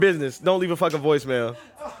business. Don't leave a fucking voicemail.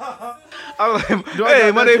 I'm like,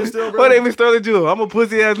 hey, my name is Sterl Jewel. I'm a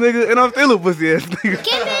pussy ass nigga, and I'm still a pussy ass nigga. Give me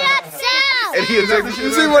that sound. And he'll take the shit.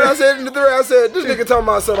 You see what I said in the thread? I said, this nigga talking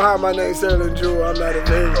about something. Hi, my name's Sterl Jewel. I'm not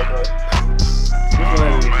available.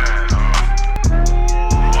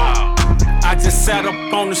 I just sat up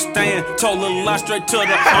on the stand, told a lie straight to the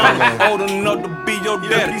old enough to be your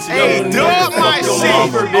daddy. Hey, Dubb, my shit.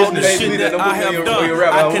 All the shit that I have done,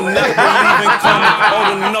 I can never believe in coming.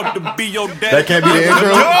 Old enough to be your daddy. That can't be the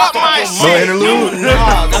intro? Dubb, my No shit. interlude?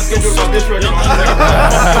 Let's get this record.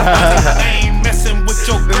 I ain't messing with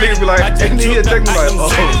your The nigga be like, and he'll text me like,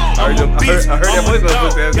 oh, I heard that voice note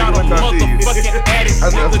pussy ass nigga one time to you. I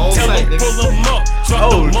said,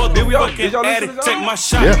 oh, did y'all listen to this take my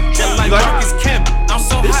shot. Yeah. Like Marcus Camp. I'm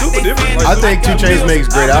so It's hot, super they different. I think 2 Chainz makes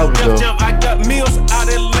great albums though.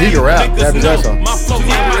 He can rap. Rap his ass off.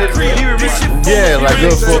 Yeah, like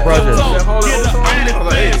good full project.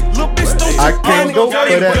 I can't go for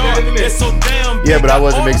that. Yeah, but I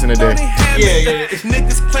wasn't mixing today. Yeah.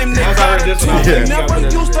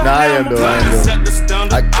 Nah, I am though.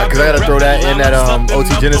 Cause I gotta throw that in that OT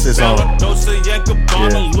Genesis song.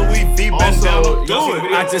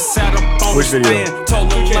 Which video?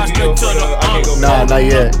 Nah, not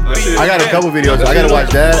yet. I got a couple videos. I gotta watch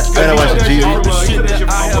that. I gotta watch the Jeezy.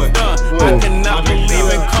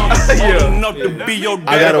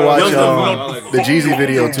 I gotta watch the Jeezy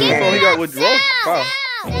video too. He got with Roll. Wow.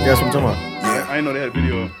 Guess what I'm talking about? Yeah, I didn't know they had a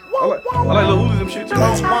video. I like Lil Uzi and shit too. Is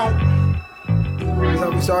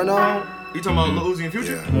that we starting now? You talking about Lil Uzi and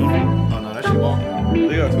Future? Oh no, that shit won't.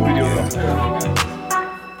 They got 2 videos out.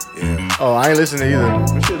 Oh, I ain't listening either.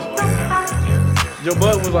 Joe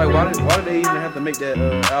Budden was like, why did they even have to make that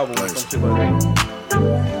album or some shit like that?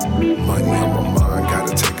 Money on my mind,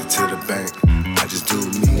 gotta take it to the bank. I just do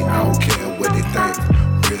me, I don't care what they think.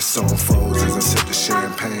 Wrist on froze as I sip the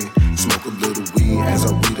champagne. Smoke a little weed as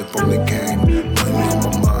I read up on the game. Money on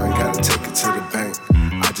my mind, gotta take it to the bank.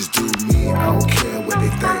 I just do me, I don't care what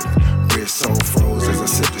they think. Wrist on froze as I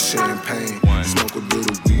sip the champagne. Smoke a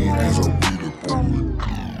little weed as I read up on the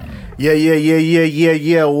game.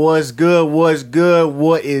 Yeah. What's good?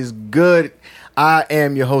 What is good? I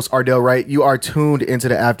am your host, Ardell, right? You are tuned into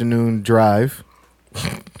the afternoon drive.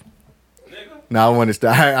 I wanted to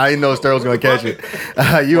start. I didn't know Sterl was going to catch it.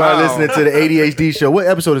 You are listening to the ADhd show. What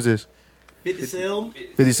episode is this? 57?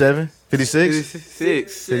 57? 56?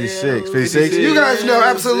 56. You guys know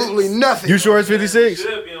absolutely nothing. You sure it's 56?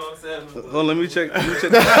 Oh, let me check.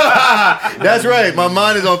 That's right. My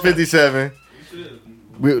mind is on 57.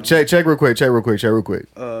 Check real quick.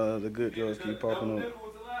 The good girls keep popping up.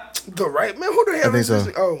 The right man? Who the hell is this?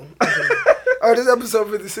 so. Oh, this is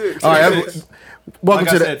episode 56. All right, welcome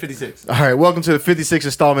to the 56. All right, welcome to the 56th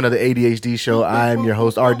installment of the ADhd show. I am your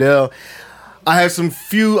host, Ardell. I have a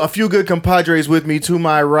few good compadres with me. To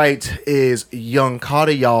my right is Young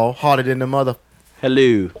Carter, y'all, harder than the mother.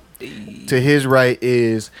 Hello. To his right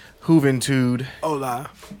is Huve.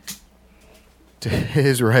 Hola. To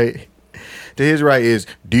his right is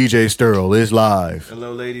DJ Sterl is live.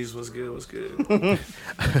 Hello, ladies. What's good?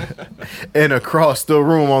 And across the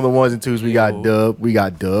room on the ones and twos, we got Dubb.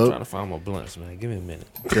 Trying to find my blunts, man. Give me a minute.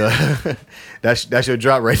 That's your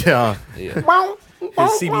drop right there. Yeah.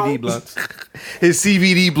 His CBD blunts. His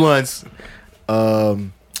CBD blunts.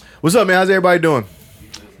 What's up, man? How's everybody doing?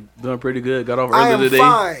 Doing pretty good. Got off I early am today.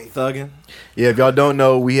 fine. Thugging. Yeah, if y'all don't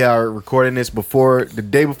know, we are recording this the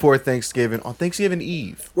day before Thanksgiving, on Thanksgiving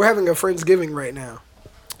Eve. We're having a Friendsgiving right now.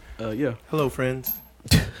 Yeah. Hello, friends.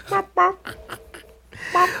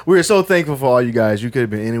 We're so thankful for all you guys. You could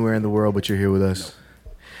have been anywhere in the world, but you're here with us.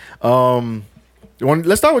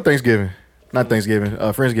 Let's start with Thanksgiving. Not Thanksgiving,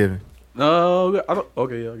 Friendsgiving. I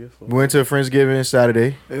guess so. We went to a Friendsgiving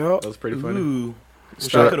Saturday. Yep. That was pretty funny. Ooh.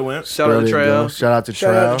 Shout Could have went. Shout out to Trav. Shout out to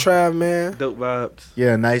Shout out to Trav. Trav, man. Dope vibes.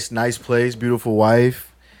 Yeah, nice place, beautiful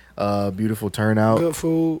wife, beautiful turnout. Good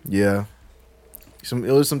food. Yeah. It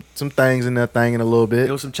was some things in that thing in a little bit.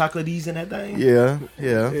 There was some chocolates in that thing. Yeah.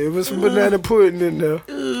 It was some banana pudding in there.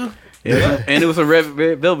 Yeah. And it was a red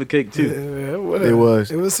velvet cake too. Yeah, whatever. It was.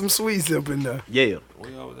 It was some sweets up in there. Yeah. Where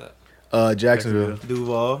y'all was at? Jacksonville.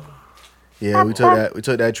 Duval. Yeah, we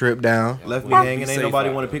took that trip down. Left me hanging. Ain't nobody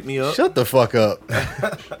want to pick me up. Shut the fuck up.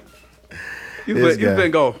 You This been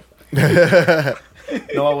gone.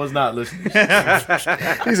 No, I was not listening. He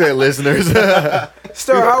said listeners.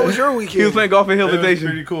 Sterl, how was your He was weekend? playing golf in Hill It was Station.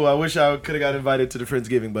 pretty cool. I wish I could have got invited to the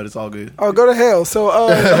Friendsgiving, but it's all good. Oh, go to hell. So,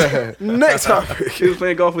 next topic. He was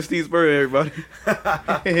playing golf with Steve Spurrier, everybody.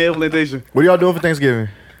 In Hill Plantation. What are y'all doing for Thanksgiving?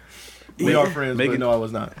 We are friends, but Making- no, I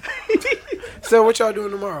was not. So, what y'all doing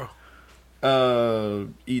tomorrow?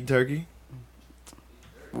 Eating turkey.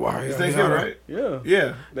 Wow, It's Thanksgiving, right? Yeah.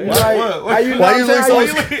 Yeah. Why you look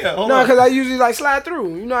so? No, because I usually like slide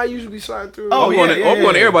through. You know, I usually slide through. Oh, I'm going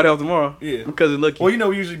to everybody's house tomorrow. Yeah. Because it's lucky. Well, you know,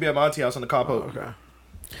 we usually be at my auntie house on the carport. Okay.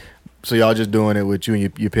 So y'all just doing it with you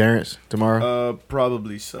and your parents tomorrow?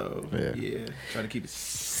 Probably so. Yeah. Trying to keep it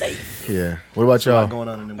safe. Yeah. What about y'all? Going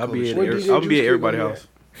on in them I'll cool be shit. at everybody's house.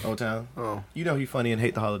 Old Town. Oh. You know he funny and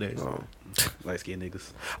hate the holidays. Oh. Light skinned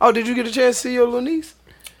niggas. Oh, did you get a chance to see your little niece?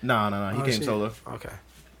 Nah. He came solo. Okay.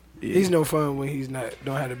 Yeah. He's no fun when he's don't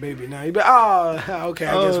have a baby now. He be okay.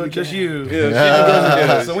 I guess we just can you.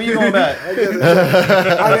 Yeah. So when you going back?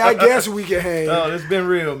 I guess we can hang. Oh, it's been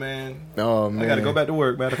real, man. Oh man, I gotta go back to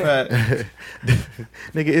work. Matter of fact,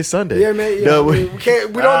 nigga, it's Sunday. Yeah, man. Yeah, No, we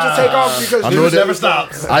can't. We don't just take off because news never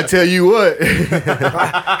stops. I tell you what.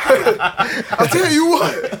 I'll tell you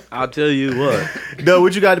what. I'll tell you what. No,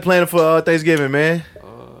 what you got planned for Thanksgiving, man?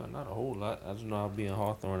 Not a whole lot. I just know I'll be in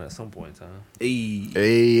Hawthorne at some point in time.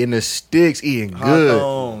 Hey, in the sticks, eating good.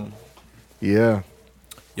 Hawthorne. Yeah.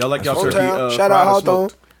 Y'all like y'all Old turkey? Town. Shout fried out or Hawthorne.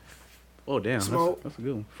 smoked? Oh, damn. Smoke. That's a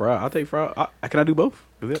good one. Fried. I'll take fried. Can I do both?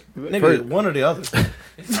 Is that Nigga, one or the other.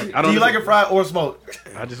 I don't Do you like it fried or smoked?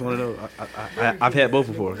 I just want to know. I've had both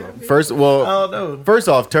before. So. First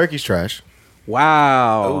off, turkey's trash.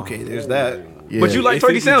 Wow. Okay, there's that. Yeah. But you like If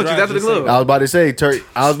turkey it's sandwiches dry, after the just say club.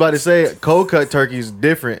 I was about to say cold cut turkey is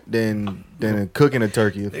different than cooking a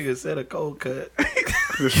turkey. Nigga said a cold cut.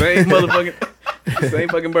 The same same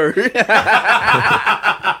fucking bird.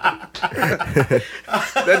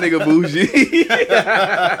 That nigga bougie.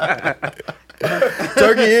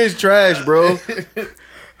 Turkey is trash, bro.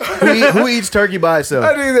 Who eats turkey by itself?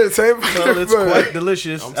 I think that same. Well, it's quite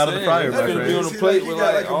delicious out of the fryer, my It's gonna be on friend. the plate with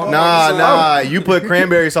like all Nah. You put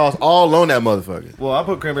cranberry sauce all on that motherfucker. Well, I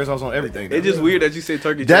put cranberry sauce on everything. It's just weird that you say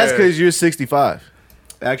turkey. That's trash. because you're 65.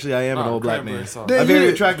 Actually, I am an old black man. sauce. I'm very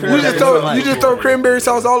attractive. You just throw cranberry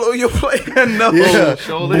sauce all over your plate. No. Yeah.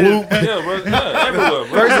 Bloop. Yeah, bro. Yeah, everywhere, bro.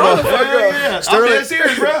 First of all, I'm dead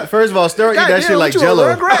serious, bro. First of all, Sterl eat that shit like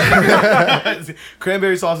Jello.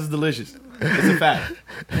 Cranberry sauce is delicious. It's a fact.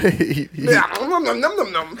 Yeah, nom nom nom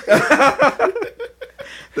nom nom.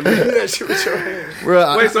 Do that shit with your hand.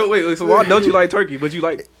 Bro, Wait, so why don't you like turkey, but you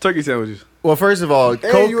like turkey sandwiches? well, first of all, And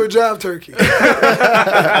you a jive turkey. You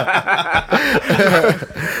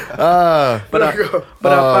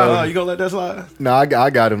gonna let that slide? nah, I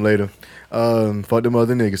got him later. Fuck them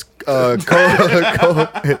other niggas.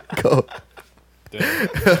 Cold.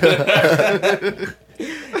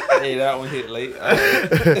 Hey, that one hit late.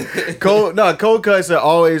 Cold cuts are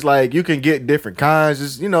always like you can get different kinds.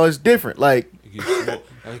 It's different. Like You can smoke.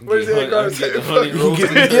 I can What is get that the gonna honey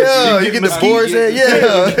roasted. you get the boar's head.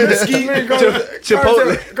 Yeah.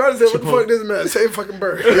 Chipotle. Carter said, "What the fuck does it matter? Same fucking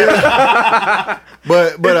bird."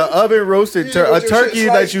 But an oven roasted You know a what your turkey shit's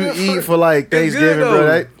that like, you yeah, eat for like Thanksgiving,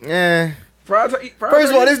 good, bro. though. First Fried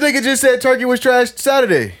of all, this nigga just said turkey was trash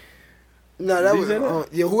Saturday. No, that was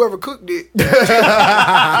whoever cooked it.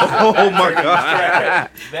 Oh my god.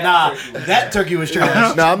 Nah, that turkey was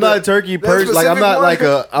trash. No, I'm not a turkey person. Like I'm specific not like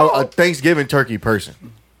one? a Thanksgiving turkey person.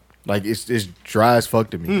 Like it's dry as fuck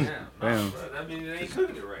to me. Damn. That means it ain't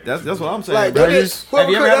cooking it right. That's what I'm saying. Like, bro. That is- Have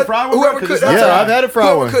you ever had a fried one? Whoever Because cooked it's that not- Yeah, I've had a fried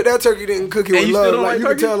whoever one. cooked that turkey didn't cook it And with you still love. don't Like like you could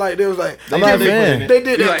turkey? tell, like they was like I'm not a fan. they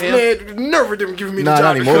did You that. like Man, never them giving me the Nah, job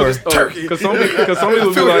not to cook anymore. this turkey. Because some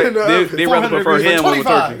people be like, they rather prefer ham over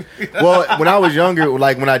turkey. Well, when I was younger,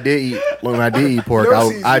 like when I did eat pork,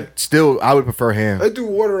 No I would prefer ham. They threw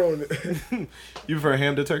water on it. You prefer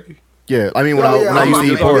ham to turkey? Yeah, I mean when I I'm used to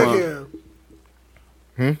eat a pork. big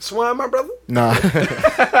ham. Swine, my brother. Nah.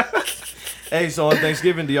 Hey, so on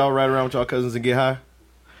Thanksgiving, do y'all ride around with y'all cousins and get high?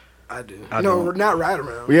 I do. I No, don't. not right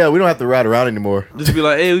around. Yeah, we don't have to ride around anymore. Just be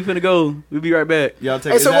like, hey, we finna go. We'll be right back. Y'all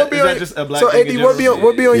take Hey, so what be on? just a black So thing AD, in what be general? on?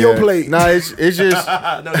 What be on your Yeah. plate? Nah, it's just.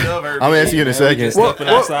 No, Dubb heard I'm me. asking you in a second. What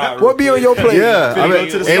be on your plate? Yeah, I Finna mean, go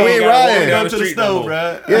to the and stove. we ain't Gotta walk riding. down to the stove,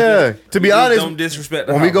 bro. Yeah, to be honest, Don't disrespect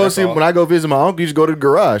the when we house, go that's see, all. when I go visit my uncle, you just go to the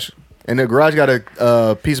garage, and the garage got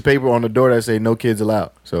a piece of paper on the door that say no kids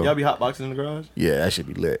allowed. So Y'all be hotboxing in the garage? yeah, that should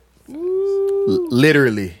be lit.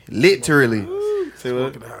 Literally. Say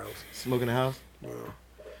what? Smoke in the house. Smoke in the house?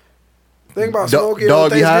 Thing about Do- smoking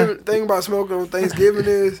dog on be high? Thanksgiving. Thing about smoking on Thanksgiving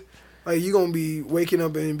is like you gonna be waking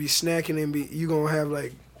up and be snacking and you gonna have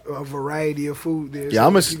like a variety of food there. Yeah, So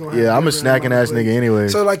I'm a you gonna have snacking different ass amount of nigga anyway.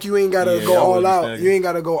 So like you ain't gotta Yeah, go y'all all would be out. snacking. You ain't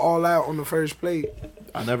gotta go all out on the first plate,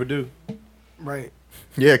 I never do. right?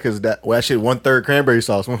 Yeah, because that shit 1/3 cranberry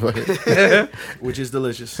sauce. Motherfucker. Which is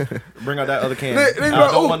delicious. Bring out that other can. They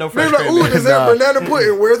I don't want no fresh like, ooh, cranberry. is that Nah. banana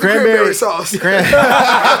pudding? Where's the cranberry sauce? You took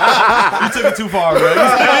it too far, bro.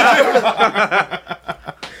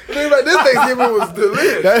 They like this Thanksgiving was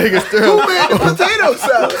delicious. That nigga Sterl. Who made the potato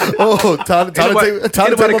salad? Oh, time to Anybody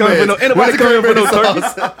come here for no turkey?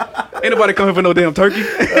 Anybody come here for no damn turkey?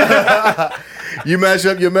 You mash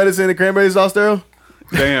up your medicine and cranberry sauce, Sterl?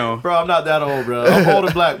 Damn. Bro, I'm not that old, bro. I'm old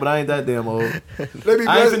and black, but I ain't that damn old. They be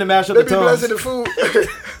I ain't finna mash up they the be tongues. blessing the food.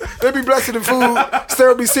 They be blessing the food.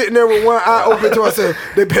 Sterl be sitting there with one eye open to herself.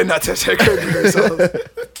 They better not touch that cranberry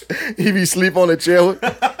sauce. He be sleep on the chair.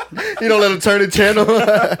 You don't let him turn the channel.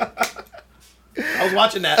 I was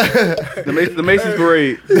watching that. The Macy's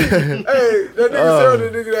parade. Hey, that nigga Sterl, the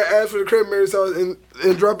nigga that asked for the cranberry sauce and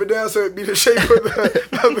drop it down so it be the shape of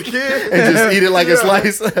the kid. And just eat it like a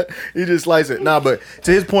slice. You just slice it. Nah, but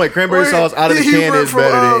to his point, cranberry sauce out of the can is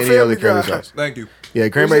better than any other cranberry sauce. Thank you. Yeah,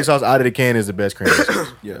 cranberry sauce out of the can is the best cranberry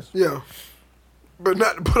sauce. Yes. Yeah. But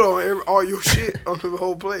not to put on all your shit on the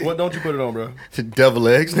whole plate. What don't you put it on, bro? Devil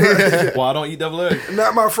eggs. Well, I don't eat devil eggs.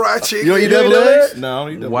 Not my fried chicken. You don't eat devil eggs? No, I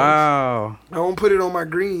don't eat devil Wow. I don't put it on my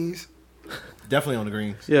greens. eggs. Definitely on the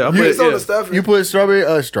greens. Yeah, I Put put it on yeah. the stuffing. You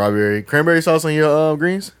put cranberry sauce on your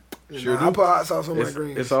greens? Sure I do. put hot sauce on my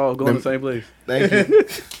greens. It's all going to the same place. Thank you.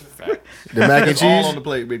 The mac and It's all on cheese? the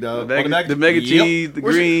plate, big dog. The mac and Yep. cheese, the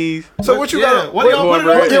greens. So what you got? What y'all put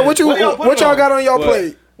it on? Yeah, what y'all got on your What?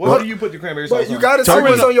 plate? What do you put the cranberry sauce But you on? got to see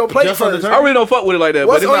what's on your plate Just on the first. turkey? I really don't fuck with it like that,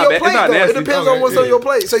 What's but it's on not your bad. plate It's not though? nasty. It depends Okay, on what's yeah. on your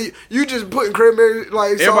plate. So you just putting cranberry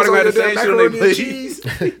like Everybody sauce on got the the damn same shit on their macaroni and plate. cheese.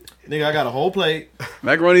 Nigga, I got a whole plate.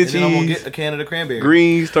 Macaroni and And then I'm gonna cheese, get a can of the cranberry.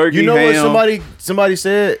 greens, turkey, You know ham. what somebody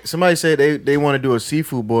said? Somebody said they want to do a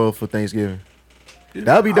seafood boil for Thanksgiving.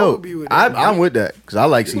 That'd be I dope. would be with that. I'm with that because I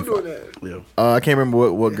like Who doing seafood. that? I can't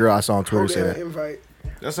remember what girl I saw on Twitter Hold say that that. invite.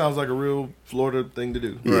 That sounds like a real Florida thing to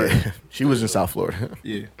do. Yeah, she was in South Florida.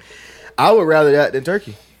 Yeah. I would rather that than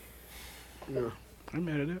turkey. I'm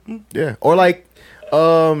mad at that. Yeah, or like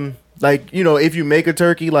if you make a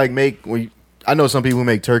turkey, I know some people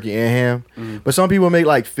make turkey and ham, but some people make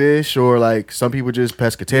like fish or like some people just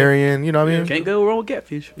pescatarian. You know what I mean? Can't go wrong with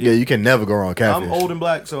catfish. Yeah, you can never go wrong with catfish. I'm old and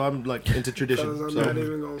black, so I'm like into tradition. Because So I'm not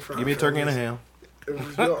even gonna fry. give me a turkey and a ham.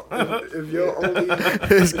 If your only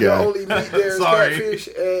This your guy. only meat there is Sorry. catfish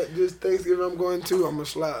at this Thanksgiving I'm going to, I'm gonna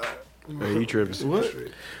slide. Hey, you tripping. What? I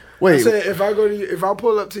Wait, said if I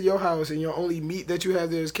pull up to your house and your only meat that you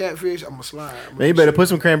have there is catfish, I'm gonna slide. man, you better put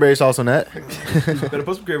some cranberry sauce on that. Better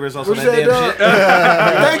put some cranberry sauce What on you that said, damn dog? shit.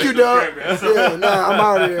 Thank you, dog. Yeah, nah, I'm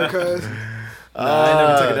out of there, cuz. Nah, I ain't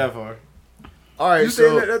never took it that far. All right, You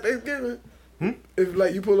saying so that at Thanksgiving? If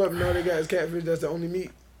like you pull up and all they got is catfish, that's the only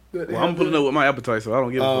meat. That they Well, I'm have pulling there? up with my appetite, so I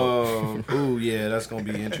don't give a fuck. Ooh, yeah, that's gonna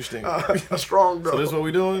be interesting. A strong dog. So this is what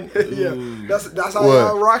we doing? Yeah, Ooh. that's how What?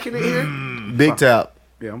 y'all rocking it here. big tap.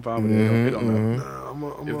 Yeah, I'm fine with it. It don't matter. Nah, I'm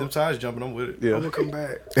If them sides jumping, I'm with it. Yeah. gonna come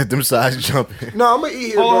back. If them sides jumping. No, I'm gonna eat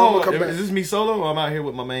here, Hold bro. I'm on, gonna come is back. this me solo or I'm out here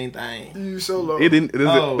with my main thing? You solo. It didn't.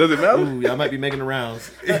 Does it matter? Ooh, yeah, I might be making the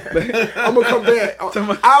rounds. I'm gonna come back.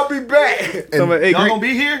 I'll be back, Somebody, hey, Y'all Greek, gonna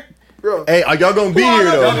be here? bro. Hey, are y'all gonna be here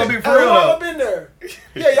Y'all though? gonna be for Hey, real how long though? I been there?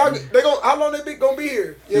 Yeah, y'all. They gonna. How long they be gonna be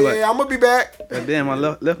here? Yeah, like- yeah. I'm gonna be back. God damn, I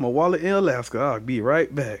left my wallet in Alaska. I'll be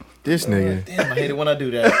right back. This nigga. Damn, I hate it when I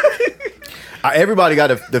do that. Everybody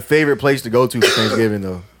got the favorite place to go to for Thanksgiving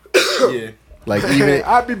though. Yeah. Like even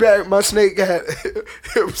I'll be back. My snake got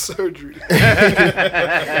hip surgery.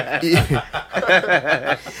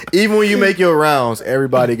 even when you make your rounds,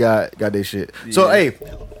 everybody got their shit. So hey,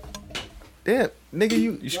 damn, nigga,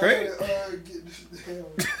 you straight?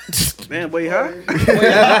 Damn, boy, huh?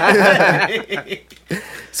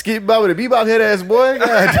 skip by with a bebop head ass boy.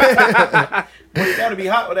 God damn. Boy, you gotta be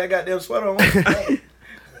hot with that goddamn sweater on.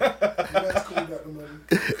 That's cool. Got the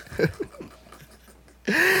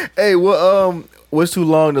money. Hey, what's too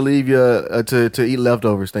long to leave you to eat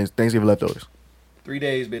leftovers? Thanksgiving leftovers. 3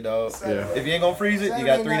 days, big dog. Yeah. If you ain't gonna freeze it, you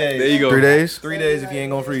got 3 days. There you go. 3 days. 3 days if you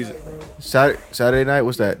ain't gonna freeze it. Saturday night.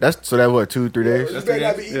 What's that? That's what 2-3 days. You better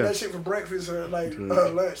not be eating Yeah. that shit for breakfast or like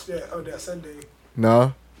lunch. That Sunday.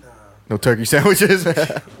 No, no turkey sandwiches.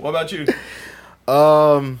 What about you?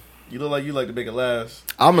 You look like you like to make it last.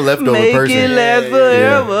 I'm a leftover person. last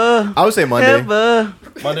forever. I would say Monday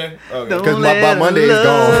Monday? Okay. because by Monday it's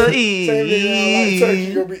gone. Same nigga don't like turkey.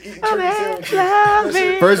 You gonna be eating turkey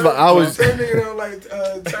sandwiches. First of all, I was Same nigga don't like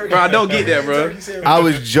turkey. Bro, I don't get that, bro. Turkey sandwiches. I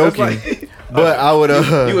was joking, but I would You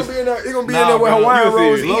He was- gonna be in there, he gonna be Nah, in there with bro, Hawaiian you was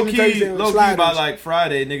rolls, serious. eating the turkey sandwich, Low key sliding. by like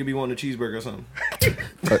Friday, nigga be wanting a cheeseburger or something.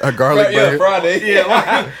 a garlic Yeah, bread. Friday.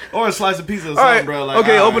 Yeah, or a slice of pizza or something, All right, bro. Like,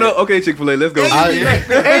 okay, all open right. up. Okay, Chick-fil-A, let's go. And you be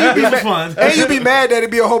mad- and you be This was mad- fun. and you be mad that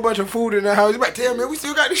it be a whole bunch of food in the house. You might tell me we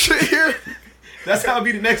still got this shit here. That's how it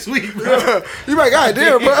be the next week, bro. You might, God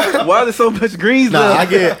damn, bro. Why there's so much greens Nah,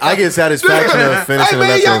 left? I get satisfaction of finishing Hey the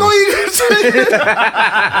man, y'all leftovers. gonna eat this shit?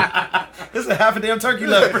 This is a half a damn turkey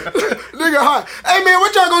left, bro. Nigga hot. Hey man,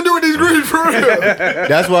 what y'all gonna do with these greens for real?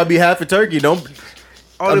 That's why I be half a turkey. Don't.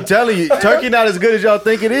 I'm telling you, turkey not as good as y'all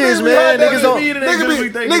think it is, man. Niggas don't.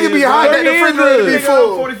 Nigga be hot at the refrigerator be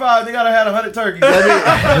full. 45, they gotta have 100 turkeys.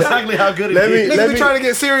 That's exactly how good it is. Niggas be trying to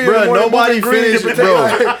get cereal. Bro, nobody finished, bro.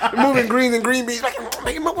 Moving greens and green beans. Like,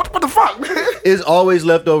 what the fuck, man? It's always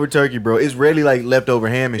leftover turkey, bro. It's rarely like leftover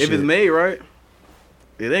ham and shit. If it's made right,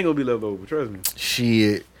 it ain't gonna be leftover. Trust me.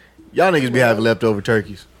 Shit, y'all niggas be having leftover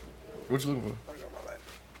turkeys. What you looking for?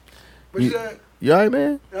 What you said? You alright,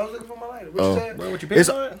 man? I was looking for my lighter. What you said? Bro, what you pants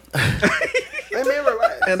on? Hey man,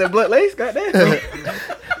 relax. And that blood lace, goddamn.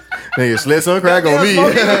 Nigga, slit some crack on me.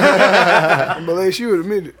 I'm gonna lace you in a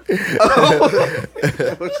minute.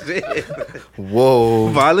 Oh shit. Whoa.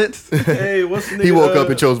 Violence. Hey, what's the nigga? He woke up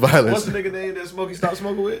and chose violence. What's the nigga name that Smokey stopped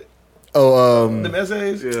smoking with? Oh, Them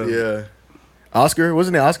essays? yeah. Oscar?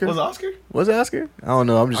 Wasn't it Oscar? Was it Oscar? Was it Oscar? I don't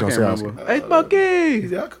know. I'm just gonna say Oscar. Hey, Smokey. He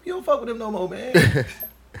said, how come you don't fuck with him no more, man?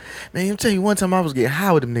 Man, I'm telling you, one time I was getting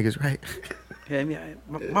high with them niggas, right? Yeah,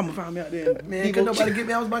 my mama found me out there. Man, couldn't nobody get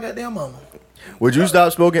me. I was my goddamn mama. Would you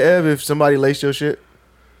stop smoking, Ev, if somebody laced your shit?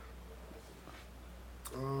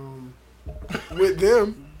 With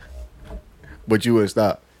them. But you wouldn't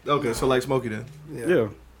stop. Okay, so like Smokey then. Yeah.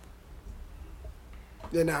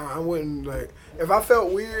 Yeah, nah, I wouldn't like. If I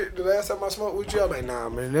felt weird the last time I smoked with you, I'm like, nah,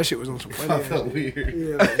 man, that shit was on some funny. I felt weird.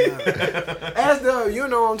 Yeah, like, nah. As the, you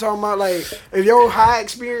know what I'm talking about. Like, if your high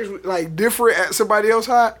experience was, like different at somebody else's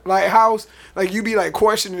house, like you be like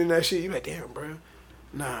questioning that shit. You like, damn, bro.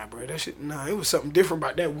 Nah, bro, that shit. Nah, it was something different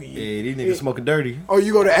about that weed. Yeah, these niggas smoking dirty. Or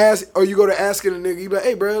you go to asking a nigga, you be like,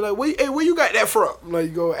 hey, bro, like, where you got that from? Like,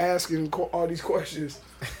 you go asking all these questions.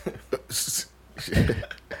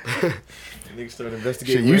 Niggas started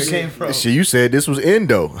investigating where it came from. Shit, you said this was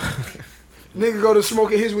endo. Nigga go to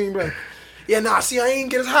smoking his weed and be like, yeah, nah, see, I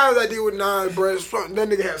ain't get as high as I did with bro. That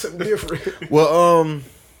nigga had something different. Well, all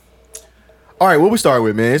right, what we start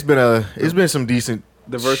with, man? It's been some decent.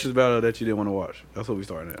 The Verzuz battle that you didn't want to watch. That's what we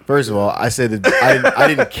started at. First of all, I said that I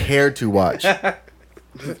didn't care to watch. That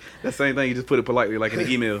same thing, you just put it politely, like in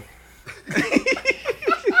an email.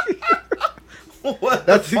 What?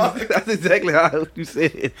 That's exactly how you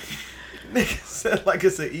said it. Nigga said like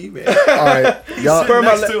it's an email. All right, y'all. Per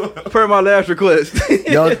my last request.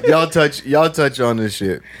 y'all touch on this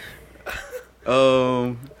shit.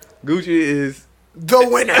 Gucci is the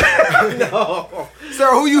winner. No. Sir,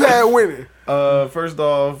 who you had winning? First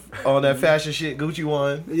off, on that fashion shit, Gucci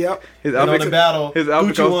won. Yep. And on the battle,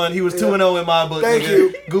 Gucci won. He was 2-0 in my book. Thank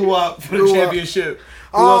you. Guwap for the championship.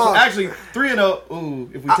 Actually, 3-0.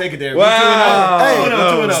 Ooh, if we take it there. Wow. Hey,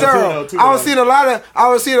 2-0. I was seeing a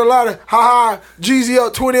lot of haha, Jeezy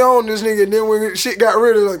up 20 on this nigga, and then when shit got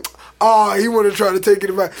rid of like, he want to try to take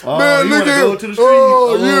it back. Man, look at him.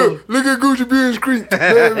 Yeah, look at Gucci being street.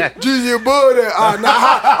 Man, Jeezy above that. All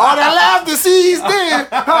that laughter sees then.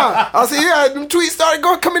 I said, yeah, them tweets started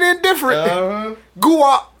coming in different.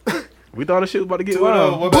 Guwap. We thought the shit was about to get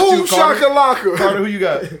wild. Boom shakalaka. Carter, who you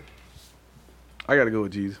got? I gotta go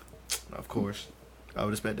with Jeezy. Of course. I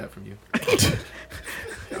would expect that from you.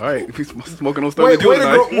 All right, we smoking on Sterl tonight. Way to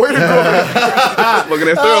go. Smoking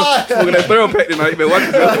that Sterl pack tonight, man. Watch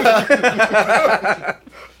yourself.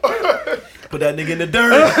 Put that nigga in the dirt.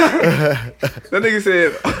 That nigga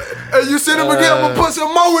said, hey, you send him again, I'm gonna put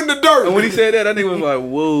some more in the dirt. And when he said that nigga was like,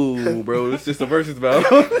 whoa, bro, it's just a Verzuz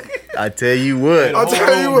battle. I tell you what. I'll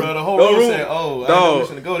tell you what. Bro, the whole room said, I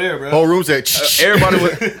don't to go there, bro. Whole room said,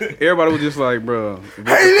 everybody was just like, bro. Hey,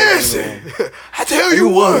 listen. I tell you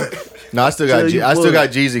what. No, I still got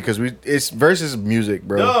Jeezy because it's versus music,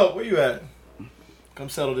 bro. No, where you at? Come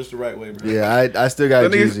settle this the right way, bro. Yeah, I still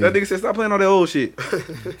got Jeezy. That nigga said, stop playing all that old shit.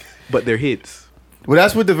 But they're hits. Well,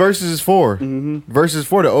 that's what the Verzuz is for. Mm-hmm. Verzuz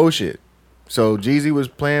for the old shit. So Jeezy was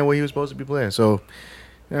playing what he was supposed to be playing. So,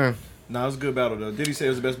 yeah. Nah, it was a good battle though. Did he say it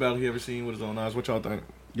was the best battle he ever seen with his own eyes? What y'all think?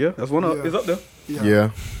 Yeah, that's one up. It's up there.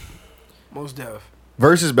 Yeah. Most deaf.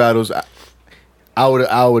 Versus battles, I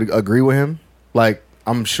would agree with him. Like,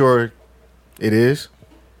 I'm sure it is.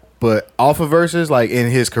 But off of Versus, like in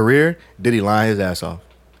his career, did he line his ass off?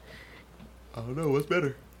 I don't know. What's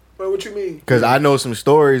better? But what you mean? Because I know some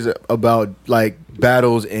stories about like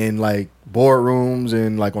battles in like boardrooms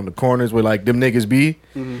and like on the corners where like them niggas be,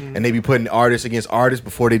 and they be putting artists against artists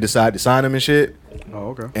before they decide to sign them and shit. Oh,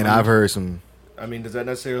 okay. And I've heard some. I mean, does that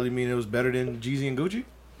necessarily mean it was better than Jeezy and Gucci?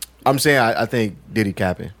 I'm saying I think Diddy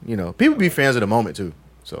capping. You know, people be fans of the moment too.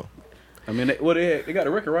 So. I mean, they got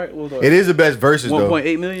a record, right? It is the best Verzuz though.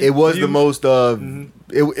 1.8 million. It was the most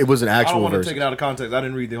it was an I don't actual want to verse. take it out of context. I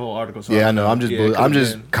didn't read the whole article. So Yeah, I know. I'm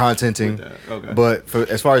just contenting. Okay. But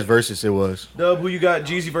as far as verses, it was. Dub, who you got?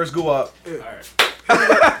 Jeezy versus Guwap.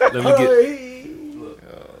 Let me get.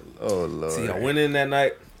 Oh Lord. See, I went in that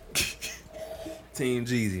night. Team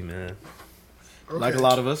Jeezy, man. Like a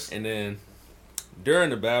lot of us. And then during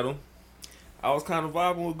the battle, I was kind of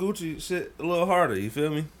vibing with Gucci shit a little harder. You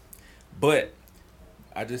feel me? But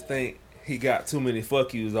I just think he got too many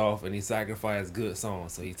fuck yous off, and he sacrificed good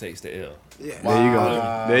songs, so he takes the L. Yeah. There you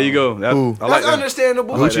go. There you go. I like That's that.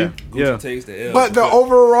 understandable. Gucci? Gucci takes the L. But the because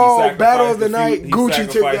overall he battle of the sacrificed night, he Gucci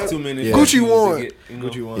took sacrificed that. too many Yeah. fuck Gucci yous to won. get, you know.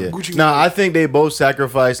 Gucci won. Yeah. Gucci Nah, won. I think they both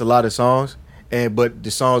sacrificed a lot of songs, but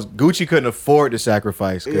the songs Gucci couldn't afford to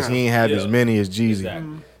sacrifice because he ain't have as many as Jeezy.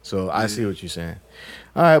 Exactly. So I see what you're saying.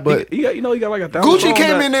 All right, but He got like 1,000 Gucci songs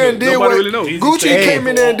came that in there and did nobody what really knows. Gucci came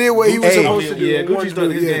in there and did what he was Hey. supposed to do. Yeah, Gucci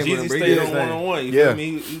started his game. Jeezy Bro, stayed he on did his thing. 1-on-1. You Yeah. feel me?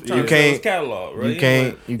 He trying to sell can't- his catalog, right? you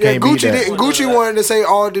can't Yeah, beat Gucci that. didn't. Gucci wanted to say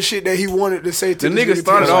all the shit that he wanted to say to The this nigga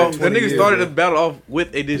started to off. like The 20 nigga years, started bro. the battle off with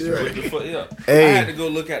a diss track. Yeah. Hey. I had to go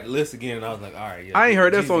look at the list again, and I was like, all right, yeah. I ain't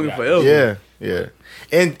heard that Jeezy song in got forever. it. Yeah.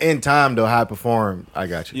 In time though, high perform. I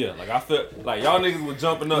got you. Yeah, like I felt like y'all niggas was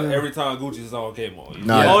jumping up every time Gucci's song came on. You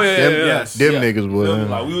Nah, feel me? Oh, yeah, them, yeah, yeah. Yes. them Yeah. niggas Feel me? would.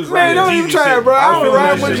 Like we was Man, riding don't even Jeezy try shit. it, bro. I was don't feeling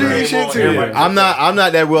ride that with shit Jeezy came shit on too. every- I'm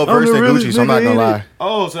not that well versed in realest Gucci, so I'm not nigga gonna in lie.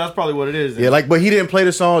 Oh, so that's probably what it is. then. Yeah, like, but he didn't play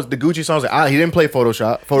the songs, the Gucci songs. He didn't play photo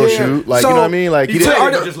shoot, like Yeah. you know what I mean. Like he He didn't.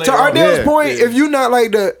 played it, To just later on. Ardell's Yeah. point, if you not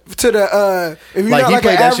like if you're Like, not he like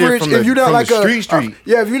played an that shit average, from if the- you're not from like the a street.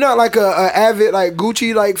 if you're not like a avid like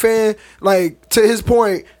Gucci like fan, like to his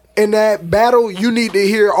point, in that battle, you need to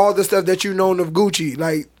hear all the stuff that you known of Gucci,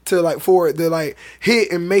 like to like for it to like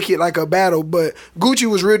hit and make it like a battle. But Gucci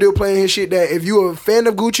was real deal playing his shit that if you a fan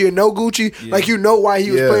of Gucci and know Gucci, like you know why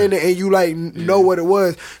he was Yeah. playing it and you like know what it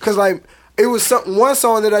was. Cause like it was one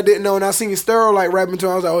song that I didn't know and I seen Sterl like rapping to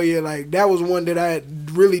it. I was like, oh yeah, like that was one that I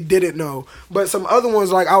really didn't know. But some other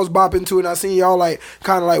ones like I was bopping to and I seen y'all like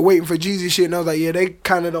kind of like waiting for Jeezy shit and I was like, yeah, they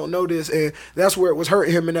kind of don't know this, and that's where it was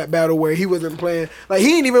hurting him in that battle where he wasn't playing. Like he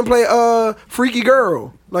didn't even play Freaky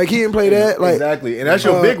Girl. Like he didn't play that. Like Exactly, and that's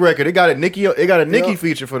your big record. It got a Nicki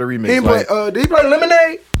feature for the remix. he didn't play. Like, Did he play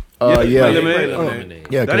Lemonade? yeah, Lemonade.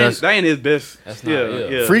 yeah. That 'Cause ain't his best. That's not Yeah.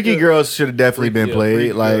 it. Freaky Girls should have definitely been Yeah, played.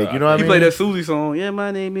 Freaky Like Girl. you know what I He mean. played that Susie song. Yeah,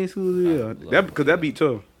 my name is Susie. Yeah, that beat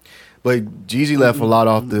tough. But Jeezy left a lot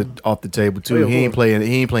off the table too. Yeah, He ain't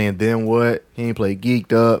playing Then What. He ain't play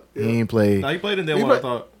Geeked Up. He ain't play Nah, he played in that He one. I play-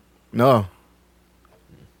 thought. No.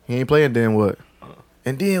 He ain't playing Then What.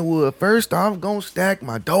 And then what? First I'm gonna stack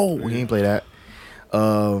my dough. He ain't play that.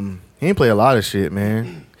 He ain't play a lot of shit,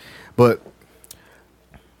 man. But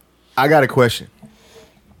I got a question.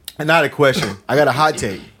 Not a question. I got a hot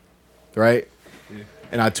take. Right?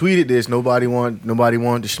 And I tweeted this. Nobody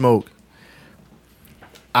wanted to smoke.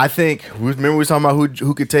 I think remember we was talking about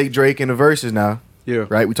who could take Drake in the verses now. Yeah.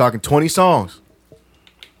 Right? We talking 20 songs.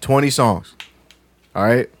 20 songs. All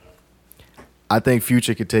right? I think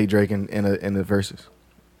Future could take Drake in the verses.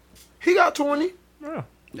 He got 20,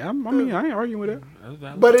 Yeah, I mean, I ain't arguing with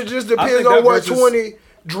that. but it just depends think on that what versus- 20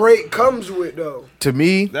 Drake comes with though. To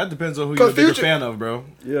me, That depends on who you're a bigger Future- fan of, bro.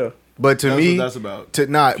 Yeah. but to That's me, what that's about. to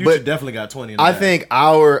not, Future but definitely got 20 in the I bag. think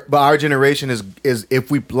our generation is if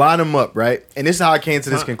we line them up, right? And this is how I came to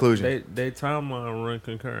this conclusion. They timeline run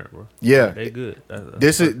concurrent, bro. Yeah. They good.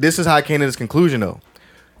 This is how I came to this conclusion though.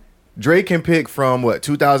 Drake can pick from what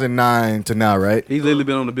 2009 to now, right? He's literally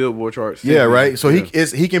been on the Billboard charts. Yeah, right. So he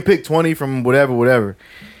can pick 20 from whatever.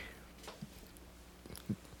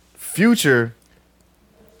 Future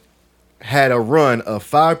had a run of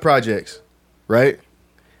 5 projects, right?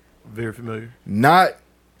 Very familiar. Not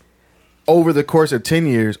over the course of 10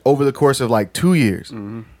 years, over the course of like 2 years.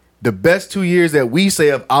 Mm-hmm. The best 2 years that we say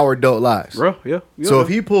of our adult lives. Bro, yeah. So if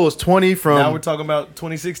he pulls 20 from Now we're talking about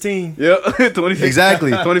 2016. Yeah, 2016.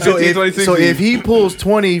 exactly 2015, 2016. So if he pulls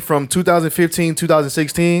 20 from 2015,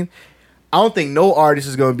 2016, I don't think no artist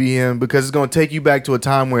is going to be him because it's going to take you back to a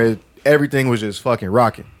time where everything was just fucking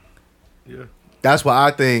rocking. Yeah. That's why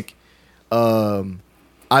I think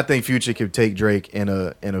Future could take Drake in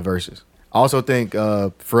a versus. I also think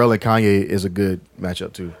Pharrell and Kanye is a good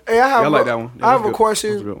matchup too. Hey, I like that one. Yeah, I have that's a good. question.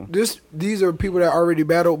 That's a good one. These are people that already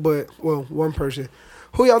battled, but well, one person.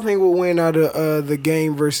 Who y'all think will win out of the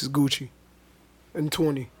Game versus Gucci in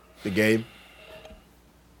 20? The Game.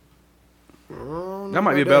 That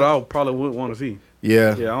might be a battle I probably would want to see.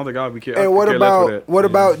 Yeah. Yeah, I don't think I would be care. And what care less for about that. what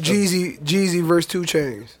about Jeezy versus 2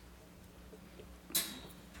 Chainz?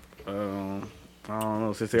 I don't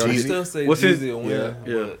know. Since they I already, still say what's his- Jeezy will win. yeah. but,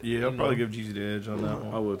 Yeah, I'll you probably know, give Jeezy the edge on that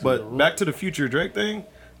one. I would too. But back to the Future Drake thing,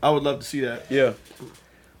 I would love to see that. Yeah.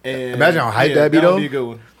 And Imagine how hype that'd be, that would though. be a good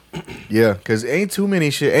one. Yeah, because ain't too many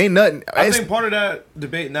shit. Ain't nothing. I think part of that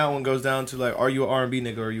debate in that one goes down to like, are you an R&B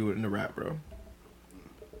nigga or are you in the rap, bro?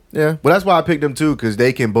 Yeah, but that's why I picked them too, because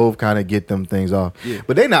they can both kind of get them things off. Yeah.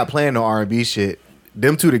 But they not playing no R&B shit.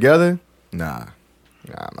 Them two together, nah,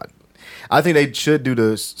 I'm not. I think they should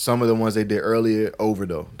do some of the ones they did earlier over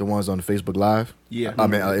though. The ones on the Facebook Live. Yeah. I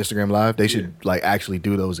mean Instagram Live. They should like actually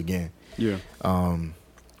do those again. Yeah.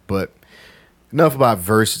 But enough about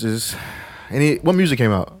verses. What music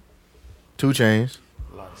came out? 2 Chainz.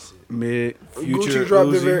 Mid. Future,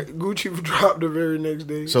 Gucci dropped the very next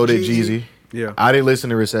day. So did Jeezy. Yeah. I didn't listen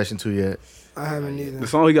to Recession 2 yet. I haven't The either.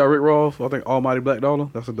 song he got Rick Ross, I think Almighty Black Dollar.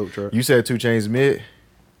 That's a dope track. You said 2 Chainz mid?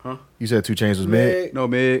 Huh? You said 2 Chainz was mid? No,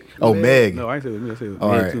 Meg. Oh, Meg. No, I ain't say it was Meg. I said it was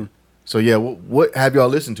All Meg right. too. So yeah, what have y'all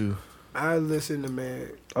listened to? I listened to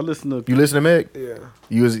Meg. I listened to You listen to Meg? Yeah.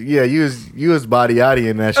 You was body yachty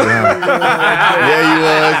in that shit, huh? Yeah, you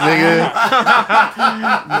was,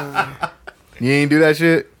 nigga. You ain't do that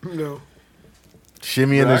shit? No.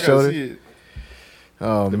 Shimmy in Bro, the I gotta see shoulder? it.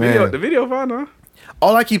 Oh the man. video fine, huh?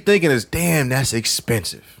 All I keep thinking is, damn, that's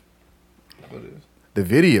expensive. What is? The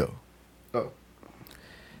video. Oh.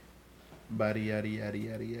 Body yaddy yaddy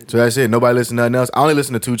yaddy yaddy. So that's it. Nobody listen to nothing else. I only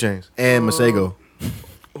listen to 2 Chainz and Masego.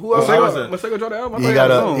 Who else? how was that? Masego dropped the album. I He thought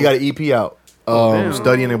got it was an EP out. damn.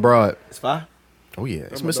 Studying Abroad. It's fine. Oh yeah,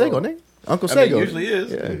 it's Masego, nigga. Uncle I mean, Sego. it usually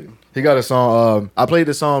is. Yeah. He got a song. I played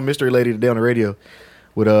the song "Mystery Lady" today on the radio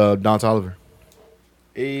with Don Toliver.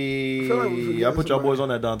 Hey, feel like we forgetting I put y'all somebody. boys on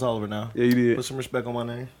that Don Toliver now. Yeah, you did. Put some respect on my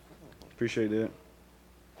name. Appreciate that.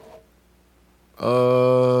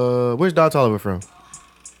 Where's Don Toliver from?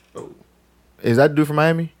 Oh. Is that dude from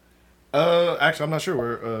Miami? Actually, I'm not sure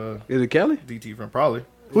where Is it Kelly? DT from. Probably.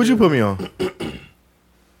 Who'd you put me on?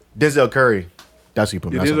 Denzel Curry. That's who you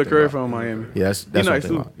put me Yeah, on. there's a That's Curry what I'm from Miami. thinking about. Yeah, that's what I'm nice,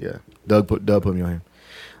 thinking too. about. Yeah, Doug put me on him.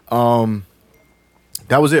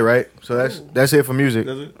 That was it, right? So that's it for music.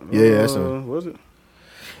 Does it? Yeah, that's it. Was it?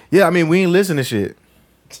 Yeah, I mean, we ain't listen to shit.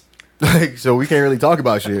 Like, so we can't really talk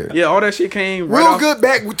about shit. Yeah, all that shit came right Real off. good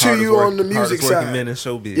back to you on the music Hardest working side. men in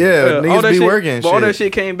showbiz. Yeah, all niggas that be shit, working. but all that shit.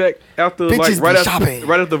 shit came back after Bitches like be shopping.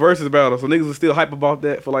 right after the versus battle. So niggas was still hype about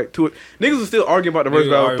that for like 2. Niggas was still arguing about the versus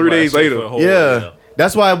battle 3 days later. Yeah,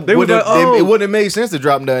 that's why They was like, it wouldn't have made sense to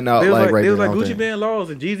drop nothing out They was like, right they was there, like I don't Gucci think. Band laws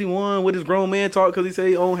and Jeezy won with his grown man talk because he said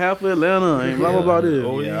he owned half of Atlanta and blah blah blah. This.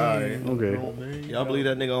 Oh yeah. All right. Okay, Y'all believe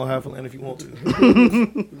that nigga on half a land if you want to.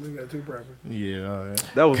 Nigga got 2 proper. Yeah. All right.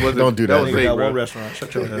 that wasn't. Don't do that, That was nigga. Nigga fake, got bro. one restaurant.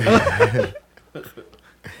 Shut your head.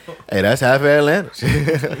 Hey, that's half of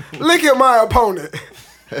Atlanta. Look at my opponent.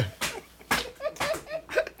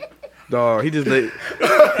 Dog, he just let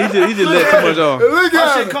too much off. Look That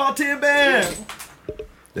at shit him. called 10 band.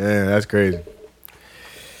 Damn, that's crazy.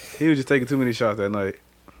 He was just taking too many shots that night.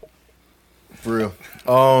 For real.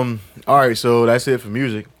 All right, so that's it for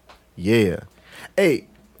music. Yeah. Hey,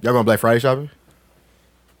 y'all going Black Friday shopping?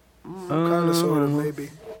 Kind of, sort of, maybe.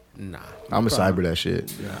 Nah. I'm gonna cyber that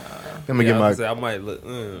shit. I'm gonna Yeah, get my. I might look.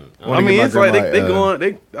 wanna I mean, get it's my like grandma, they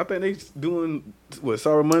going. I think they doing what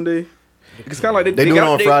Sour Monday. It's kind of like They do it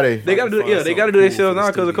on Friday. They gotta do. Yeah, they gotta do their sales now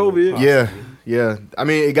because of COVID. Yeah. I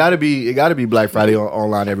mean, it gotta be Black Friday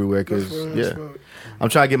online everywhere. Cause yeah, I'm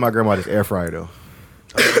trying to get my grandma this air fryer though.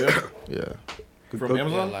 Yeah. From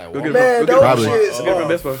Amazon? Like, Go get Man, it from- Probably. those shits Go get it from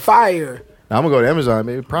Best Buy. are fire. Now I'm gonna go to Amazon,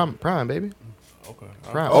 baby. Prime, baby. okay.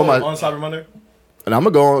 Prime. Oh, my. on Cyber Monday? And I'm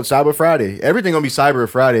gonna go on Cyber Friday. Everything gonna be Cyber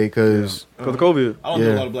Friday because Because of COVID. I don't do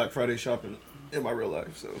Yeah. a lot of Black Friday shopping in my real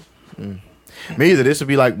life, so. me either. This would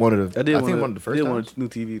be like one of the. I did think one of the first. did times. want a new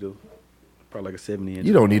TV though. Probably like a 70-inch.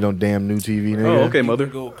 You don't need no damn new TV, nigga. Oh, okay, mother.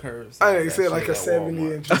 Go curves. I ain't said like a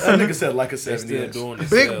 70-inch. That nigga said like a They 70 still inch. doing the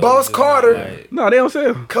Big sales, Boss just Carter. not like- No, they don't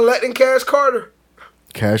sell. Collecting Cash Carter.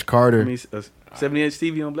 Cash Carter. I mean, a 70-inch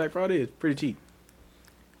TV on Black Friday is pretty cheap.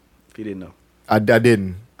 If you didn't know. I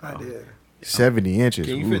didn't. I did. 70 inches.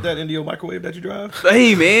 Can you Ooh. fit that into your microwave that you drive?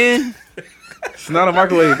 Hey, man. It's not a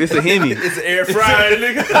microwave. It's a Hemi. It's an air fryer,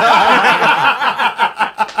 nigga.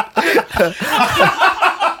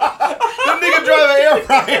 That nigga drive an air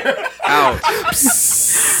fryer. Ouch.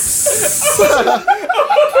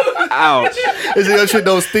 Ouch. Is it your shit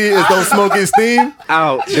don't steam? It don't smoke and steam?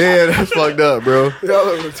 Ouch. Yeah, that's fucked up, bro.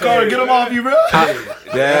 Carter, get him off you, bro.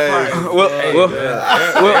 Air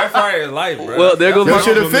fryer is life, bro. Well, there goes That my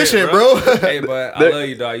shit efficient, bro. Hey, but I love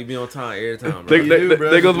you, dog. You be on time every time, bro.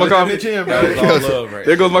 There goes my confidence. That was all love, right?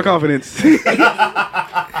 There goes my confidence.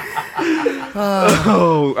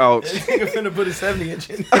 Oh, ouch. Nigga finna put a 70 inch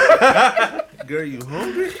in. Girl, you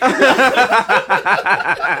hungry?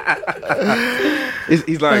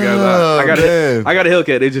 He's lying, guys. Oh, I got man. a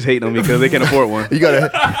Hellcat. They just hating on me because they can't afford one. You gotta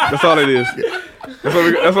That's all it is.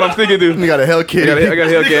 That's what I'm thinking, dude. You got a Hell Kitty. I got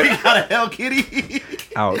a Hellcat. got a Hell Kitty.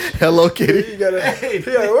 Ouch. Hello Kitty. You gotta,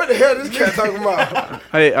 what the hell this cat talking about?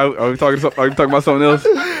 Hey, are we talking about something else?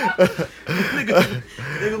 They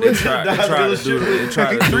tried to do it.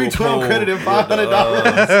 312 credit and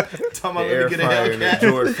 $500. Talking about let me get a Hellcat.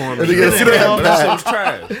 George Foreman. They get a That shit was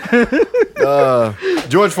trash.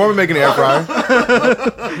 George Foreman making an air fryer.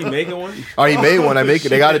 He making one? Oh, he made one.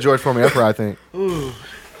 They got a George Foreman air fryer, I think.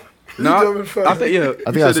 No, I think I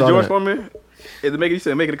think I saw George that. Foreman. Is it making? You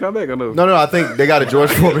said making a comeback or no? No, I think they got a George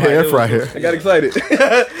Foreman air fryer. I got excited.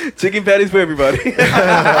 Chicken patties for everybody.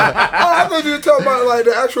 I thought you were talking about like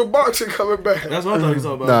the actual boxing coming back. That's what I thought you was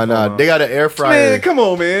talking about. Nah, they got an air fryer. Man, come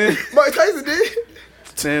on, man. Mike Tyson did.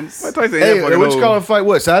 Man, Mike Tyson. Hey, what you call a fight?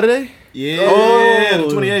 What, Saturday? Yeah, Oh.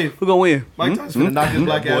 the 28th. Who gonna win? Mike Tyson finna knock his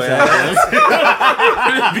black ass out.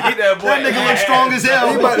 Beat that boy. That nigga look strong as hell.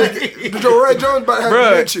 He about to, Roy Jones about to have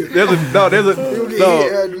dementia.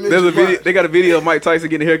 There's a video. They got a video of Mike Tyson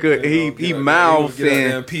getting a haircut. And he mouths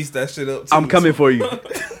and piece that shit up. I'm coming for you. Bro,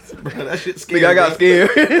 that shit scary. Nigga, I got bro.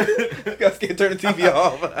 scared. Got scared. Turn the TV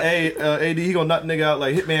off. Hey, AD, he gonna knock nigga out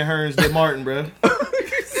like Hitman Hearns did Martin, bro.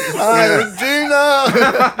 Gina,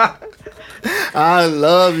 I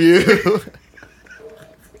love you.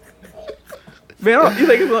 Man, you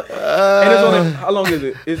think it's like, and it's only, how long is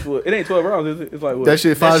it? It ain't 12 rounds, is it? It's like what? That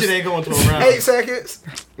shit That five. shit ain't going to a round. 8 seconds.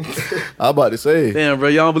 I'm about to say. Damn, bro,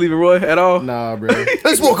 y'all don't believe in Roy at all? Nah, bro.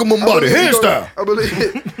 Let's walk him on body hairstyle. I believe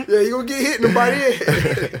it. Yeah, you gonna get hit in the body.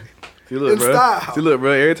 See, look, In bro. style. See, look, bro.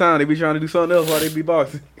 Every time they be trying to do something else while they be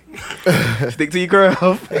boxing. Stick to your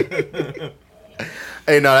craft.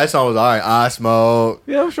 Hey, no, that song was all right. I smoke.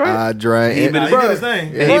 Yeah, I'm sure. I drank. Nah, he did his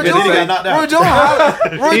thing. Yeah, He he did been his his thing. Got knocked Roy out. Jones,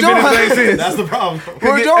 Roy He been Jones, the same since. That's the problem.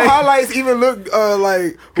 Roy Jones highlights even look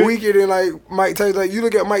like weaker than like Mike Tyson. Like you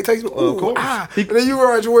look at Mike Tyson, ooh, course. and then you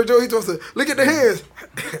watch Roy Jones. He supposed to look at the hands.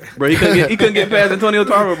 Bro, he couldn't get past Antonio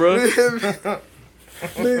Tarver, bro.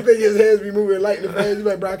 Then you think his hands be moving light in the fans. You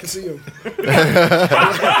like, bro, I can see him. That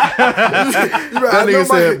nigga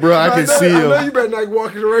said, bro, I can see I know him. you better not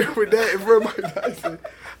walking around with that in front of Mike Tyson.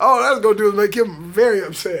 All that's gonna do is make him very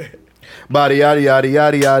upset. Body, yaddy, yaddy,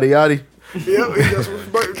 yaddy, yaddy, yaddy. Yep, that's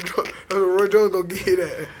what Roy Jones gonna get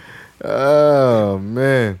at. Oh,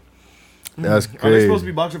 man. That's Are they crazy. supposed to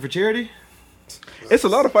be boxing for charity? It's a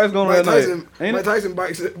lot of fights going on Mike that Tyson, night. Ain't Mike it? Tyson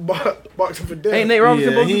boxing for death. Ain't Nate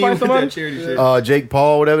Robinson supposed to he fight with somebody? that charity shit. Jake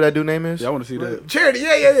Paul, whatever that dude name is. Yeah, I want to see that. Charity,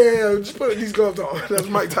 yeah. Just put these gloves on. That's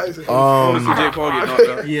Mike Tyson. I want to see Jake Paul get knocked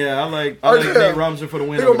out. Yeah, I like Nate Robinson for the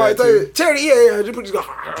win. He gonna over Mike that, too. Tyson. Charity, yeah. Just put these gloves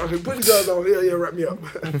on. Yeah, wrap me up.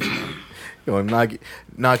 You gonna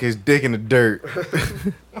knock his dick in the dirt.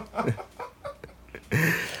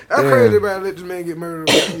 I'm crazy about let this man get murdered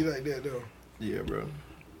like that though. Yeah, bro.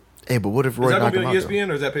 Hey, but what if Is Roy that knocked gonna him be out? on though? ESPN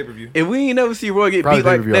or is that pay per view? If we ain't never see Roy get Probably beat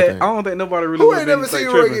like pay-per-view, I that, I think. don't think nobody really Who would ain't be never seen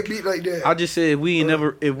like Roy tripping. get beat like that? I just said if we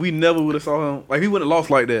never would have saw him, like he wouldn't have lost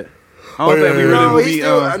like that. I don't think we really No, would he be.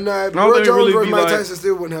 still. I Nah, don't Roy think we Jones really versus be Mike like Tyson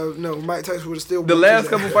still wouldn't have. No, Mike Tyson would have still. the whooped last his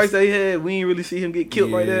couple ass. fights that he had. We ain't really see him get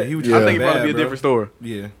killed like Yeah, that. he was I just think it'd probably bad, be a bro. different story.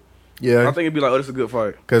 Yeah. I Yeah, think it'd be like, oh, this is a good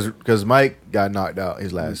fight. because Mike got knocked out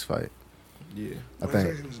his last fight. Yeah. I Mike think.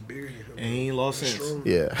 Tyson was bigger than him. And he ain't lost since. Strong.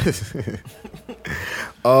 Yeah.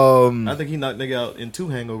 I think he knocked nigga out in 2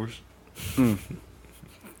 hangovers.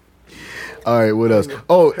 All right. What else?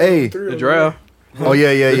 Oh, hey. The draft. Oh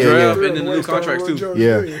yeah. The draft Three and then the new waste on contracts Roy too. Jones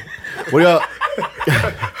Yeah. Jr. What y'all?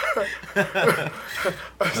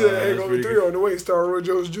 I said, ain't gonna be 3 on the way. Star Roy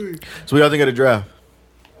Jones Jr. So what y'all think of the draft?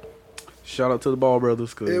 Shout out to the Ball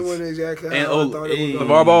brothers, cause It wasn't exactly how and I thought it hey. was.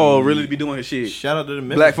 LeVar Ball really be doing his shit. Shout out to the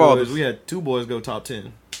Memphis Black boys. fathers. We had 2 boys go top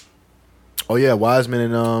 10. Oh yeah, Wiseman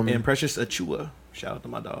and And Precious Achua. Shout out to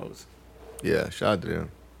my dogs. yeah, shout out to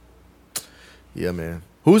them. Yeah, man.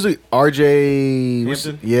 Who's the RJ?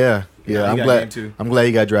 Hampton? Yeah. Nah, Yeah, he I'm got glad. game too. I'm glad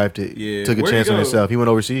he got drafted. Yeah. Took a Where'd he chance on go? himself. He went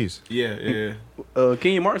overseas. Yeah.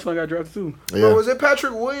 Kenyon Martin got drafted too. Yeah. Bro, was it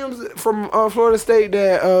Patrick Williams from Florida State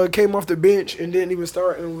that came off the bench and didn't even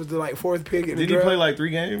start and was the 4th pick in the Did he draft? play like 3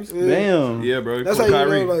 games? Yeah. Damn. Yeah, bro. That's For how you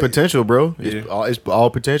Kyrie. know, like, Potential, bro. Yeah. It's all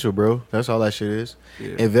potential, bro. That's all that shit is.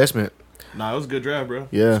 Yeah. Investment. Nah, it was a good draft, bro.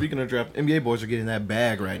 Yeah. Speaking of draft, NBA boys are getting that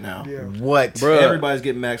bag right now. yeah. What? Bruh. Everybody's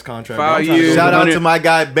getting max contract. 5 bro. I'm trying to years. go Shout out 100. to my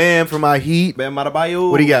guy Bam from my Heat. Bam Adebayo.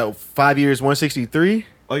 What do you got? 5 years, 163.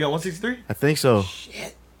 Oh, you got 163? I think so.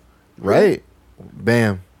 Shit. Right.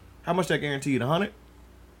 Bam. How much that guaranteed? 100?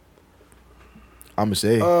 I'm gonna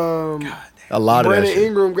say a lot of that Brandon shit.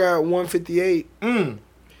 Ingram got 158. Boy,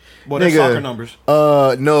 that's Nigga. soccer numbers.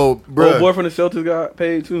 No, bro. Old boy from the Celtics got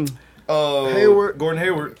paid too. Hayward. Gordon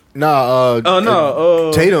Hayward. Nah.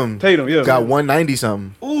 Tatum, yeah. got 190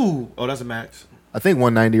 something. Ooh. Oh, that's a max. I think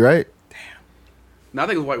 190, right? No, I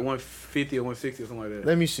think it was like 150 or 160 or something like that.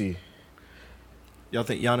 Let me see. Y'all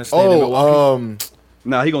think Giannis staying in Milwaukee?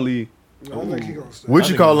 Nah, he gonna leave. I don't think he gonna stay. What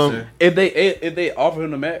you call him? If they offer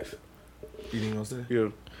him the max, You think he gonna stay? yeah.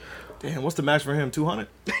 Damn, what's the max for him? 200?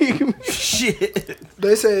 Shit.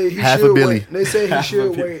 They say he Half a should billy. wait. They say he Half a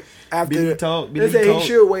should billy. wait after. Billy talk, They Billy say talk. he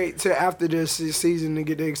should wait till after this season to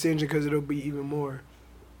get the extension because it'll be even more.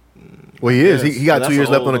 Well, he is. Yes. He got That's 2 years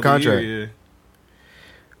a left whole on the other contract. year, yeah.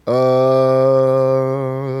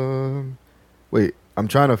 Wait, I'm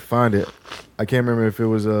trying to find it. I can't remember if it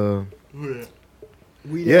was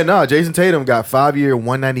We Yeah, no, Jason Tatum got 5 year,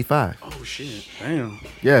 195. Oh shit, damn.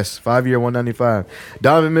 Yes, 5 year, 195.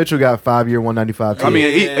 Donovan Mitchell got 5 year, 195. Too. I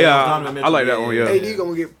mean, Donovan I like that Mitchell, one. yeah. Yeah, AD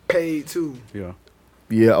gonna get paid too. yeah.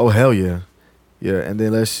 Yeah. Oh hell yeah, yeah. And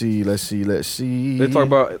then let's see. They talk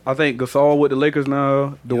about. I think Gasol with the Lakers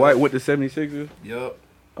now. Dwight with the 76ers. Yup.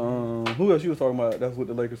 Who else you was talking about? That's with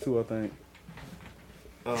the Lakers too. I think.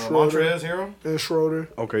 Montrezl Harrell. And Schroeder,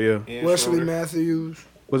 Okay, yeah. And Wesley Schroeder. Matthews.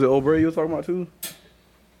 Was it O'Brien you was talking about too?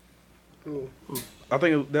 Who? I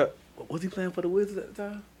think it was that. Was he playing for the Wizards at the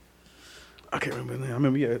time? I can't remember his name. I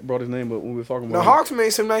remember he had brought his name up when we were talking about The him. Hawks made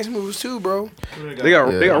some nice moves too, bro. They got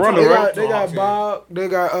Rondo, They right? got Bob. They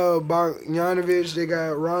got Bogdanovich. They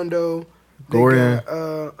got Rondo. They Gordon.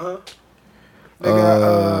 got, they got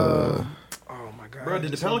oh my god. Bro,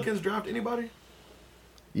 did the Pelicans draft anybody?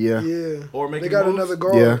 Yeah. Yeah. Or make They any got moves? another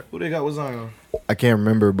guard. Yeah. Who they got with Zion? I can't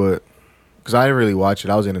remember, but because I didn't really watch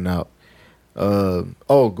it, I was in and out. Gordon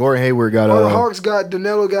Hayward got Oh, the Hawks got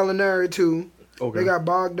Danilo Gallinari too. Okay. They got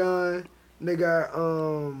Bogdan. They got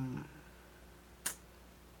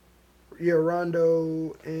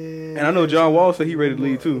Rondo and And I know John Wall said he ready to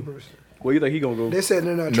leave too. Where you think he gonna go? They said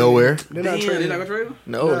they're not Nowhere. Trading. They're not trading. They're not gonna trade him?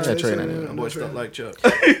 no, Nah, it's they not said trading. they're that. not Boy, trading. stuff like Chuck.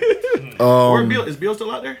 Where Beal? Is Beal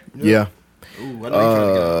still out there? Yeah. Ooh, I know he trying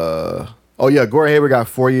to get out. Yeah. Gordon Hayward got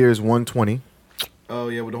 4 years, 120. Oh,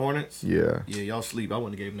 yeah, with the Hornets? Yeah. Yeah, y'all sleep. I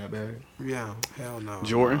wouldn't have gave him that bag. Yeah, hell no.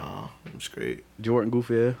 Jordan. Nah, I'm straight. Jordan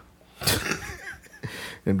goofy ass.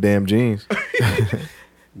 Them damn jeans.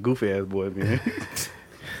 Goofy ass boy, man.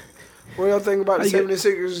 What y'all think about How the you get-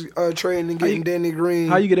 76ers trading and getting Danny Green?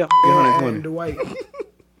 How you get that and 120? Dwight?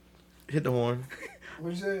 Hit the horn.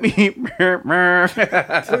 What you said? How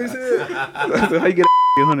What you said? you get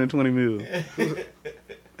 120 mil?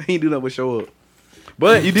 He ain't do nothing but show up.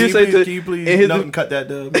 But you did say Can you please in his note and cut that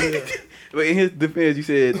dub? but in his defense, you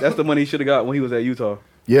said that's the money he should have got when he was at Utah.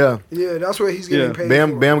 Yeah. Yeah, that's what he's getting Yeah. paid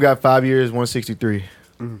Bam for. Bam got 5 years, 163.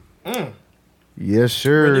 Yes, Niggas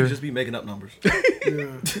sir. just be making up numbers. Yeah.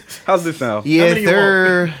 How's this sound? Yeah, many you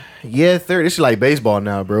sir. Yeah, sir. This is like baseball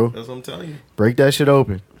now, bro. That's what I'm telling you. Break that shit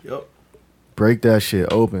open. Yup. Break that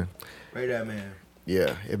shit open. Right that man.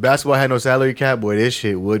 Yeah. If basketball had no salary cap, boy, this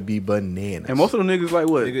shit would be bananas. And most of them niggas like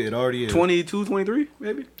what? Nigga, it already is. 22, 23,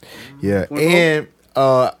 maybe? Yeah. 24? And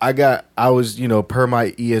I was, per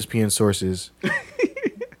my ESPN sources,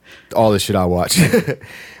 all the shit I watch.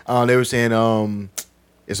 They were saying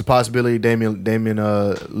it's a possibility Damian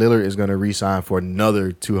Lillard is gonna re-sign for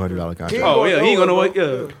another $200 contract. Oh, yeah, he ain't gonna wait.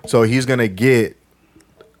 Yeah. So he's gonna get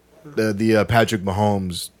the Patrick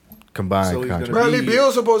Mahomes combined So he's gonna contract. Bradley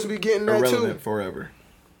Beal's supposed to be getting that Irrelevant too. forever.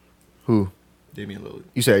 Who? Damian Lillard.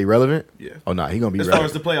 You say irrelevant? Yeah. Oh no, he gonna be As far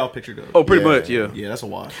as relevant. the playoff picture goes. Oh, pretty Yeah. much, yeah. Yeah, that's a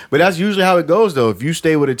wash. But that's usually how it goes, though. If you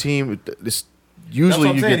stay with a team, this That's usually what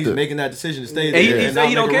I'm you saying. get He's the making that decision to stay And there. he and said not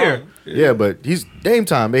he don't make a care. run. yeah. But he's Dame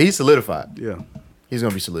time, man. He's solidified. Yeah. He's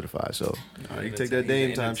gonna be solidified. So He take that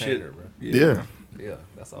Dame time shit. Bro. yeah, Yeah,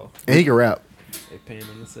 that's all. and he can rap. They paying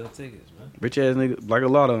them to sell tickets, man. Rich ass nigga, like a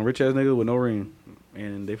lot of them, rich ass nigga with no ring.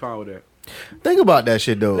 And they fine with that. Think about that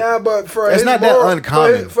shit though. Nah, but for It's his not that morals,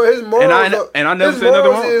 uncommon. For his morals, And I never his said nothing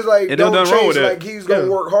morals wrong. is like It don't done nothing wrong chase. with that. Like he's gonna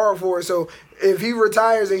work hard for it. So if he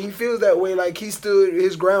retires and he feels that way, like he stood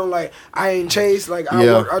his ground, like I ain't chased. Like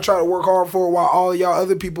I try to work hard for it while all y'all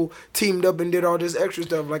other people teamed up and did all this extra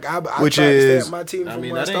stuff. Like I Which tried to stay is- at my team I from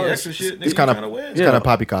mean, when I that ain't started. extra shit. It's Nigga, kind you of trying to win. Yeah.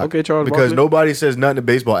 poppycock. Okay, Charles because Barkley. nobody says nothing to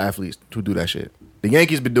baseball athletes who do that shit. The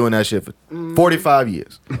Yankees been doing that shit for 45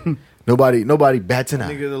 years. Nobody bats an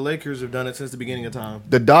eye. Nigga, the Lakers have done it since the beginning of time.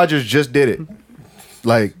 The Dodgers just did it.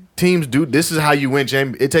 Like teams do. This is how you win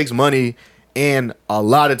champion. It takes money and a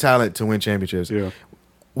lot of talent to win championships. Yeah.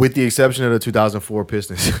 With the exception of the 2004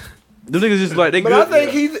 Pistons. Them niggas just like, they But good. I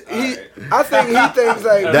think he thinks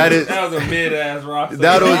like That is That was a mid ass roster.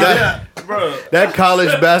 bro. that college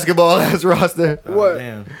basketball ass roster. what?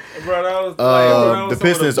 Damn. Bro, that was like, bro, that was the some of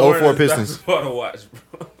Pistons, boringest 04 Pistons. basketball to watch,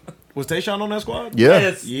 bro. Was Tayshaun on that squad? Yeah.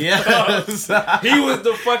 Yes. He was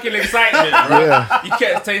the fucking excitement, bro. Yeah. You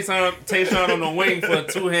catch Tayshaun on the wing for a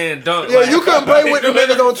 2-hand dunk. Yeah, you couldn't play with them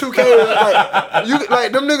niggas on 2K.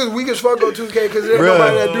 Like them niggas weak as fuck on 2K because there's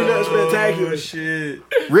nobody that do nothing spectacular. Shit.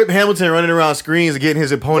 Rip Hamilton running around screens and getting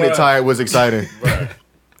his opponent tired was exciting.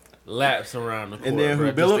 Laps around the court. And then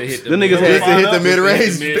who, bro, just to Billups? hit Them niggas Just to hit the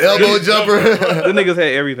mid-range elbow jumper. The niggas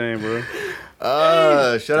had everything, bro.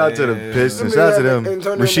 Shout out to the Pistons. Them Shout out to niggas them.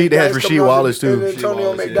 Antonio Rasheed, they had McDyess Rasheed coming off Wallace the- and too.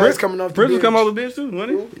 Antonio Prince- McDyess coming off the Prince was bench. coming off the bench too,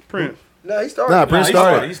 wasn't he? Prince. Nah, he started. Nah, Prince he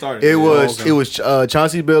started. started. It was Okay. it was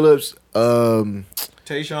Chauncey Billups.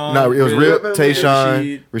 Tayshaun. No, it was Rip, Rip,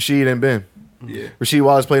 Tayshaun, Rasheed, and Ben. Yeah. Rasheed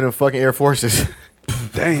Wallace played in the fucking Air Forces.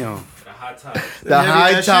 Damn. The high top. The Heavy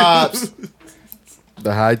high ass tops. shoes.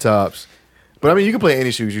 The high tops. But I mean, you can play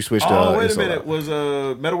any shoes. You switched. Oh, wait a insole minute. out. Was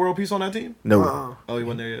Meta World Peace on that team? No, Oh, he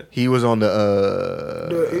wasn't there yet. he was on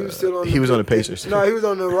the. He was still on. He was on the Pacers. No, he was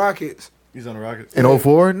on the Rockets. He's on the Rockets. In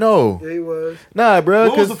 04? No. Yeah, he was. Nah, bro.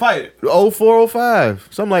 What was the fight? 04, 05.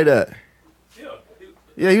 Something like that.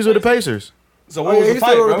 Yeah, he was with the Pacers. So Oh what yeah, was he's the fight,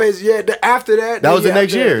 still on the bro? Pacers. Yeah, after that. That was the yeah,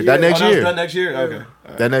 next after year. That yeah. next Oh, that was year. done next year? Okay. All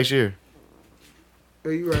right. That next year.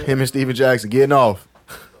 Yeah, you right. Him and Steven Jackson getting off.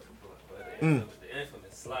 The infamous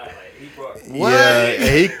slide. Like, he brought. Yeah,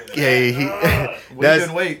 he We that's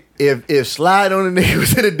couldn't wait. if slide on the nigga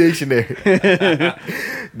was in the dictionary.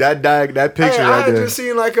 that picture Hey, I right had there. just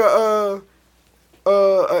seen like a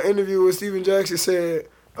interview with Steven Jackson said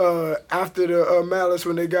after the Malice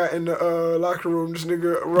when they got in the locker room, this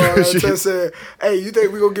nigga Ron Artest said, "Hey, you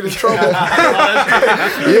think we gonna get in trouble?"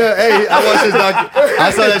 Yeah, hey, I watched his I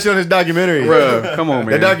saw that shit on his documentary. Bruh, come on,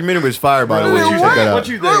 man. That documentary was fire, by the way. Nigga, You should check that out. What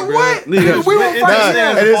you think, bro? What? Nigga, We won't Nah, fight Nah,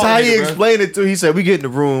 now. and it's how he Ball, nigga, bro. explained it too. He said, "We get in the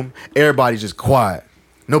room, everybody's just quiet,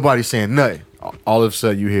 nobody's saying nothing. All of a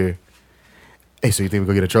sudden, you hear, hey, so you think we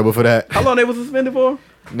gonna get in trouble for that, How long they was suspended for?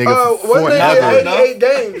 nigga? Wasn't Fortnite. they 88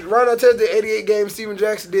 games? Ron Artest did 88 games. Steven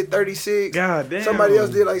Jackson did 36. God damn. Somebody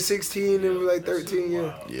else did like 16 and was like 13.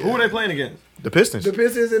 Yeah. Who were they playing against? The Pistons, The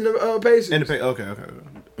Pistons and the Pacers. In the okay.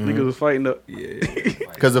 Niggas was fighting up.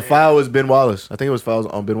 because the foul was Ben Wallace. I think it was fouls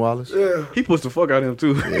on Ben Wallace. Yeah. He pushed the fuck out of him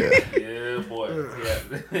too. Yeah, boy.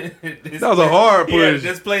 Yeah. That was a hard Yeah, push.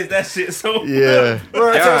 just plays that shit so. Yeah,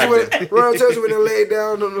 Ron Artest when they laid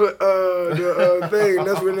down on the thing.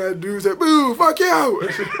 That's when that dude said, "Boo, fuck you out."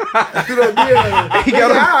 He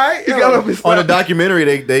got up. Alright. He got up his on the documentary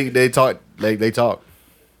they talk. They talk.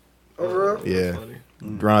 Oh, for real? Yeah,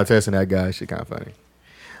 Ron Artest and that guy, shit kind of funny.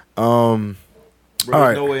 Bro, All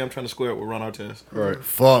there's right. no way I'm trying to square it with Ron Artest. Right.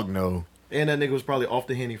 Fuck no. And that nigga was probably off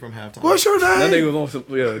the Henny from halftime. What's your name? That nigga was on some,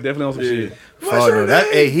 definitely on some shit. What's Fuck your no. That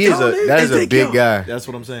name? hey, he is Tony? that is a big guy. That's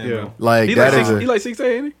what I'm saying, Yeah. bro. Like He that like is six, he a like 6'8",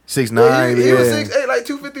 ain't he? 6'9". He was Yeah. 6'8", like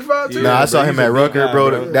 255 too. Nah, I Yeah, saw bro, him he's at a big Rucker, guy, bro.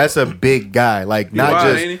 bro. That's a big guy. Like not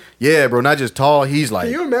wide, just ain't yeah, bro. Not just tall. He's like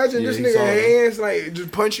Can you imagine Yeah, this he nigga saw him. hands like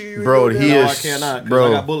just punching you? Bro, and he go No, down? I is- cannot. 'Cause bro.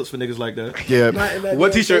 I got bullets for niggas like that. yeah. Not in that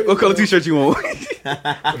What damn t-shirt? What color stadium. t-shirt you want?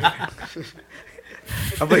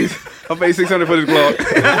 I paid $600 for this vlog.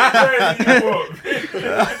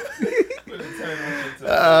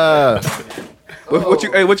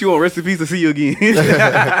 What you want? Rest in peace to see you again.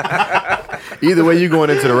 Either way, you going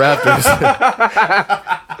into the Raptors.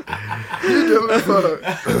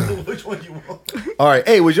 Which one you want? All right.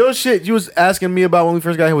 Hey, was your shit you was asking me about when we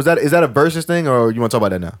first got here? Is that a versus thing or you want to talk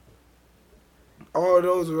about that now? All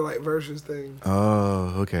those were like versus things.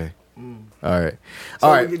 Oh, okay. All right. So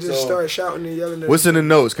All we right. could just start shouting and yelling. At What's in the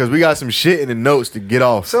notes? Because we got some shit in the notes to get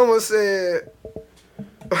off. Someone said,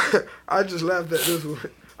 I just laughed at this one.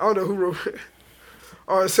 I don't know who wrote it.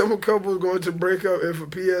 Are some couples going to break up if a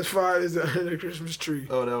PS5 is under the Christmas tree?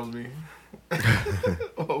 Oh, that was me.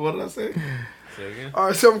 What did I say?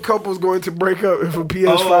 Are some couples going to break up if a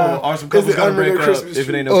PS5 Oh, are some is couples gonna under break the up Christmas if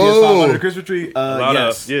it tree? ain't no PS5 Oh. under the Christmas tree?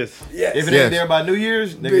 Yes. Yes. Yes. If it Yes. ain't there by New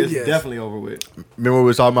Year's, nigga, Big it's yes. definitely over with. Remember what we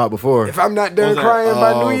was talking about before? If I'm not done What's that? crying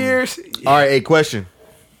by New Year's, All right. A question.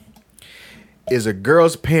 Is a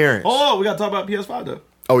girl's parents? Oh, we got to talk about PS5 though.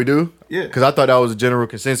 Oh, we do? Yeah. Because I thought that was a general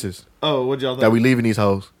consensus Oh, what y'all think? that we leaving these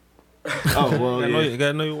hoes. Oh, well, You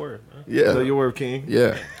gotta know your word. Man. Yeah. So your word, King.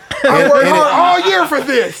 Yeah. I worked hard all year for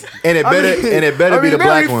this. And it better be the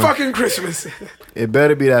Merry black one. fucking Christmas. It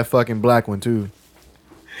better be that fucking black one too.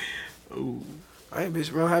 I ain't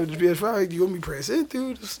bitch, bro. Having the PS5, you gonna be pressing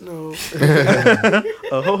through the snow.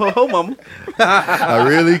 Ho, mama. I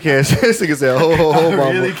really can't. This nigga said, "Ho ho ho,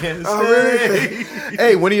 mama." Really can't I really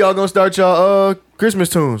Hey, when are y'all gonna start y'all Christmas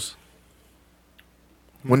tunes?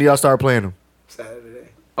 When do y'all start playing them? Saturday.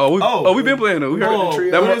 Oh, we been playing though. We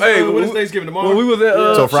heard that. What is Thanksgiving tomorrow? When we was at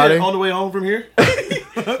So Friday on the way home from here. we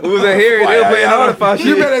was at Harry. They were playing Hardify shit.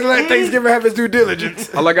 You better let Thanksgiving have its due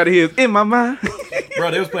diligence. All I gotta hear is in my mind.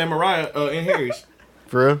 Bro, they was playing Mariah in Harry's.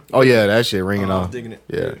 for real. Oh yeah, that shit ringing I off. was digging it.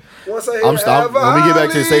 Yeah. Once I When we get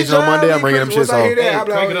back to the station on Monday, I'm ringing them shits off.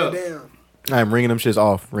 Crank it up. I'm ringing them shits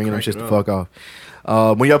off. Ringing them shits the fuck off.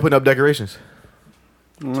 When y'all putting up decorations?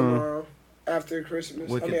 Tomorrow, after Christmas.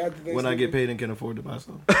 When I get paid and can afford to buy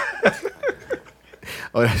some.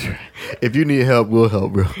 Oh, that's right. If you need help, we'll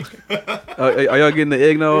help, bro. Are y'all getting the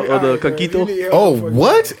eggnog or the coquito? Oh,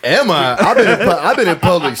 what am I? I've been in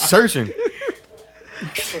public searching,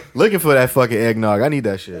 looking for that fucking eggnog. I need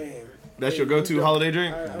that shit. That's your go-to holiday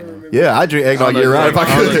drink? Yeah, I drink eggnog year round. If I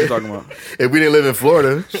could. Talking about. If we didn't live in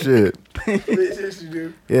Florida, shit.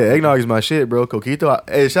 Yeah, eggnog is my shit, bro. Coquito.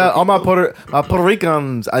 Hey, shout out all my Puerto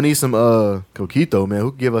Ricans. I need some coquito, man.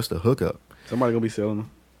 Who can give us the hookup? Somebody gonna be selling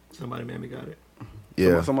them. Somebody made me got it.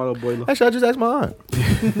 Yeah. Somebody boiler. Actually, I just asked my aunt.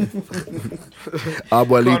 Carter's the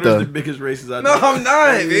Abuelita. biggest racist I No, know. I'm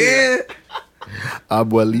not, man.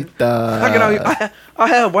 Abuelita. How can I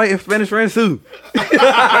have white and Spanish friends too.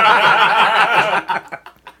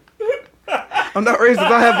 I'm not racist.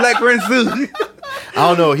 I have black friends too. I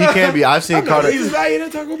don't know. He can't be. I've seen Carter. He's a fucking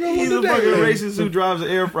racist who drives an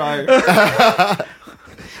air fryer.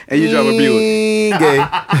 And you drive a Buick. Gay.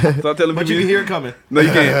 Stop telling But me. you can hear it coming. No,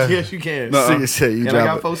 you can't. Yes, you can. Nigga said you And I drive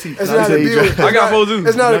got it. 4 seats. It's not a Buick. I got four too.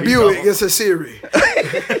 It's not a No, you Buick. don't. It's a Siri.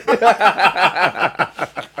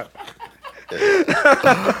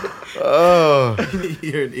 Oh,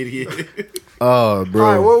 You're an idiot. oh, All right,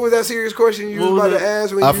 bro. what was that serious question you was What about was to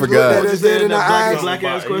ask when I you forgot. looked at us dead in the eyes? Black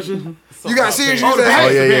ass question. You got serious? Oh, You said, Oh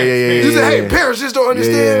hey, yeah. you said, hey, parents just don't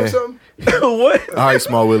understand or something. What? All right,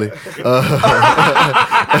 Small Willie.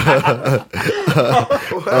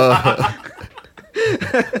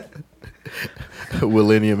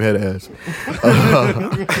 Millennium head ass.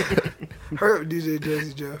 Hurt DJ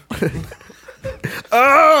Jazzy Jeff.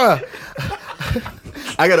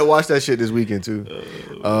 I gotta watch that shit this weekend too.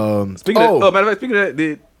 Speaking of that,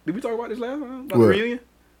 did we talk about this last time? About What? the reunion?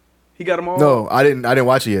 He got them all. No, I didn't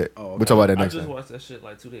watch it yet. We'll talk about that I next just time. watched that shit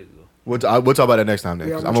like 2 days ago. We'll talk about that next time. Then,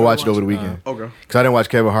 Yeah, 'cause I'm I'm gonna trying watch to it over the watch it. weekend. Okay. Cause I didn't watch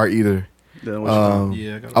Kevin Hart either. Then what you doing?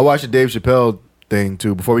 Yeah, I watched the Dave Chappelle thing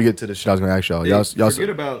too. Before we get to the shit I was gonna ask y'all. Y'all forget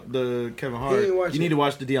about the Kevin Hart. didn't watch You need to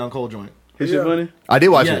watch the Deion Cole joint. His shit funny? I did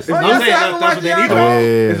watch Yes. it. I'm yes, saying I haven't that's what they watched need to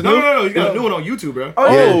Deion watch. Yeah. No. You got a new one on YouTube, bro.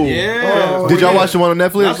 Oh, Yeah. Did y'all watch the one on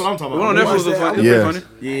Netflix? That's what I'm talking The one on about. Netflix was funny. Yeah. Pretty funny.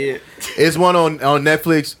 Yeah. It's one on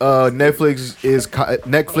Netflix. Netflix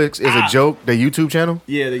is a joke. The YouTube channel,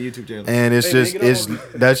 Yeah, the YouTube channel. and it's just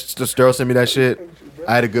that's just Sterl sent me that shit.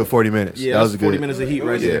 I had a good 40 minutes. Yeah, that was a 40 good. minutes of heat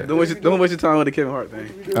right there. Don't waste your time with the Kevin Hart thing.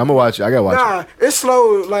 I'm gonna watch it. I gotta watch it. Nah, it's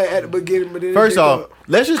slow like at the beginning, but then First off,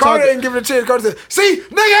 let's just Carter talk. didn't give it a chance. Carter said, "See,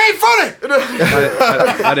 nigga ain't funny."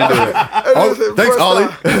 I didn't do that. Oh, thanks, Ollie.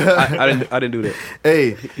 I didn't do that.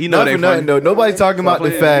 Hey, He know not it for ain't nothing funny. though. Nobody's talking about the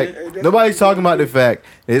playing, fact. Nobody's talking about the fact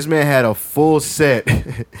that this man had a full set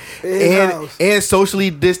house. and socially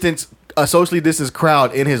distanced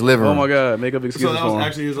crowd in his living room. Oh my God, make up excuses So that for was him.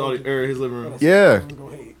 actually his living room. Yeah,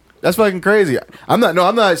 that's fucking crazy. I'm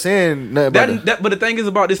not saying nothing about that. But the thing is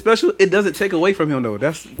about this special, it doesn't take away from him though.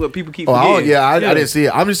 That's what people keep Oh, forgetting. I didn't see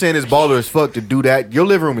it. I'm just saying it's baller as fuck to do that. Your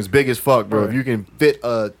living room is big as fuck, bro. If you can fit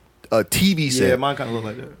a TV set. Yeah, mine kind of look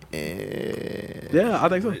like that. Yeah, I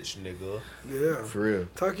think so. Rich nigga. Yeah, For real.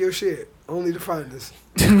 talk your shit. Only to find us.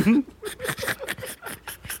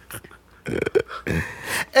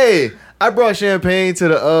 Hey, I brought champagne to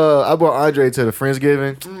I brought Andre to the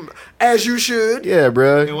Friendsgiving. As you should. Yeah,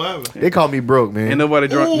 bro. Hey, what happened? They called me broke, man. Ain't nobody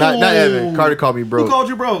drunk. Not Evan. Carter called me broke. Who called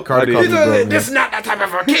you broke? Carter I called me did. broke, man. This is not that type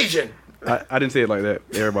of occasion. I didn't say it like that.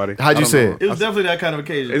 Everybody. How'd you I don't say know. it? It was definitely that kind of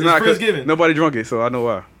occasion. It's not 'cause Friendsgiving. nobody drunk it, so I know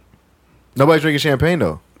why. Nobody's drinking champagne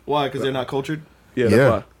though. Why? Because they're not cultured? Yeah,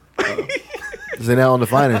 Yeah. that's why. They're not on the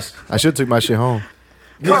finest. I should took my shit home.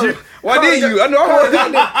 Why did you? I know. I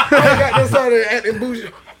got this out there acting bougie.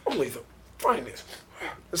 Only the finest.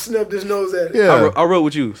 Snub this nose at it. Yeah. I rode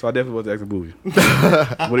with you, so I definitely wasn't acting bougie.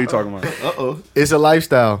 What are you talking about? Uh-oh. It's a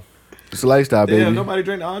lifestyle. It's a lifestyle, baby. Damn, nobody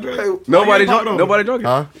drank the Andre? Hey, Nobody popped drunk. over? Nobody drunk it.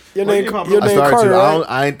 Huh? Your Why name, you popping your up? I name started Carter, to.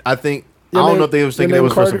 right? I think. Your I don't name- know if they was your thinking it name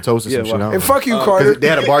was for some Carter? toast or some Yeah, shit. why? I don't And know. fuck you, Carter. They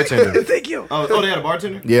had a bartender. Thank you. Oh, they had a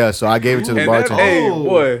bartender? Yeah, so I gave it to the And bartender. that, hey,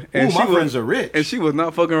 boy, and Ooh, she my was, friends are rich. and she was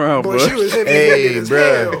not fucking around, Boy, bro. she was heavy Hey, handed as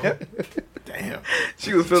bruh. hell. Damn.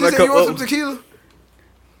 She was She filling that said, "You want some cup up. tequila?"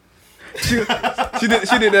 She did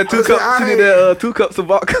that 2 cups. She did that 2 cups of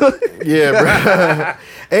vodka. Yeah, bro.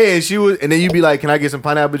 Hey, and she was, and then you be like, "Can I get some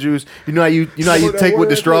pineapple juice?" You know how you take with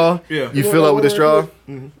the straw. Yeah. You fill up with the straw,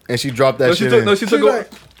 and she dropped that shit. She She took like,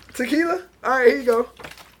 tequila? All right, here you go.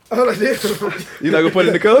 I was like, damn. You not gonna put it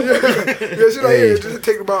in the cup? Yeah, she like, yeah, just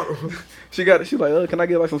take the bottle. She like, can I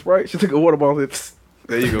get like some Sprite? She took a water bottle.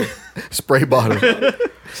 There you go. Spray bottle.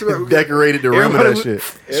 She like, Decorated the rim of that shit.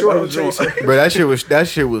 Short chaser. Bro, that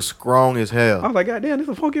shit was strong as I hell. was like, goddamn, this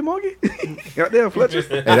a funky monkey. Goddamn, Fletcher.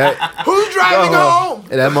 And that, Who's driving home?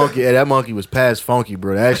 and that monkey was past funky,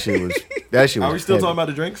 bro. That shit was Are we still heavy. talking about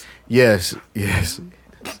the drinks? Yes. See?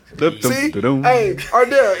 Hey,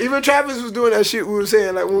 Ardell, even Travis was doing that shit we were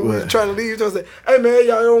saying, like when we were trying to leave, he was like, hey man,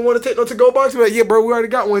 y'all don't want to take no to-go box? We're like, yeah, bro, we already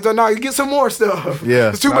got one. So now you get some more stuff. Yeah.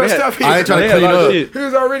 There's too much stuff here. I ain't trying to clean up. Shit. He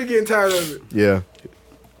was already getting tired of it. Yeah.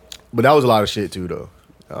 But that was a lot of shit too, though.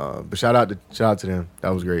 But shout out to them. That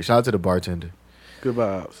was great. Shout out to the bartender. Good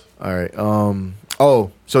vibes. All right.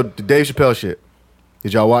 Oh, so the Dave Chappelle shit.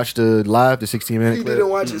 Did y'all watch the 16-minute He clip? didn't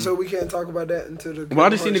watch it, so we can't talk about that until the. Well, I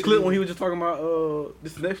just seen the clip when he was just talking about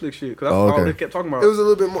this Netflix shit. Because that's Oh, all okay. they kept talking about. It was a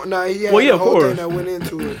little bit more. Nah, he had Well, yeah, the of whole course. thing that went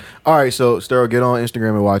into it. All right, so Sterl, get on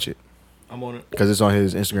Instagram and watch it I'm on it. because it's on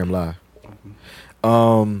his Instagram live.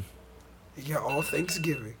 He got all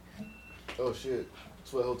Thanksgiving. Oh shit,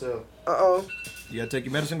 Sweat Hotel. Uh-oh. You gotta take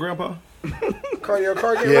your medicine, Grandpa?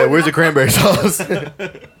 Cardio, Yeah, where's the cranberry sauce?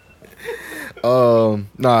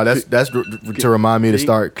 Nah, that's to remind me to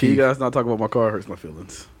start. Can you guys not talk about my car? It hurts my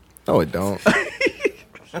feelings. No, it don't.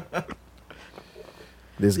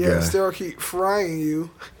 This Yeah, guy. Sterl keep frying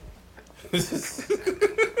you.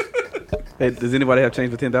 Hey, does anybody have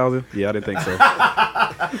change for 10,000? Yeah, I didn't think so.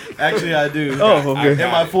 Actually, I do. Oh, okay.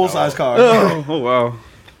 In my full-size car. Oh wow.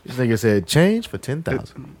 This nigga said change for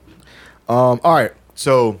 10,000. All right,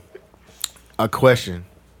 so a question,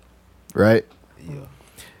 right?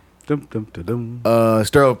 Dum, dum, dum, dum.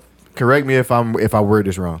 Sterl, correct me if I word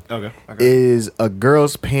this wrong. Okay. Is a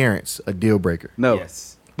girl's parents a deal breaker? No.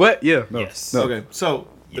 Yes. But yeah. No. Yes. No. Okay, so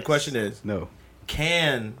the question is, No.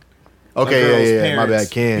 can Okay, a girl's yeah. My parents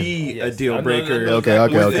bad. Can. be Yes. a deal I know- breaker I know Okay,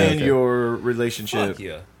 exactly okay, what within you're saying. your relationship? Fuck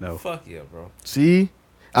yeah. No. Fuck yeah, bro. See,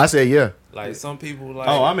 I said yeah. Like some people like.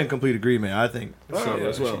 Oh, I'm in complete agreement. I think so yeah,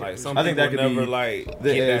 as well. Like some I think that people could never be like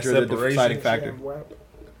the get edge that or the separation. deciding factor.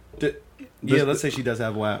 Yeah, let's say she does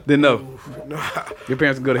have WAP. Then no. Your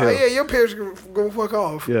parents can go to Oh, hell. yeah, your parents can go fuck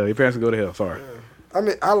off. Yeah, your parents can go to hell. Sorry. I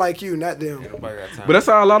mean, I like you, not them. Nobody got time. But that's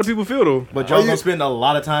how a lot of people feel though. But y'all you- gonna spend a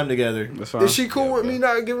lot of time together. That's fine. Is she cool with me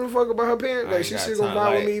not giving a fuck about her parents? I Like, ain't she got still gonna time, vibe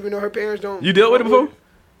with like- me even though her parents don't. You dealt with it before?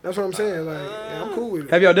 That's what I'm saying. Like, yeah, I'm cool with it.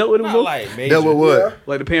 Have y'all dealt with it not before? like major. That with what? Yeah.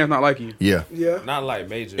 Like the parents not liking you? Yeah. Yeah. Not like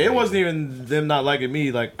major. It wasn't even them not liking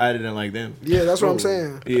me. Like I didn't like them. Yeah, that's what I'm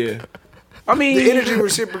saying. Yeah, I mean, The energy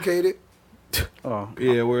reciprocated. Oh.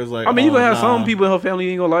 yeah. Where it's like, I mean, you oh, gonna have nah. some people in her family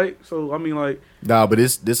you ain't gonna like. So I mean, like Nah, but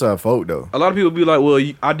this her fault though. a lot of people be like, "Well,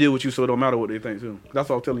 I deal with you, so it don't matter what they think too." That's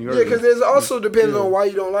what I'm telling you Yeah, earlier. because there's also depends on why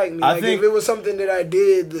you don't like me. I Like, think- if it was something that I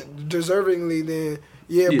did deservingly, then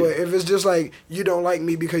yeah. Yeah. But if it's just like you don't like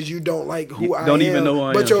me because you don't like who You I don't am, even know who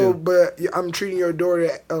I but am, I'm treating your daughter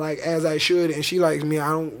like as I should, and she likes me. I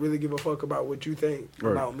don't really give a fuck about what you think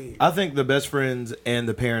Right. about me. I think the best friends and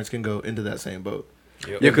the parents can go into that same boat.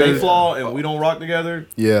 Yep. Yeah, If they 'cause- flaw and we don't rock together,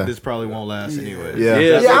 Yeah. this probably won't last anyway. Yeah.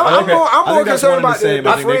 Yeah. Yeah, I'm Okay. more I think that's concerned one about and the same. the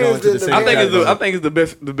I think they go friends into the than same the I think parents. I think it's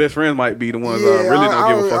the best friends might be the ones Yeah, really don't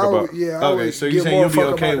give a would- fuck would- about. Yeah, I Okay, would so you give saying more you'll be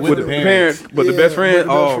fuck okay about with them. the parents? but the Yeah, best friend, with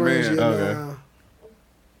the best oh friends, man. yeah, Okay. nah.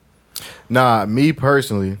 Nah, me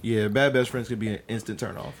personally, Yeah, bad best friends could be an instant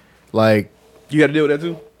turn off. like, You got to deal with that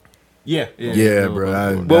too. yeah,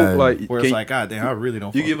 bro. Well, like, where can it's like, God damn, I really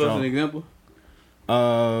don't. you fuck give with us y'all. an example?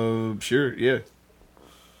 Sure, yeah.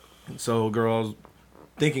 So, girls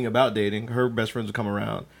thinking about dating, her best friends would come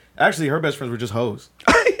around. Actually, her best friends were just hoes.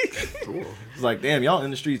 It's like, damn, y'all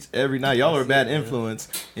in the streets every night. Y'all are a bad influence,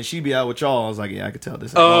 and she be out with y'all. I was like, yeah, I could tell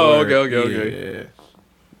this. Ain't Oh, gonna work. okay.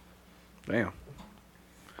 Yeah. Damn.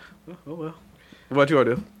 Oh well. What about you,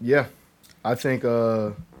 Ardell? yeah, I think.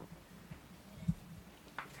 Did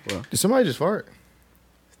somebody just fart?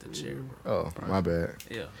 It's the chair, bro. Oh, my bad.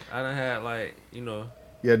 Yeah, I done had like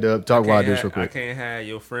Yeah, Dubb, talk about can't this have- real quick. I can't have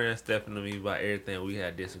your friends stepping to me about everything we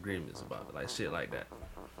had disagreements about, like shit like that.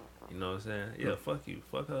 You know what I'm saying? Yeah, fuck you,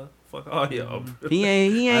 fuck her, fuck all y'all. He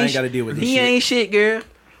ain't. I ain't got to deal with this shit. shit, girl.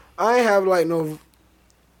 I ain't have like no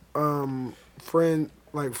friends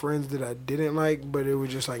that I didn't like, but it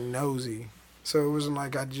was just like nosy. So it wasn't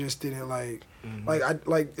like I just didn't like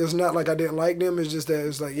it's not like I didn't like them. It's just that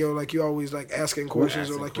it's like yo, like you always like asking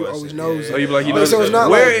questions or like you always nosy. Oh, you be like you know. So it's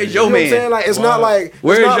not where like, is your you know man? What I'm saying? Like it's not like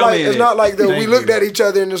it's not like that we looked at each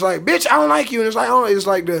other and it's like bitch I don't like you and it's like oh it's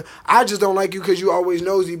like I just don't like you because you always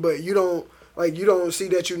nosy but you don't see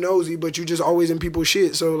that you nosy but you just always in people's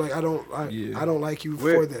shit. So like I don't like you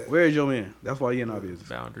for that. Where is your man? That's why you in our business.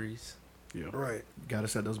 Boundaries. Yeah. Right. Gotta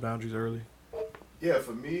set those boundaries early. Yeah,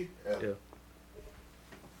 for me. Yeah.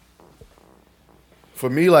 For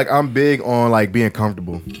me, like I'm big on like being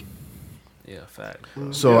comfortable. Yeah, fact.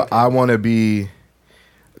 So I want to be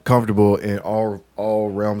comfortable in all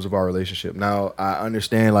realms of our relationship. Now I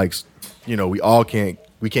understand, like, you know, we can't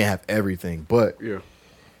have everything, but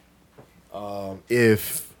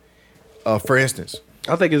if, for instance,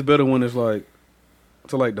 I think it's better when it's like,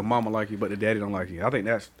 so like the mama like you, but the daddy don't like you. I think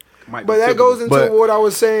that's. But that goes into what I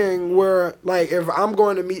was saying, where like if I'm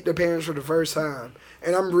going to meet the parents for the first time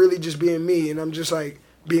and I'm really just being me and I'm just like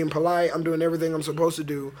being polite, I'm doing everything I'm supposed to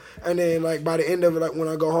do, and then like by the end of it, like when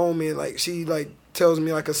I go home and like she like tells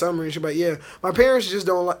me like a summary and she's like, yeah, my parents just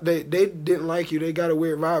don't like they didn't like you, they got a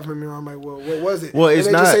weird vibe from you. I'm like, well, what was it? Well, it's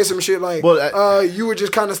and they not, just say some shit like, you were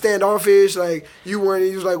just kind of standoffish, like you weren't.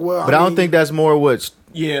 He was like, well, but I don't think that's more what's.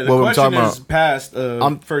 Yeah, the question is past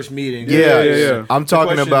first meeting. Yeah. I'm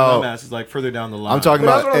talking about. Is like further down the line. I'm talking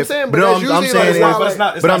about. That's what I'm saying. But I'm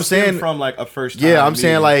saying, but I'm saying from like a first. Yeah, I'm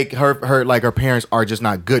saying like her parents are just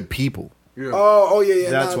not good people. Yeah. Oh yeah.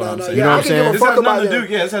 That's what I'm saying. You know what I'm saying? This has nothing to do.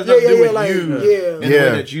 Yeah, this has nothing to do with you. And the way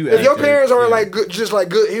that you. If your parents are like good, just like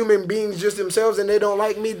good human beings, just themselves, and they don't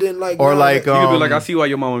like me, then like or like you could be like, I see why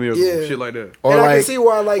your mama miracle, shit like that. Or and like, I can see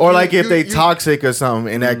why like, or like if they toxic or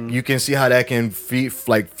something, and that you can see how that can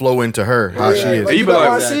flow into her how she is. Like, you be like,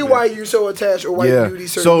 I see why you're so attached or why you do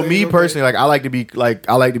these certain so things. Me personally, like I like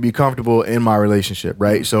to be comfortable in my relationship,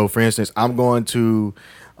 right? So for instance, I'm going to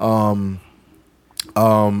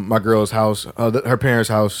my girl's house, her parents'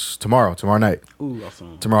 house tomorrow night. Ooh,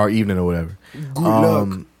 awesome. Tomorrow evening or whatever. Good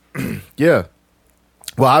luck. Yeah.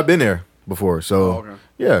 Well, I've been there before, so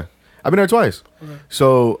yeah, I've been there twice. Okay.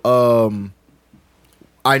 So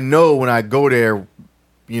I know when I go there,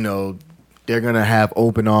 you know, they're gonna have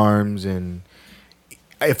open arms, and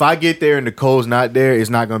if I get there and the code's not there, it's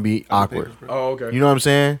not gonna be awkward. Oh, okay. You know what I'm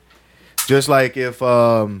saying? Just like if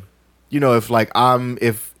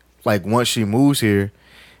like once she moves here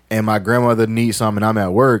and my grandmother needs something, I'm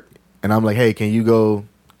at work and I'm like, hey, can you go,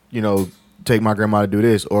 you know, take my grandma to do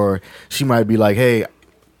this? Or she might be like, hey,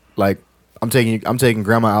 like I'm taking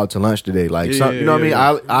grandma out to lunch today. Like, you know what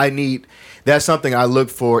I mean? I need, that's something I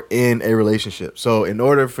look for in a relationship. So in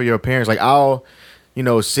order for your parents, like I'll, you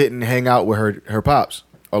know, sit and hang out with her pops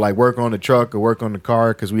or like work on the truck or work on the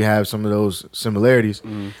car, because we have some of those similarities.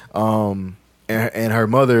 And her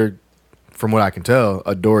mother, from what I can tell,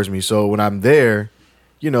 adores me. So when I'm there,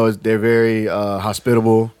 you know, they're very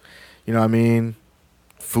hospitable. You know what I mean?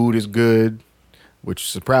 Food is good, which is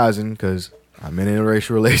surprising because I'm in an interracial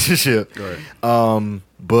relationship. Right.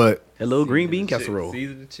 But hello, green bean casserole.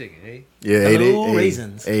 Season the chicken, eh? Yeah, hello,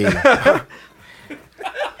 raisins.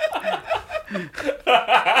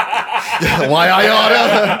 Why I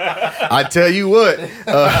oughta? I tell you what.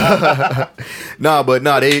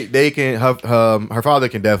 They can. Her father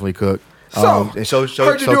can definitely cook. Heard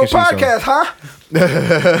you do a podcast, huh?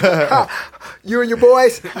 You and your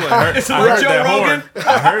boys. I heard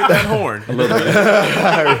that horn. A little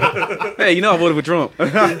bit. Hey, you know I voted for Trump.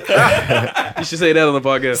 You should say that on the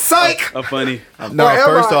podcast. Psych. I'm funny. No,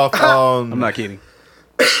 first off, I'm not kidding.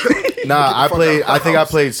 I think I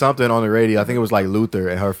played something on the radio. I think it was like Luther,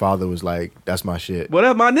 and her father was like, "That's my shit." Well,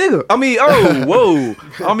 that's my nigga. I mean, whoa.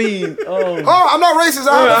 I mean, I'm not racist.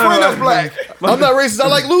 I have a friend that's black. I'm not racist. I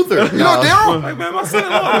like Luther. You know Daryl? Like, man, my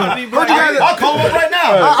son-in-law. I'll call him right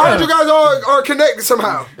now. I heard you guys are connected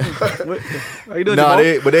somehow. How you doing?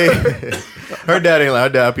 Her dad ain't like, her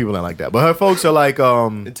dad. People ain't like that, but her folks are like,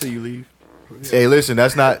 until you leave. Hey, listen,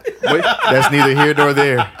 that's neither here nor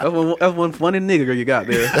there. That's one funny nigga you got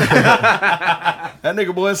there. That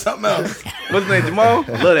nigga boy is something else. What's his name, Jamal?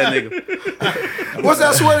 Love that nigga. What's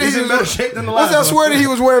that sweater He's in better shape than the What's last that sweater he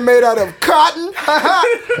was wearing made out of cotton?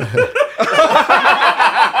 Hey,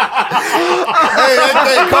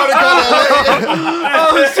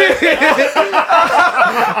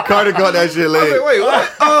 Carter caught that shit late. Wait,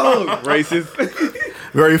 what? Oh, racist.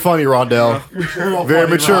 Very funny, Ardell. Very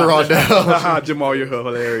mature, Ardell. Jamal, you're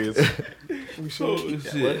hilarious. We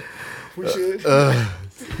should.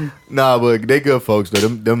 Nah, but they good folks though.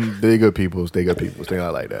 Them they good peoples. They good peoples. They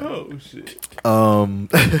not like that. Oh shit.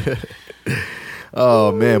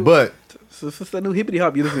 Oh man, but So what's that new hippity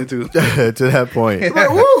hop you listening to? to that point. Like,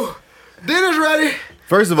 woo! Dennis ready.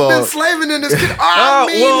 First of all, Been slaving in this kid.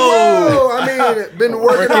 Been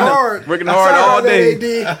working hard. Working hard all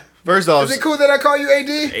day. AD. First off, Is it cool that I call you AD?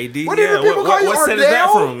 AD, What do people call you? what set is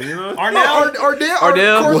that from? You know? Ardell?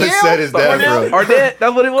 Ardell? what set is that, bro? Ardell,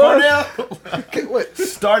 that's what it was. Cornell. What?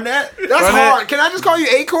 Starnet. That's hard. Can I just call you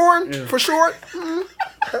Acorn for short?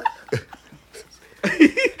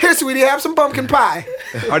 Here, sweetie, have some pumpkin pie.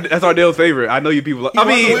 That's Ardell's favorite. I know you people. I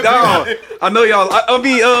know y'all.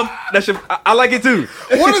 That shit. I like it too.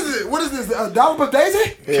 What is it? What is this? A dollop of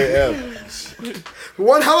daisy? Yeah.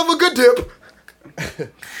 One hell of a good dip.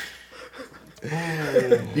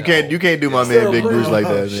 You can't do my man Big Bruce like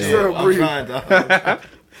that, man. I'm trying, dog.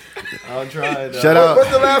 I'm trying. Shout out.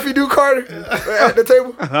 What's the laugh you do, Carter? At the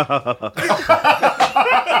table?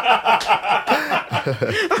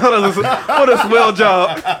 What a swell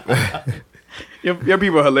job. Your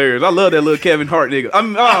people are hilarious. I love that little Kevin Hart nigga.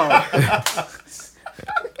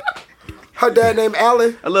 Her dad named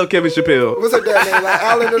Alan. I love Kevin Chappelle. What's her dad name? Like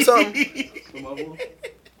Alan or something?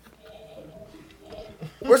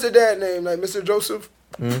 What's her dad name? Like Mr. Joseph?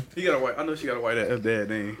 He got a white. I know she got a white ass dad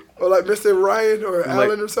name. Or like Mr. Ryan or Like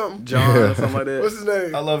Alan or something? John or something like that. What's his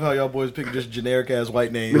name? I love how y'all boys pick just generic ass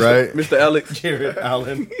white names. Right? Mr. Alex. Jared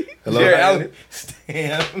Allen. Hello. Jared Allen.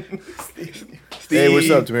 Stan. Steve. Hey, what's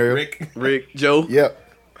up, Tamir? Rick. Joe. Yep.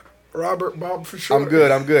 Robert, Bob for sure. I'm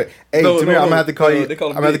good. Hey, No, Tamir, no, I'm gonna have to call you. they call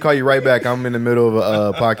him I'm gonna have to Big. call you right back. I'm in the middle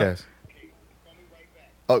of a podcast.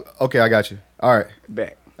 Oh, okay, I got you. All right.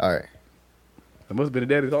 Back. All right. That must have been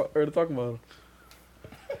the daddy earlier talking about him.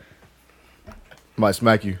 Might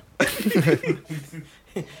smack you.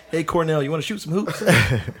 Hey Cornell, you want to shoot some hoops?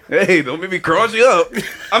 Hey, don't make me cross you up.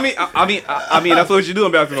 I mean, that's what you do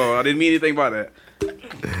in basketball. I didn't mean anything by that.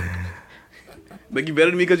 Make you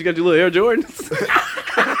better than me because you got your little Air Jordans.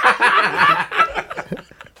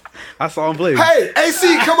 I saw him play. Hey,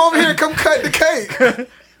 AC, come over here. Come cut the cake.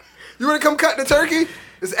 You want to come cut the turkey?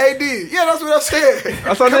 It's AD. Yeah, that's what I said.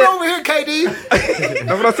 Come over here, KD.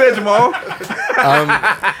 That's what I said, Jamal.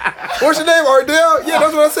 What's your name, Ardell? Yeah,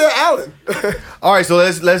 that's what I said, Alan. All right, so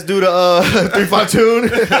let's do the 3-5 tune.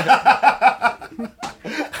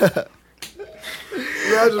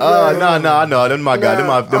 No, them my guys. Them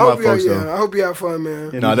my folks though. I hope you have fun, man.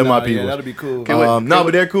 No, they're my people. Yeah, that'll be cool.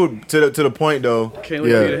 But they're cool to the point though. Can't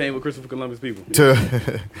wait for you to hang with Christopher Columbus people. To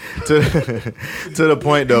the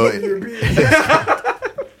point though.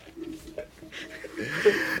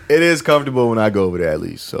 It is comfortable when I go over there at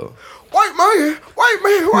least. So. White man.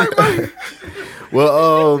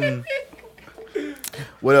 Well,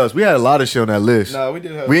 what else? We had a lot of shit on that list. No, we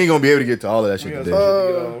did have. We ain't gonna be able to get to all of that shit today.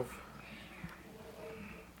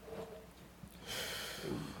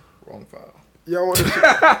 Wrong file. Y'all want to?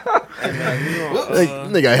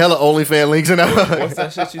 They got hella OnlyFans links in that. What's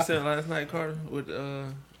that shit you sent last night, Carter? With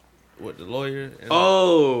the lawyer? And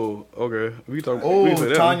Oh, okay. We can talk. we can say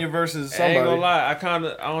that Tanya one. versus I somebody. ain't gonna lie, I don't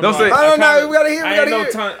Don't know. say- I don't know. We gotta hear.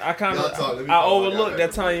 I overlooked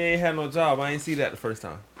that Tanya ain't had no job. I ain't see that the first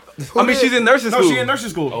time. I mean, she's in nursing school. No, she in nursing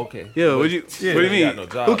school. Okay. Yeah, what do you mean? got no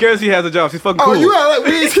job. Who cares if she has a job? She's fucking Oh, cool. you act like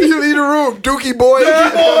we ain't see you leave the room, Dookie boy.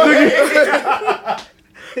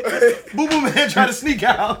 Boo Boo Man trying to sneak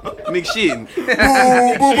out. Nick shitting. Boo,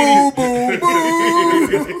 boo,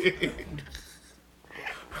 boo, boo.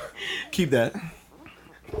 Keep that.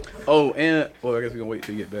 Oh, and well, I guess we're gonna wait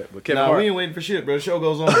till you get back. But Kevin Nah, Hart, we ain't waiting for shit, bro. The show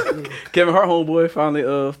goes on. Kevin Hart homeboy finally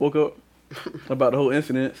spoke up about the whole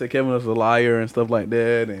incident. Said Kevin was a liar and stuff like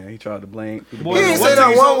that, and he tried to blame. Boy, He ain't what say took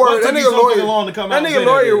that you one so- word. what That took you nigga so fucking lawyer. long to come That out and nigga say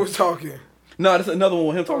lawyer dude? was talking. No, that's another one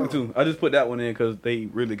with him talking too. I just put that one in because they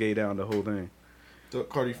really gave down the whole thing. So,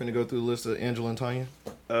 Carter, you finna go through the list of Angela and Tanya?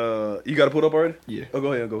 You got to put up already? Yeah. Oh,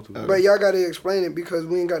 go ahead and go to it. But y'all gotta explain it because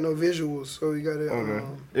we ain't got no visuals, so you gotta. Okay.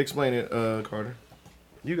 Explain it, Carter.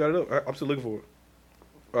 You got it up. I'm still looking for it.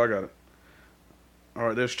 Oh, I got it. All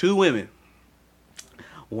right, there's two women.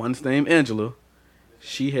 One's named Angela.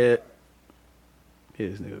 She had. Here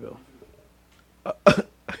this nigga go.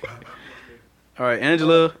 All right,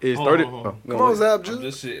 Angela is 30. hold on. Oh, Come on, Zab I'm Juice.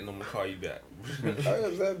 just shitting. I'm gonna call you back.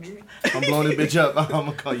 Zab Juice. I'm blowing this bitch up. I'm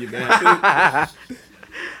gonna call you back.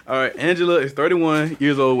 All right, Angela is 31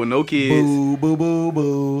 years old with no kids. Boo, boo, boo,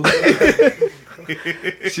 boo.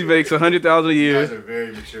 She makes $100,000 a year. are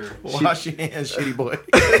very mature. Wash your hands, shitty boy.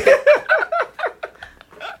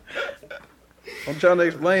 I'm trying to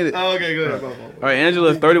explain it. Oh, okay, go ahead. All right, Angela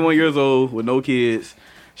is 31 years old with no kids.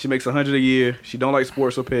 She makes $100 a year. She don't like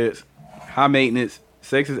sports or pets. High maintenance.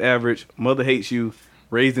 Sex is average. Mother hates you.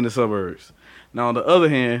 Raised in the suburbs. Now, on the other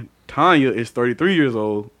hand, Tanya is 33 years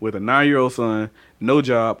old with a 9-year-old son, no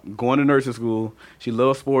job, going to nursing school. She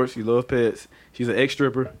loves sports. She loves pets. She's an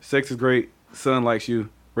ex-stripper. Sex is great. Son likes you.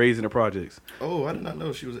 raised in the projects. Oh, I did not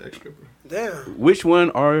know she was an ex-stripper. Damn. Which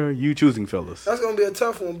one are you choosing, fellas? That's gonna be a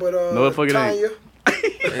tough one, but No, it fucking Tanya.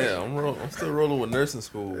 Yeah, I'm still rolling with nursing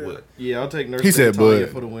school, but Yeah, I'll take nursing. He said, Tanya "Bud."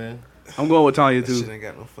 for the win. I'm going with Tanya that shit too. ain't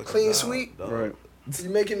got no fucking Clean job, sweep? dog. Right. You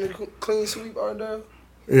making the clean sweep, Ardell?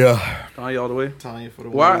 Yeah. Tanya all the way. Tanya for the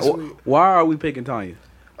Why? win. Why are we picking Tanya?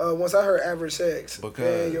 Once I heard average sex,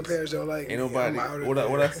 Because and your parents don't like Ain't me, nobody. I'm out of What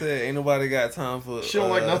there. I said. Ain't nobody got time for. She don't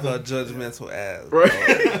like nothing. Her judgmental ass.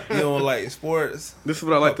 Right. You don't like sports. This is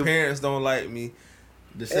what I like My to. parents don't like me.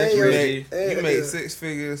 The sex Hey, rate. You make 6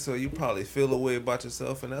 figures, so you probably feel a way about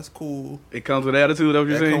yourself, and that's cool. It comes with attitude. That's what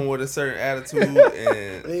you're That come saying. with a certain attitude,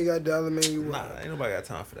 and And you got dollar man you nah, want. ain't nobody got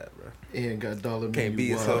time for that, bro. And got dollar. Can't be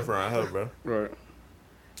yourself around her, bro. Right.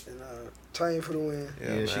 And Tanya for the win.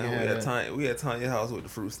 Yeah, Yeah, she man. had that. We had Tanya's house with the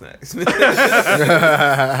fruit snacks.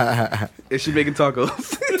 Is she making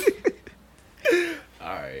tacos? All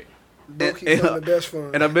right. Bro keeps having the best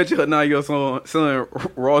fun. And I bet you her 9-year-old son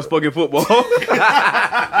raw as fucking football.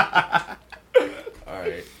 All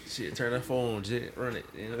right. Shit, turn that phone on, Jet. Run it.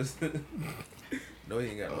 You know? No, he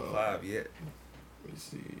ain't got no 5 yet. Let me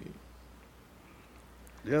see.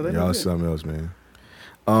 Yeah, that's Y'all it. something else, man.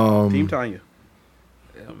 Team Tanya.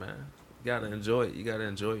 Yeah, man. You gotta enjoy it. You gotta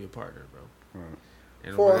enjoy your partner, bro. Right.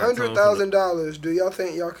 Ain't For nobody got time $100,000, do y'all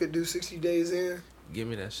think y'all could do 60 days in? Give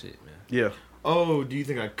me that shit, man. Yeah. Oh, do you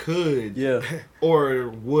think I could? Yeah. Or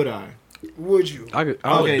would I? Would you? I could.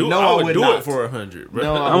 Okay, no, I I would would do not. it for 100, bro.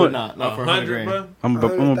 No, I I'm would a- not. Not for 100 grand. bro. I'm a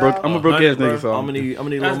broke ass nigga, so I'm gonna need a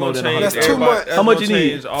little That's more gonna than change. 100. That's too everybody- much. that's How much gonna you need?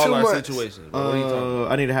 change all 2 our months. situations. Bro. What are you talking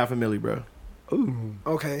about? I need $500,000, bro. Ooh.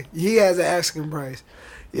 Okay. He has an asking price.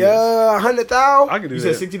 Yeah, 100,000? I can do You that.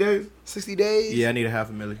 said 60 days? 60 days? Yeah, I need $500,000. I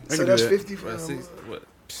So can do that's that. 50 for Bro, a six, month. what?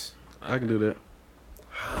 Psst. I can do that.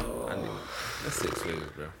 That's 6 figures,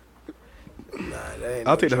 bro. Nah, that ain't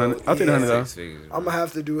I'll no take the joke. 100. I'll take the Yeah. 100. 6 figures. I'm gonna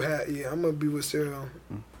have to do half. Yeah, I'm gonna be with Sterl.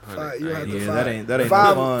 You have to Yeah, five. that ain't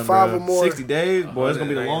five, no fun, five bro. or more. 60 days, boy, it's gonna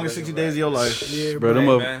be the 100 longest ain't 60 days of your life. Yeah, Bro, bro. them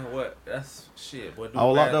Hey, up. man, what? That's shit, boy. Do I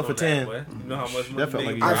was locked math up for on that, 10. boy. You know how much money That felt niggas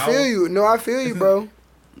like per I hour? feel you. No, I feel you, bro.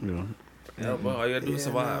 Yeah. Yeah, bro, all you gotta do is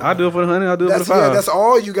survive. I'll do it for the 100. I'll do it for That's the 5. that's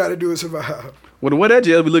all you gotta do is survive. Well, the way that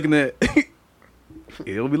jail be looking at,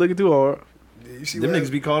 it'll be looking too hard. Yeah, you see Them what niggas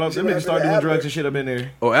be caught up. see Them what niggas start happened doing to drugs Abner? and shit up in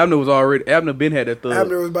there. Oh, Abner been had that thug.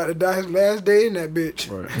 Abner was about to die his last day in that bitch.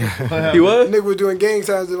 Right. He was? Nigga was doing gang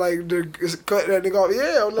signs to like cut that nigga off.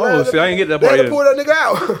 Yeah. On the Oh, last- see, I ain't get that they part had to yet. pull that nigga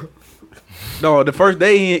out. No, the first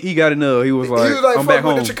day he got enough. He was like, he was like, I'm fuck back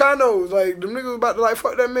home. with the Chicanos. Like, them niggas was about to like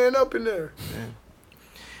fuck that man up in there.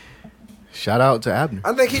 Shout out to Abner.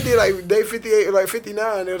 I think he did like day 58 or like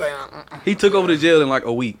 59. They was like, He took over the jail in like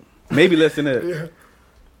a week. Maybe less than that. yeah.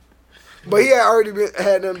 But he had already been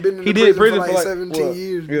in He the did prison, prison for for, like like, 17 what?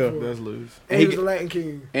 years. Yeah. before. That's loose. And he was a Latin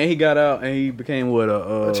king. And he got out and he became what?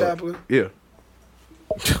 A chaplain. Yeah.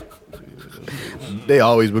 They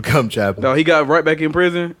always become chaplain. No, he got right back in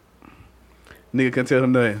prison. Nigga couldn't tell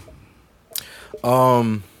him nothing.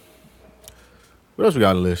 What else we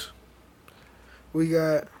got on the list? We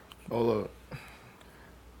got Hold up.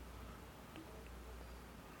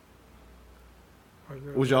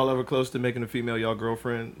 Was y'all ever close to making a female y'all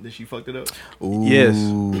girlfriend? Then she fucked it up? Ooh, Yes.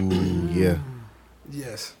 Yeah.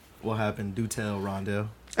 yes. What happened? Do tell, Rondell.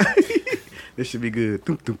 This should be good.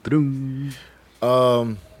 Dum, dum, dum.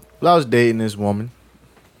 Well, I was dating this woman.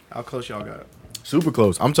 How close y'all got? Super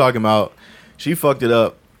close. I'm talking about she fucked it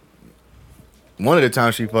up. One of the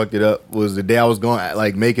times she fucked it up was the day I was going to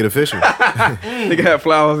like make it official. I Nigga had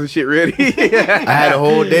flowers and shit ready. had a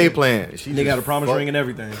whole day planned. She Nigga got a promise ring and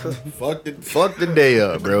everything. fucked the day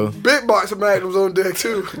up, bro. Big box of magnums on deck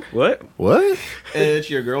too. What? What? And it's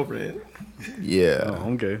your girlfriend. Yeah.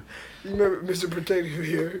 Oh, okay. You remember Mr. Protective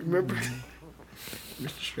here? Remember?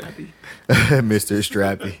 Mr. Strappy. Mr.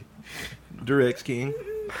 Strappy. Durex King.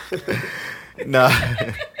 Nah.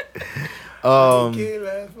 Can't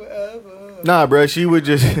last forever. Nah, bro. She would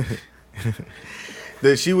just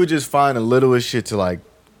she would just find the littlest shit to like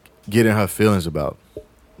get in her feelings about.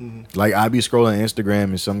 Like I'd be scrolling Instagram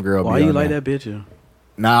and some girl. Why be you on like there. that bitch?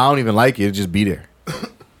 Nah, I don't even like it. It just be there.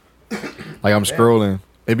 Like I'm scrolling.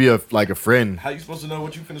 Maybe a friend. How you supposed to know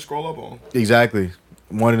what you finna scroll up on? Exactly.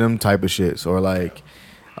 One of them type of shits. Or like,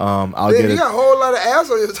 I'll Damn, get you it. got a whole lot of ass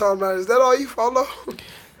on your timeline. Is that all you follow?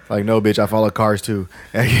 Like, no, bitch, I follow cars too.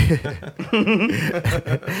 I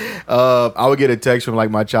would get a text from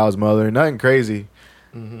like my child's mother. Nothing crazy.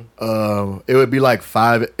 It would be like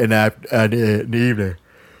 5 in the evening.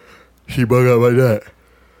 She bug out like that.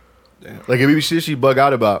 Damn. Like it would be shit she bug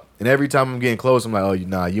out about. And every time I'm getting close, I'm like, oh,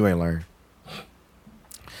 nah, you ain't learned.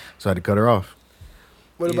 So I had to cut her off.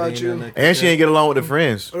 What about you? And she ain't get along with the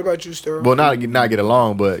friends. What about you, Sterl? Well, not get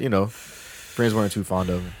along, but you know, friends weren't too fond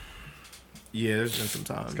of him. Yeah, there's been some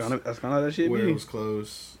times. That's kind of how that shit where be. it was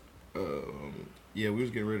close. Yeah, we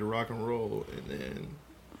was getting ready to rock and roll, and then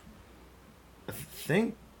I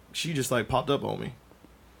think she just like popped up on me,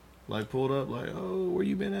 like pulled up, like, "Oh, where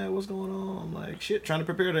you been at? What's going on?" I'm like, "Shit, trying to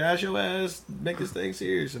prepare to ask your ass, make this thing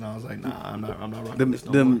serious." And I was like, "Nah, I'm not rocking this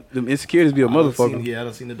no more." Them insecurities be a motherfucker. I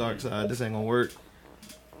done seen the dark side. This ain't gonna work.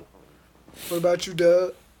 What about you,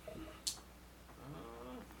 Dubb?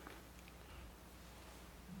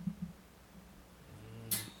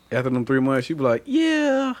 After them 3 months, she be like,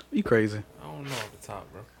 "Yeah, you crazy." I don't know off the top,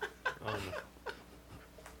 bro. I don't know.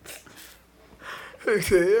 He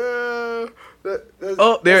said, yeah. That's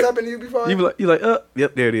there. happened to you before? You like,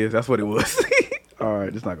 yep, there it is. That's what it was. All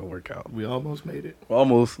right, it's not gonna work out. We almost made it.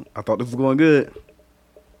 Almost. I thought this was going good.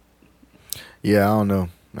 Yeah, I don't know.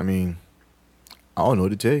 I mean, I don't know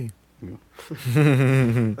what to tell you.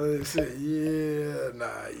 I said, yeah,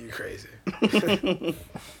 nah, you crazy.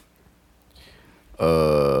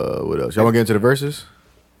 What else? Y'all want to get into the verses?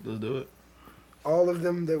 Let's do it. All of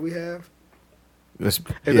them that we have? Let's.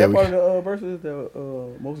 Is that part of the verses,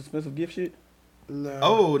 the most expensive gift shit? No.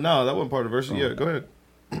 Oh no, that wasn't part of the verse. Yeah, go ahead.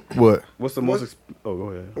 What? What's the most? Go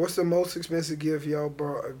ahead. What's the most expensive gift y'all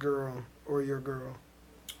brought a girl or your girl?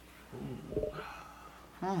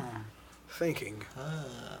 Thinking.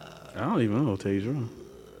 I don't even know. Tell you the truth.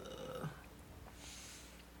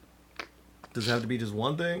 Does it have to be just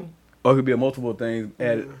one thing? Or it could be a multiple things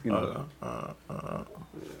added. You know.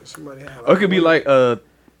 Somebody had. Or it could be like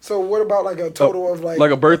So what about like a total of like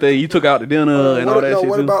a birthday you took out to dinner and all that shit.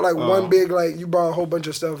 What too? about like one big like you bought a whole bunch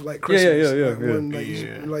of stuff like Christmas?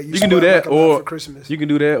 Yeah. You can do that, like or for Christmas. you can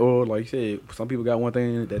do that, or like you said, some people got one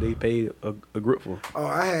thing that they paid a grip for. Oh,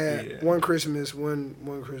 I had one Christmas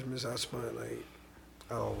I spent like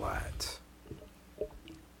a lot.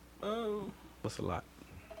 What's a lot?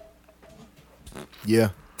 Yeah.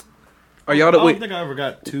 Are y'all I don't wait? think I ever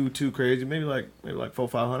got too crazy. Maybe like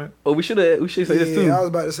 400-500. Oh, we should say this too. I was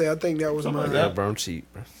about to say I think that was mine. Yeah, bro, I'm cheap,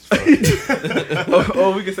 bro.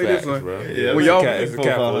 we can say this one. Bro. Yeah, When y'all, It's a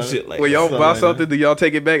cap on shit like when y'all Something buy like something, do y'all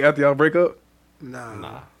take it back after y'all break up?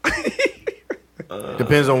 Nah.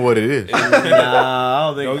 Depends on what it is. Nah, I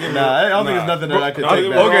don't think. I don't think it's nothing that I could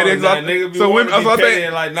take back. Okay, then, nigga be so wanting women- to I be think- petty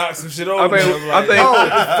and like knock some shit over. I think.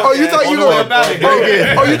 Oh, you thought you Don't worry gonna about it.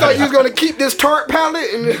 you thought you was gonna keep this tart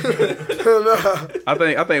palette and I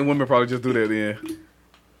think women probably just do that then.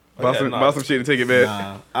 Buy some shit and take it back.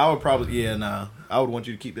 Nah, I would probably. I would want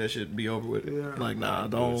you to keep that shit and be over with it. Yeah. Like,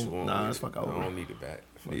 it's fuck I over. don't need it back.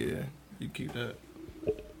 Fuck it. Yeah, you keep that.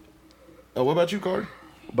 Oh, what about you, Card?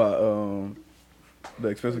 But the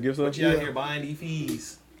expensive gift stuff. What you out here buying these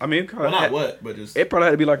fees? I mean, Well, not what, but just it probably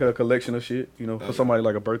had to be like a collection of shit, you know, for somebody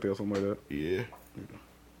like a birthday or something like that. yeah.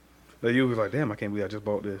 That you was like, damn, I can't believe I just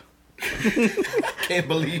bought this. Can't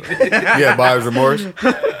believe it. Yeah, buyer's remorse.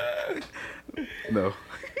 No,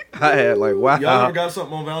 I had like, wow. Y'all ever got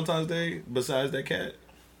something on Valentine's Day besides that cat?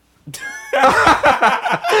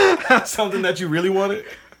 Something that you really wanted?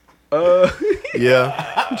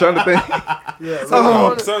 Yeah. I'm trying to think. yeah.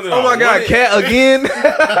 Oh my god, cat again?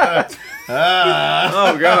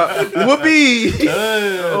 Oh god, whoopee! Take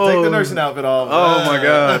the nursing outfit off. Oh my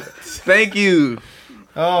god, thank you.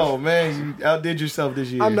 Oh man, you outdid yourself this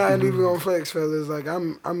year. I'm not even gonna flex, fellas. Like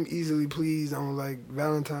I'm easily pleased on like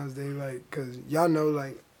Valentine's Day, like, cause y'all know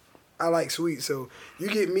like I like sweets, so you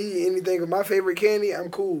get me anything of my favorite candy, I'm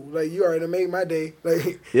cool. Like you already made my day. Like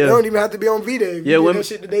Yeah. you don't even have to be on V-Day. Yeah, You women- did that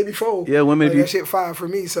shit the day before. Yeah, women, Like, if you- that shit fire for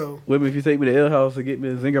me. So Women, if you take me to L House to get me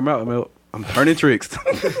a Zinger Mountain Milk, I'm turning tricks.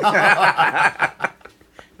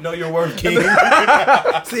 Know your worth, King.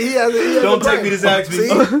 see, he has Don't take me to Zaxby's.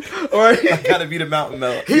 See, All right, I gotta be the mountain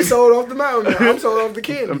milk. he sold off the mountain. Now. I'm sold off the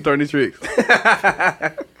candy. I'm turning tricks.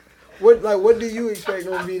 What do you expect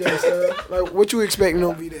on V-Day, sir? Like what you expecting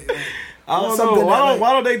on V-Day? Like, I don't something know. that,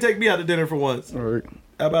 Why don't they take me out to dinner for once? All right.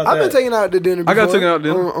 How about I've that? been taking out to dinner before. I got taken out to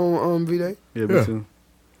dinner. on V-Day. Yeah, me too.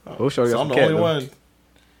 Oh, sure, So got I'm some the cat, only though. one.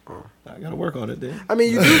 I gotta work on it then. I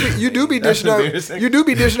mean, you do be That's dishing out. embarrassing. You do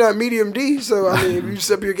be dishing out medium D. So I mean, if you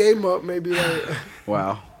step your game up, maybe like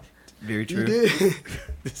Wow. Very you true. did.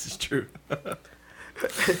 This is true.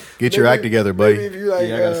 Get your act together, buddy. Maybe if you like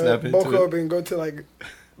Yeah, I gotta snap into bulk it. up and go to like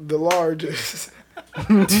the largest,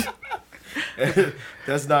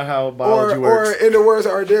 That's not how biology or works. in the words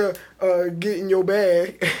of Ardell, get in your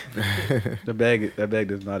bag. That bag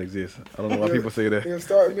does not exist. I don't know why people say that. and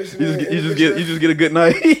start missing. You just get a good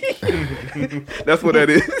night. That's what that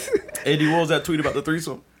is. AD, what was that tweet about the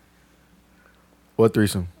threesome? What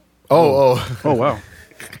threesome? Oh. Oh wow.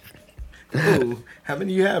 Ooh, how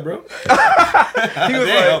many you have, bro? He was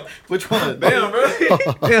Damn, which one? damn, bro.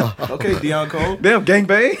 Damn, Okay, Deion Cole. damn,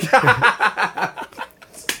 gangbang.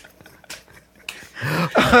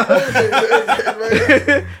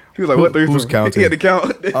 He was like, what? Who's counting? He had to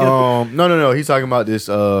count. No. He's talking about this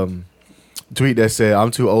tweet that said,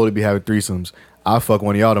 "I'm too old to be having threesomes. I'll fuck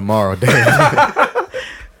one of y'all tomorrow." Damn.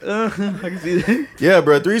 I can see that. Yeah,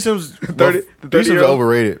 bro. Threesomes. 30 Threesomes are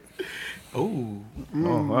overrated. Ooh.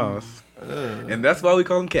 Oh, wow. And that's why we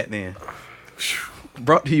call him Catman.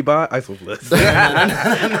 Brought to you by Isoflex. That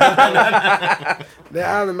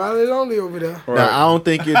island mileage only over there. Now, I don't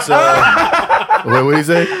think it's. Wait, what did he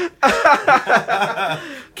say?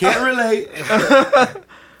 Can't relate.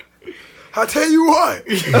 I tell you what.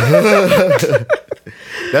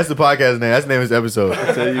 That's the podcast name. That's the name of this episode.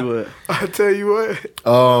 I tell you what. I tell you what.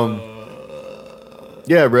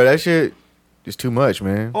 Yeah, bro. That shit is too much,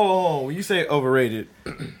 man. Oh, when you say overrated.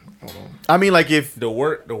 I mean, like if The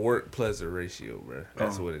work pleasure ratio, bro.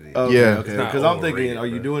 That's what it is. Okay, Yeah. okay. It's not Because I'm thinking, overrated, are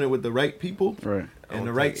you bro. doing it with the right people Right. in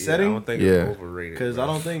the I right don't setting? I don't think Yeah. it's overrated. Because bro. I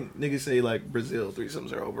don't think niggas say like Brazil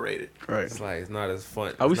threesomes are overrated. Right. It's like it's not as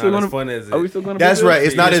fun. Are we It's still not gonna? as fun as it. Are we still gonna? that's Brazil? right.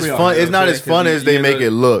 It's not Yes, as we are. fun. You know It's what not I'm as saying? fun 'Cause as they you make end it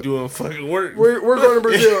up look. Doing fucking work. We're going to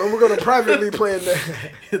Brazil and we're going to privately plan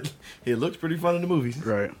that. It looks pretty fun in the movies.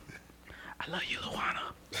 Right. I love you, Luana.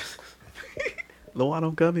 Luana,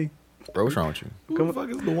 I'm coming. Bro, what's wrong with you? Who the fuck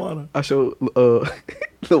is Luana? I showed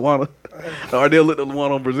Luana. Ardell looked at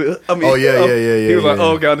Luana on Brazil. I mean, Oh, yeah. He was like, yeah.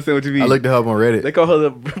 "Oh, okay, I understand what you mean." I looked it up on Reddit. They call her the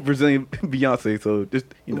Brazilian Beyonce, so just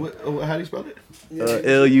you know, How do you spell it?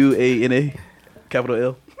 Luana, capital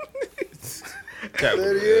L, Yeah.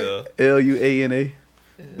 Luana.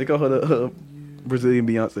 They call her the Brazilian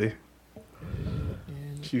Beyonce.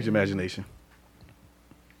 Huge imagination.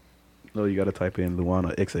 No, you gotta type in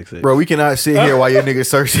Luana XXX. Bro, we cannot sit here while your niggas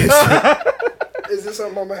search this. Is this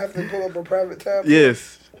something I'm going to have to pull up a private tab?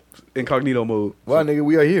 Yes, incognito mode. Why, nigga,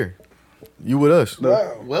 we are here. You with us.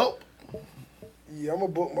 Wow. Well, Yeah, I'm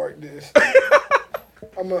going to bookmark this.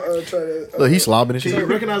 I'm going to try to. Look, he's slobbing and can you shit.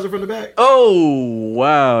 recognize her from the back? Oh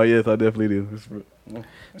wow! Yes, I definitely do.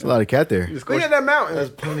 There's a lot of cat there. She just Look scorched, at that mountain. That's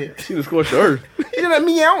plenty. she just scorched the earth. Look at that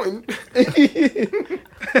meowing.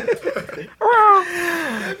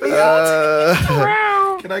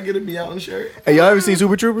 Can I get a Meowing shirt? Hey, y'all ever seen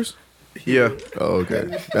Super Troopers? Yeah. Oh, okay.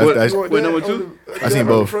 What- That's, Wait, number two? I seen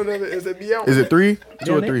both. Front of it is that meowing. is it 3?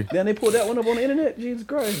 2 or 3? Then they pulled that one up on the internet. Jesus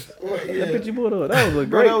Christ! That picture you pulled up. That was a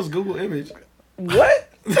Bro, great. that was Google image. What?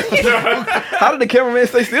 How did the cameraman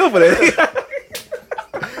stay still for that?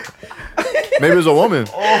 Maybe it was a woman.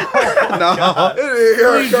 no.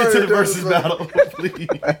 Please get to the versus battle, please.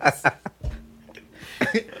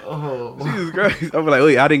 Jesus Christ! I'm like,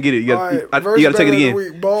 wait, I didn't get it. You got, you got to take it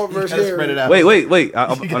again. Ball versus Gotta spread it out. Wait. You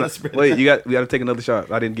gotta spread it Wait, we got to take another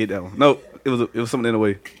shot. I didn't get that one. No, it was something in the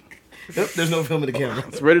way. Yep, there's no film in the camera.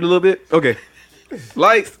 Spread it a little bit. Okay.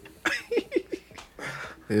 Lights.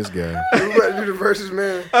 This guy. We about to do the versus,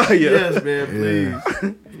 man. Oh yeah. Yes, man, please.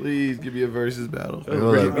 Please give me a versus battle. Get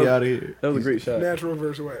me out of here. That was a great shot. Natural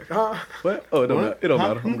versus wax. Huh? What? Oh, it don't matter. It don't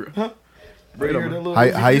matter. I'm good. Bring her that little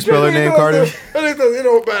How you spell her name, Carter? I think it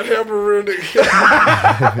don't about half a real nigga.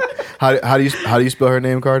 How do you spell her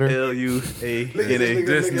name, Carter? Luana.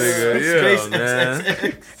 This nigga, yeah,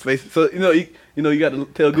 man. Space. So you got to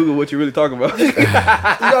tell Google what you're really talking about. You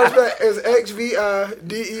gotta spell it as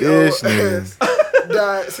This XVIDEOS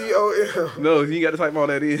 .com. No, you got to type all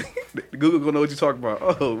that in. Google gonna know what you're talking about.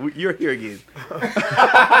 Oh, you're here again.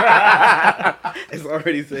 It's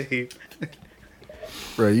already saved.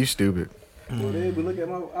 Bro, you stupid. Well, they look at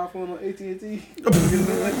my iPhone on AT&T.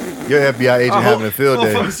 Your FBI agent having a field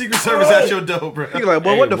day. Fucking Secret Service at your door, bro. He's like,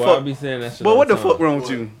 boy, what the I fuck? be saying that shit. Boy, all what the time. fuck wrong with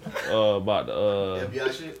you? About the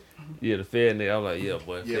FBI shit? yeah, the Fed nigga. I'm like, yeah,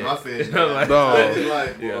 boy. Yeah, Fed. my Fed. I'm like, No.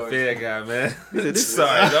 yeah, Fed guy, man.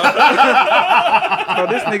 Sorry, dog. Oh,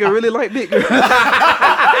 this nigga really like big girl.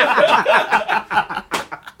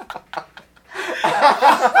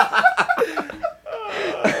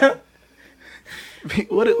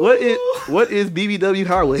 What is BBW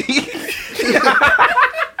Highway?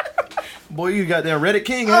 Boy, you goddamn Reddit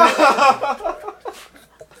king, huh?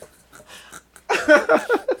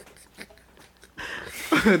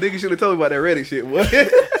 Nigga should have told me about that Reddit shit. What?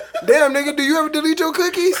 Damn, nigga, do you ever delete your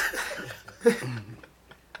cookies?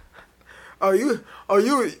 You was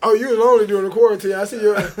only during the quarantine. I see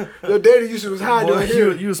your data usage was high Boy, during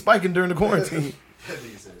here. you was spiking during the quarantine.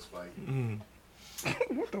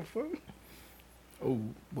 What the fuck? Oh,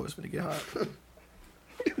 boy, it's gonna get hot.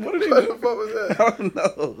 What are they What the fuck was that? I don't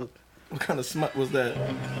know. What kind of smut was that?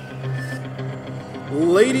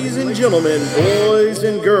 Ladies and gentlemen, boys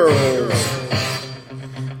and girls,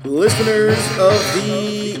 listeners of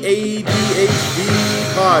the ADhd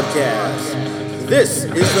podcast. This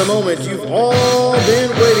is the moment you've all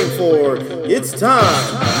been waiting for. It's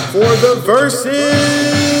time for the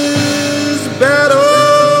Verzuz battle.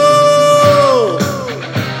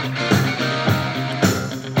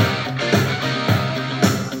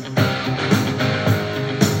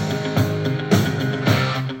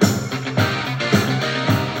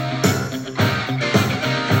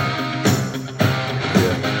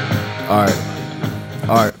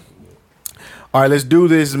 All right, let's do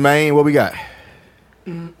this, man. What we got?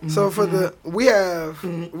 So for the we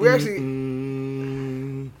actually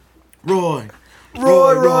Roy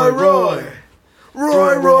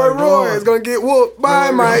is gonna get whooped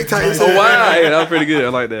by Mike Tyson. Oh wow, yeah, that was pretty good. I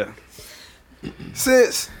like that.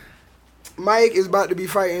 Since Mike is about to be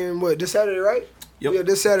fighting this Saturday, right? Yep. Yeah,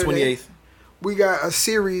 this Saturday. 28th. We got a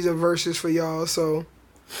series of verses for y'all. So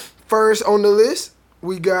first on the list,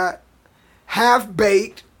 we got Half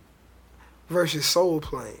Baked versus Soul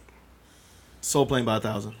Plane. Soul Plane by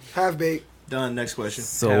 1,000. Half Baked. Done. Next question.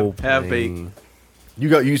 So Half baked. You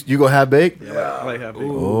go half baked? Yeah, I like half baked.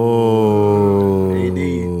 Oh,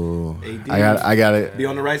 AD. I got it. Be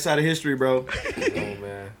on the right side of history, bro. Oh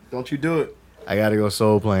man. Don't you do it. I gotta go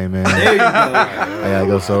Soul Plane, man. There you go. I gotta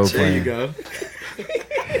go Soul There you Plane. go.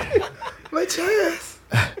 My chance.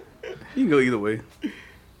 You can go either way.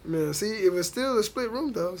 Man, see, it was still a split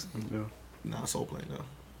room though. Yeah. Nah, Soul Plane though.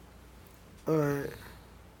 All right.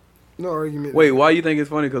 No argument. Wait, why you think it's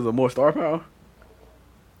funny? Because of more star power?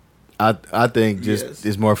 I think just Yes.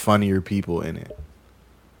 there's more funnier people in it.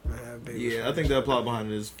 Half Baked. Yeah, I think the plot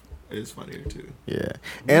behind it is funnier too. Yeah,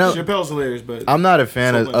 and Chappelle's hilarious, but I'm not a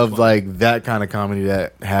fan Soul of, Plane's of funny. like that kind of comedy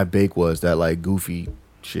that Half Baked was, that like goofy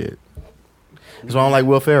shit. That's why I don't like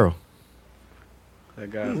Will Ferrell. That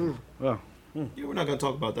guy. Well, yeah, we're not gonna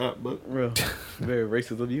talk about that. But real. Very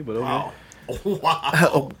racist of you, but okay. wow,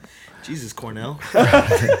 wow, Jesus, Cornell.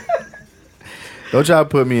 Don't try to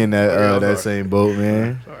put me in that I'm that sorry. same boat,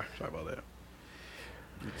 man. Sorry about that.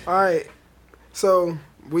 All right. So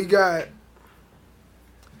we got,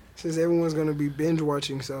 since everyone's gonna be binge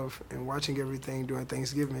watching stuff and watching everything during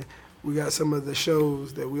Thanksgiving, we got some of the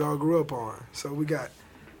shows that we all grew up on. So we got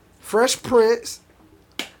Fresh Prince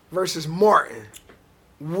versus Martin.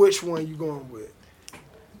 Which one you going with?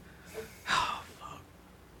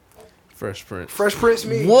 Fresh Prince. Fresh Prince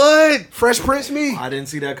me. What? Fresh Prince me. I didn't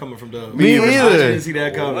see that coming from Dub. Me I neither. didn't see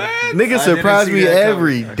that coming. Niggas surprise me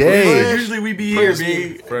every day. Usually we be here,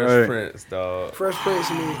 big. Fresh Right. Prince, dog. Fresh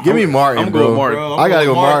Prince me. Give me Martin, I'm bro. going Martin. Bro, I gotta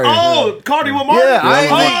go Martin. Oh, Cardi with Martin. Yeah, I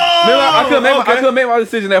ain't I couldn't make my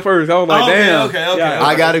decision at first. I was like, damn. Okay. Yeah,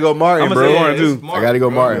 I gotta go Martin, I'ma bro. say Martin, too. I gotta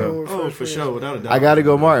go Martin. Oh, for sure, without a doubt. I gotta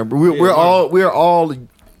go Martin. We're all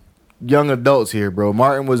young adults here, bro.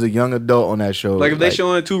 Martin was a young adult on that show. Like if they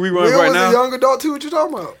showing 2 reruns Will right was now. a young adult too. What you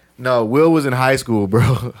talking about? No, Will was in high school,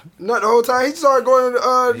 bro. Not the whole time. He started going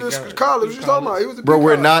to He this got- college. What you talking about? He was a Bro, big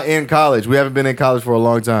we're college. not in college. We haven't been in college for a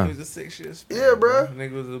long He time. was a 6 year span. Yeah, bro.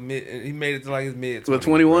 Nigga was a mid. He made it to like his mid. What,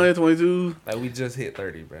 21, 22? Like we just hit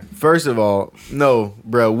 30, bro. First of all, no,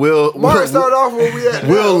 bro. Will Martin started off where we at.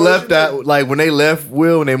 Will now. left that like when they left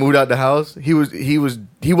Will when they moved out the house. He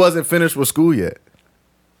wasn't finished with school yet.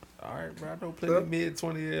 All right, bro. I know plenty mid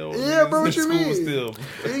 20-year-olds. Yeah, bro, in what you school mean? Still,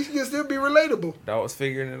 He can still be relatable. I was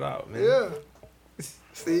figuring it out, man. Yeah.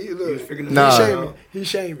 See, look. Nah. He's shaming. He's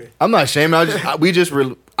shaming. I'm not ashamed.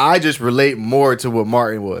 I just relate more to what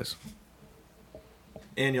Martin was.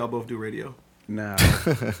 And y'all both do radio. Nah.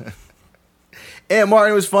 And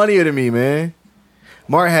Martin was funnier to me, man.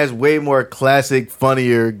 Martin has way more classic,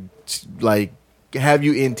 funnier, like have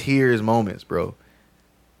you in tears moments, bro.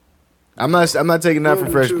 I'm not taking that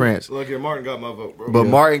from Fresh Prince, Look here, Martin got my vote, bro. but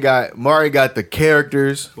Martin got the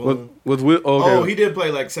characters. Boom. Was Will? Okay. Oh, he did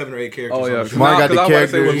play like 7 or 8 characters. Oh on yeah. the show. Martin got the 'cause I was about to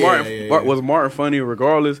say, character. Was Martin, Yeah. was Martin funny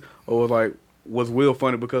regardless, or was Will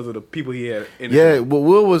funny because of the people he had? In Yeah, well,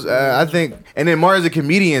 Will was, I think, and then Martin's a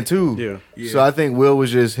comedian too. Yeah. So I think Will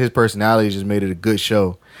was just, his personality just made it a good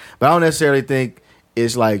show. But I don't necessarily think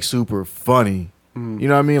it's like super funny. You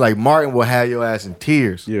know what I mean? Like Martin will have your ass in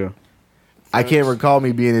tears. Yeah. I can't recall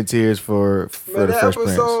me being in tears for Man, the that Fresh Prince.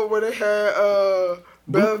 episode where they had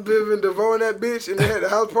Bev, Biv, and DeVoe and that bitch, and they had the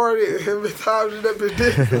house party, and him and Tom and that bitch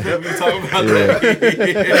did. Let me talk about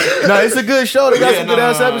that. No, it's a good show. They got some good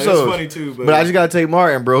ass episodes. It's funny too, But I just gotta take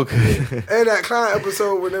Martin, bro. And that clown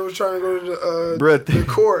episode when they was trying to go to Bruh, the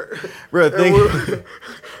court. Bro, And think. Will,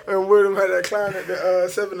 and Woodham had that clown at the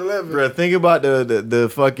 7-Eleven. Bro, think about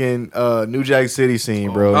the fucking New Jack City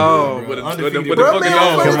scene, bro. Oh, with the fucking dog.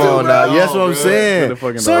 Come on now. Yes, what I'm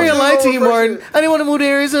saying. Sorry, I lied to you, Martin. I didn't want to move to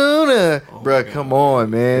Arizona. Bro, come on,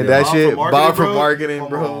 man. That shit. Bob from marketing,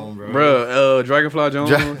 bro. Bro, Dragonfly Jones.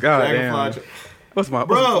 God damn. What's my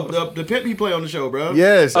bro? The pimp he play on the show, bro.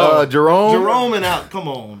 Yes, Jerome. Jerome and out. Come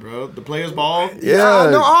on, bro. The players ball. Yeah,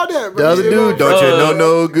 I know all that. The other dude, don't you know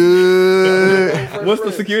no good? What's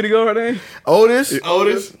the security guard name? Otis.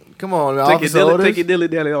 Come on, take your dilly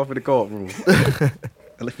dally off in the courtroom.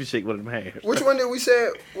 Let me shake one of them hands. Which one did we say?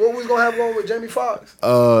 What we was gonna have on with Jamie Foxx?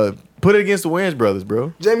 Put it against the Wayans brothers,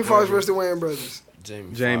 bro. Jamie Foxx versus the Wayans brothers.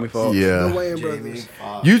 Jamie Foxx. Yeah. The Wayans brothers.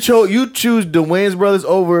 You choose the Wayans brothers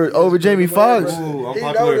over Jamie Foxx. Ooh,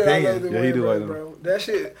 unpopular opinion. Yeah, he do like them. Bro. That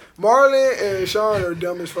shit. Marlon and Sean are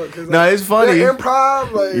dumb as fuck. Nah, it's funny. That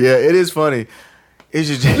improv, like. Yeah, it is funny. It's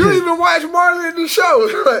just You even watch Marlon in the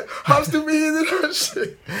show. Like, how stupid is it? That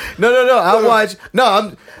shit. No. I watch.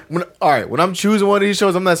 No, when I'm choosing one of these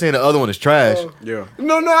shows, I'm not saying the other one is trash. Yeah.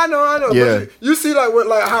 No, I know. Yeah. But you see, like, what,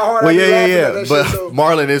 like how hard Well, I be laughing at yeah. that But shit. So.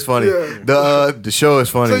 Marlon is funny. Yeah. The show is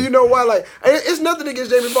funny. So you know why? Like, it's nothing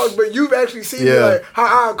against Jamie Foxx, but you've actually seen me, like, how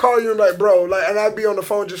I'll call you and like, bro, like, and I'd be on the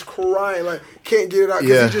phone just crying, like, can't get it out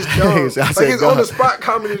because he's just dumb. Like, his on the spot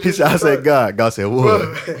comedy. I said God. God said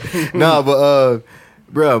what? Nah, but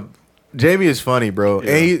bro, Jamie is funny, bro,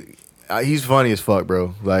 and he's funny as fuck,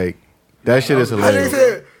 bro. Like that shit is hilarious.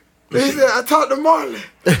 He said, I talked to Marlon.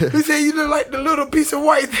 He said, you look like the little piece of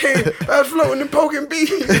white thing that's floating and poking bees.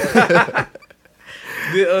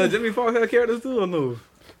 Did Jamie Foxx have characters too or no?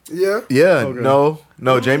 Yeah. Yeah. Okay.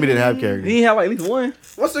 No. Jamie didn't have characters. He had like at least one.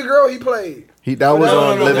 What's the girl he played? That was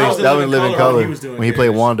on Living Color when he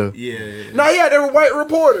played Wanda. Yeah. No, he had a white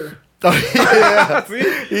reporter. Yeah,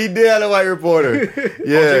 he did have a white reporter.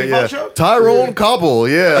 Yeah. Tyrone Cobble,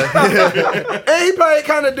 yeah. And he played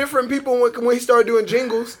kind of different people when he started doing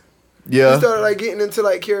jingles. Yeah. He started like getting into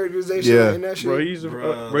like characterization and that shit. Bro, he's a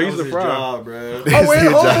fry. Job, bro. Oh, when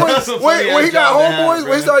he got homeboys,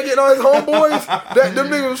 when he started getting all his homeboys, them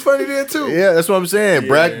niggas was funny then too. Yeah, that's what I'm saying.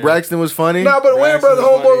 Yeah. Braxton was funny. Nah, but Wayne brother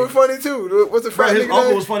homeboy was funny too. What's the frat His nigga uncle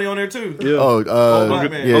name? was funny on there too. Yeah. Black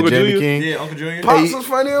man. Yeah, Uncle Jamie Junior? King. Yeah, Uncle Junior. Pops was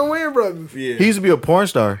funny on Wayne brothers. Yeah. He used to be a porn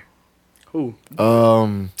star. Who?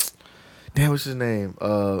 Damn, what's his name?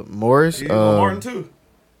 Morris. Martin too.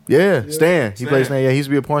 Yeah, Stan. He plays Stan. Yeah, he used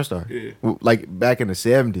to be a porn star. Yeah. Like back in the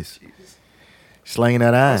 70s. Slanging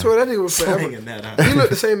that eye. I swear that nigga was forever. Slanging that eye. He looked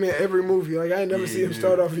the same in every movie. Like I ain't never seen him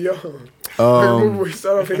start off young. Every movie where he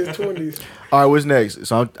start off in his 20s. All right, what's next?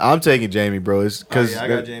 So I'm taking Jamie, bro. It's because I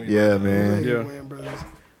got Jamie. Yeah, man. Yeah. Wayne brothers.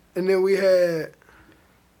 And then we had.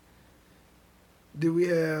 Did we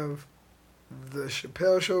have the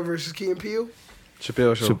Chappelle Show versus Key and Peele?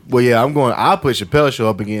 Chappelle Show. Well, yeah, I'll put Chappelle Show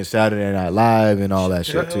up against Saturday Night Live and all that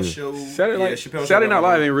shit too. Saturday Night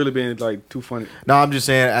Live ain't really been like too funny. No, I'm just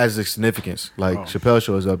saying as a significance. Like Chappelle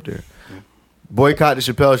Show is up there. Boycott the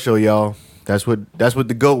Chappelle Show, y'all. That's what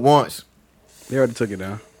the GOAT wants. They already took it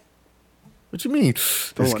down. What you mean?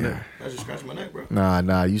 This guy. I just scratched my neck, bro.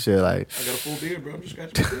 Nah. You said like. I got a full beard, bro. I'm just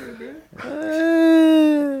scratching my beard,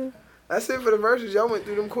 bro. That's it for the verses. Y'all went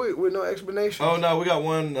through them quick with no explanation. Oh no, we got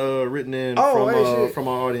one written in from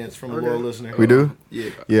our audience, from a loyal listener. We do?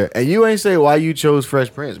 Yeah. And you ain't say why you chose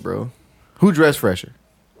Fresh Prince, bro. Who dressed fresher?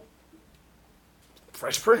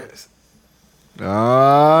 Fresh Prince. Yeah,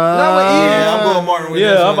 I'm going Martin with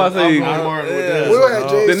this I'm one. about to say. I'm going Martin with this We one. gonna have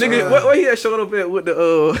Jay. The nigga, what he had showed up at with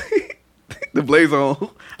the the blaze on.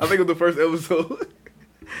 I think it was the first episode.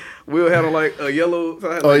 Will had on like a yellow,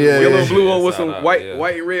 yellow and blue on with some white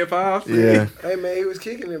and red fives. Yeah. Hey man, he was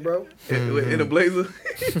kicking it, bro. In a blazer.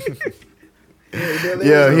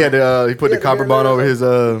 Yeah, he put the copper bond over his.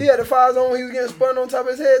 He had the fives on. He was getting spun on top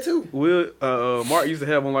of his head too. Will Mark used to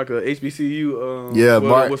have on like a HBCU.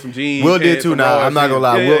 Mark with some jeans. Will did too. Now I'm not gonna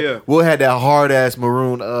lie. Yeah. Will had that hard ass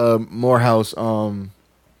maroon Morehouse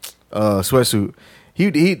sweatsuit.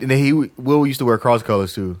 Will used to wear cross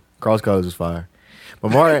colors too. Cross colors was fire. But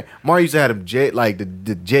Mark used to have them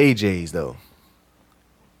the JJs though.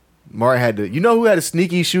 Mark had you know who had a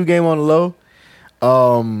sneaky shoe game on the low?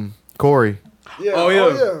 Corey. Yeah. Oh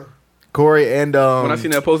yeah. Corey and when I seen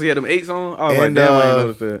that post, he had them 8s on. I was like, damn, I ain't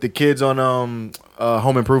noticed that. The kids on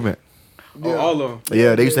Home Improvement. Yeah. All of them.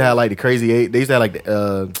 Yeah, they used to have like the crazy 8. They used to have like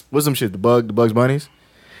the what's some shit? The Bugs Bunnies.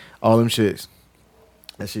 All them shits.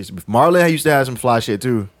 That shit. Marlon used to have some fly shit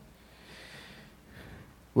too.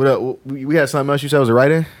 What up? We had something else you said was a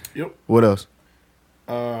write-in? Yep. What else?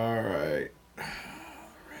 All right.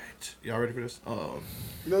 Y'all ready for this?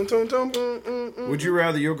 Would you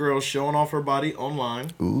rather your girl showing off her body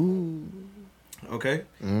online? Ooh. Okay?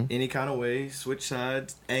 Any kind of way, switch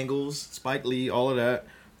sides, angles, Spike Lee, all of that.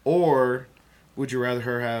 Or would you rather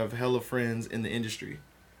her have hella friends in the industry?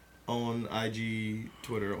 On IG,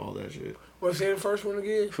 Twitter, all that shit. What's the first one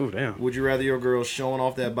again? Ooh, damn. Would you rather your girl showing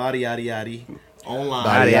off that body yaddy yaddy online?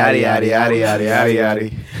 Yaddy, yaddy, yaddy, yaddy, yaddy, yaddy,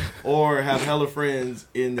 yaddy. Or have hella friends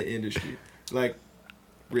in the industry? Like,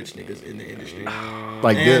 rich niggas in the industry.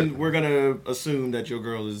 Like and we're going to assume that your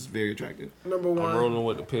girl is very attractive. Number one. I'm rolling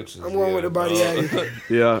with the pictures. I'm going with the body yaddy.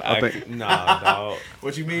 Yeah, I think. Nah, dog.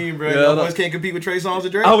 What you mean, bro? Yeah, Y'all no. boys can't compete with Trey Songz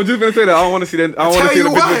and Drake? I was just gonna say that. I don't want to see that. I don't want to see the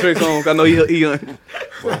Tell you picture of what. Trey Songz. I know he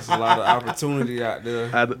There's a lot of opportunity out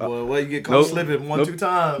there. Boy, what you get caught Nope. slipping one, Nope. 2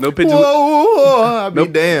 times. no pictures. Whoa, I'll be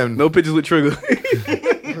Nope. damned. No pictures with Trigger.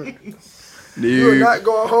 You're Dude. not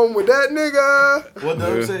going home with that nigga. What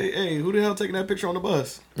Dubb say? Hey, who the hell taking that picture on the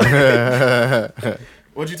bus?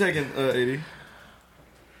 What you taking, AD?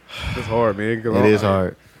 It's hard, man. It is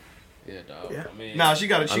hard. Yeah, dog. Yeah. I mean, Nah, she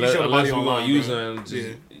got to show the unless body we online. gonna use bro. her and just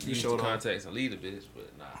Yeah, you use show the it off. contacts and lead a bitch, but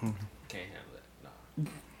nah, can't handle it. Nah.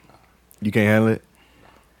 You can't handle it?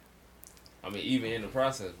 I mean, even in the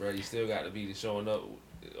process, bro, you still got to be showing up.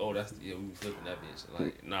 Oh, that's we flipping that bitch.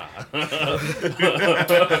 Like, nah.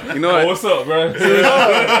 You know what? What's up, bro? Hey,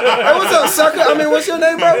 what's up, sucker? I mean, what's your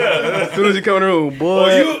name, bro? As soon as you come in the room,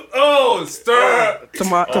 boy. Sterl. To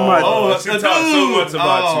my. Oh, She talks so much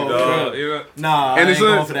about you, dog. bro. You know? Nah, And I it's ain't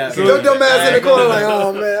a- going for that. so- Your dumb ass in the corner like,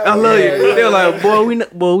 oh, man. I love you. Yeah, They're like,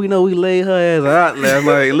 boy, we know we laid her ass out last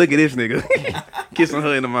night. Look at this nigga kissing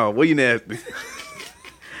her in the mouth. Boy, you nasty.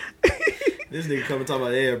 This nigga come and talk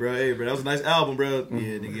about, hey, bro, that was a nice album, bro.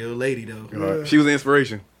 Yeah, nigga, you're a lady, though. She was an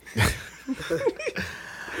inspiration.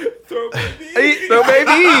 Throw baby. Hey, so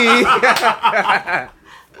baby.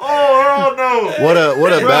 Oh, no. What a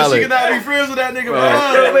Bro, she ballad. cannot be friends with that nigga, bro.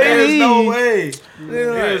 Right. There's no way.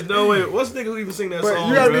 There's no way. What's the nigga who even sing that But song,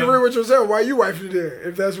 you gotta be bro? real with yourself. Why you wifed it there?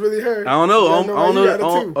 If that's really her. I don't know. I You don't why know. you I got it,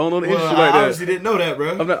 don't too. know the Well, industry I like obviously that. didn't know that,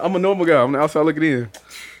 bro. I'm a normal guy. I'm the outside looking in.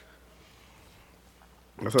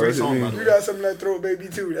 That's all Great that shit song, by means. the You got something that throw baby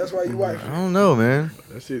too. That's why you wife. I don't know, man.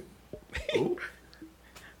 That shit.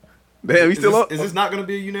 Damn, you still up? Is this not going to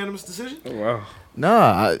be a unanimous decision? Oh, wow.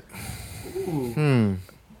 Nah,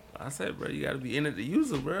 I said, bro, you got to be in it to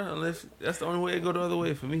use her, bro. Unless that's the only way it go the other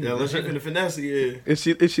way for me. Yeah, unless you're finna finesse it, yeah.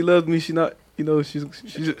 If she loves me, she not. You know, she's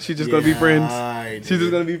just gonna be friends. Aight, She's nigga.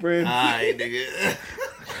 just gonna be friends. Aight, nigga.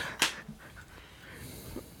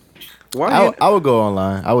 Why? I would go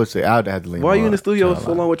online. I would say I'd have to lean. Why are you in more the studio to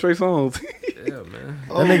so long with Trey Songz? Yeah, man.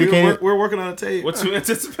 Oh, nigga can't- we're working on a tape. What you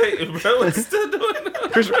anticipating, bro? What you still doing now?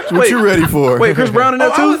 Chris, What you ready for? Wait, Chris Brown in Oh,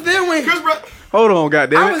 that I was too? there when Chris Brown. Hold on,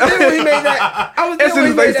 goddamn I was there when he made that. I was there when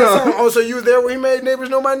he made that song. Oh, so you was there when he made Neighbors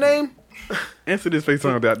Know My Name? Answer this face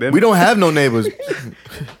on, goddamn. We don't have no neighbors.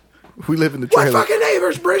 We live in the What trailer. fucking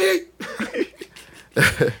neighbors, Brittany?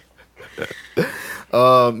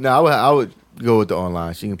 No, I would go with the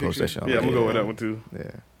online. She can post that shit. Yeah, I'm gonna go with that one too.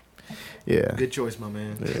 Yeah. Good choice, my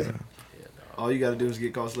man. Yeah. All you gotta do is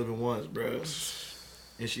get caught slipping once, bro.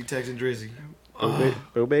 And she texting Drizzy.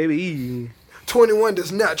 Oh baby. 21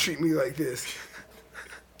 does not treat me like this.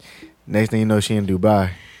 Next thing you know, she in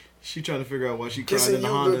Dubai. She trying to figure out why she Kissing cried in the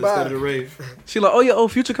you Honda goodbye. instead of the Rave. She like, oh yeah,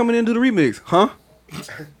 Future coming in to do the remix, huh?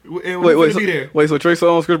 And Wait, wait, so, be there. wait, so Trey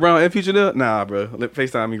Songz, Chris Brown, and Future there? Nah, bro.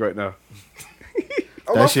 FaceTime me right now.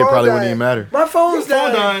 Oh, my That shit phone probably died. wouldn't even matter. My phone's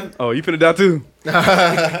Phone dying. dying. Oh, you finna die too?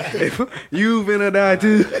 You finna die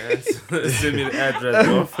too? Send me the address,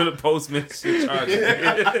 bro. For the postman, shit charge me.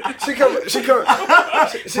 She come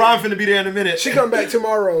Prime finna be there in a minute. she come back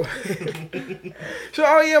tomorrow. So,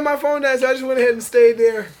 oh yeah, my phone died, so I just went ahead and stayed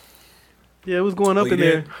there. Yeah, it was going up you in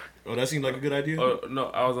did? there. Oh, that seemed like a good idea. Oh, no,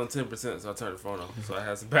 I was on 10%, so I turned the phone off. So I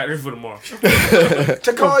had some battery for tomorrow.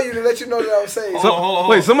 To call you to let you know that I was saved. Hold on, hold on.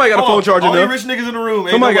 Wait, somebody got a phone charger All now. you rich niggas in the room.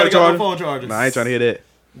 Ain't Somebody got a nobody got charger. no phone chargers. Nah, I ain't trying to hear that.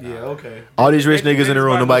 Yeah, okay. All these rich niggas in the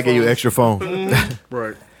room, nobody gave you extra phone.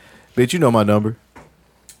 Right. Bitch, you know my number.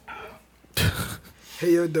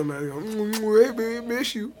 Hey, yo, dumb ass. Hey, baby,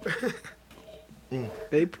 miss you.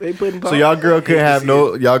 They putting So y'all girl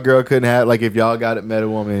couldn't have like if y'all met a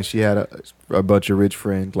woman and she had a bunch of rich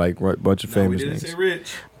friends, like a bunch of No, we famous didn't niggas. say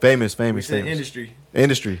rich. Famous. We said industry.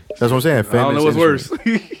 Industry. That's what I'm saying. Famous I don't know what's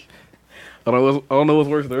industry. worse. I don't know what's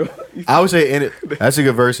worse though. I would say that's a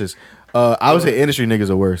good versus. I would say industry niggas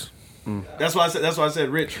are worse. That's why I said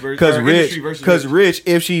rich. Cause rich,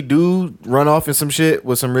 if she do run off in some shit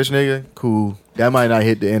with some rich nigga, cool. That might not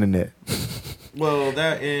hit the internet. Well,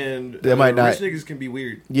 that and That might not- rich niggas can be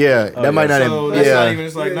weird. Yeah, that might not. So that's not even.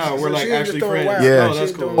 It's like, Yeah, nah, so we're she like ain't actually just throwing friends. wild. Yeah. No, that's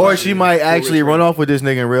She's cool. doing Or she might actually run off with this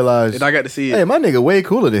nigga and realize, And I got to see it hey, my nigga way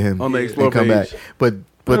cooler than him. on the and explore come page. back. But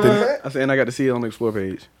But the I said, and I got to see it on the Explore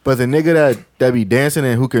page. but the nigga that be dancing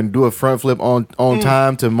and who can do a front flip on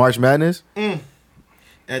time to March Madness,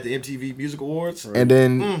 At the MTV Music Awards. and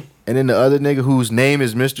then the other nigga whose name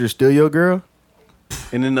is Mr. Steal Your Girl.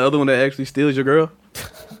 And then the other one that actually steals your girl.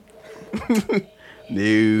 And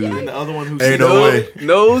No. the other one who's Ain't no way.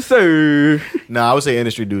 No, sir. Nah, I would say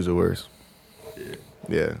industry dudes are worse.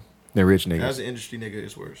 Yeah. They're rich As niggas. an industry nigga,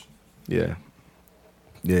 it's worse. Yeah.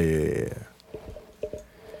 Yeah.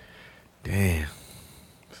 Damn.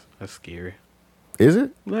 That's scary. Is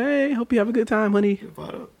it? Hey, hope you have a good time, honey.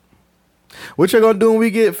 Fired up. What you gonna do when we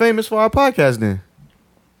get famous for our podcast then?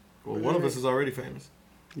 Well, one of us is already famous.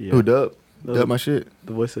 Yeah. Who, Dubb? Dubb. Dubb my shit.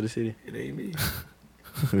 The voice of the city. It ain't me.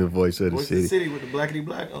 The voice of the Voice of city. the city with the blackity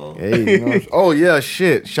black on. Hey, you know, oh yeah,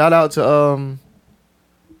 shit. Shout out to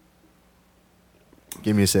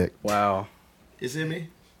give me a sec. Wow. Is it me?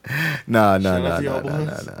 Nah. Shout out to y'all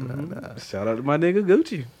boys. Shout out to my nigga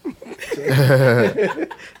Gucci.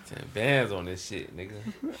 Bands on this shit, nigga.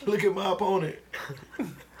 Look at my opponent.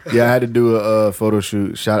 Yeah, I had to do a photo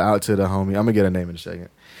shoot. Shout out to the homie. I'm gonna get a name in a second.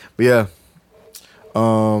 But yeah.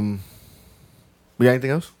 We got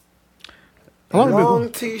anything else? How long have we been Long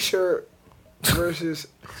going? t-shirt versus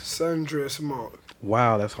sundress monk.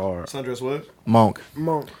 Wow, that's hard. Sundress what? Monk.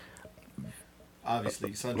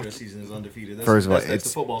 Obviously, sundress season is undefeated. That's, First of all, that's the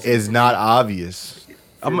football season. it's not obvious.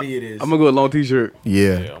 For me, it is. I'm gonna go with long t-shirt.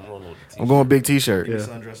 Yeah. Yeah, I'm rolling with the I'm going big t-shirt. Give me Yeah.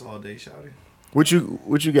 sundress all day, shouty. What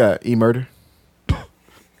you got? E-murder? Dun,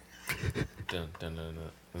 dun, dun, dun,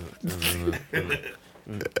 dun, dun.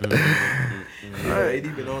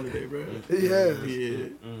 AD been on today, bro. He has. Yeah.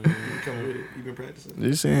 You come with it. You been practicing.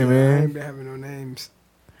 Just saying, I ain't man. been having no names.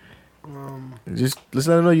 Just let's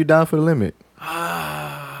let them know you down for the limit.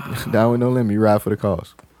 Down with no limit. You ride for the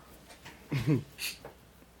cause.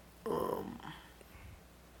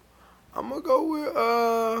 I'm gonna go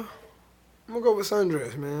with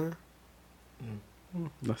sundress, man.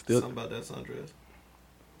 That's still Something about that sundress.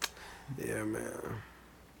 Yeah, man.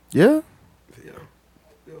 Yeah? Yeah.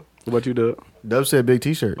 what about you, Dubb? Dub said big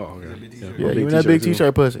t-shirt. Oh, okay. Big t-shirt. Yeah, Big even that big t-shirt, too.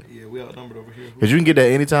 t-shirt pussy. Yeah, we outnumbered over here. Because you can get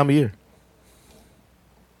that any time of year.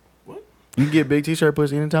 What? You can get big t-shirt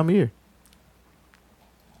pussy any time of year.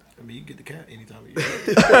 I mean, you can get the cat anytime of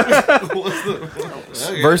year. What's the...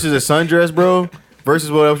 Okay. Versus a sundress, bro.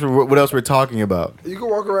 Versus what else we're talking about. You can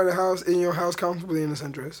walk around the house in your house comfortably in a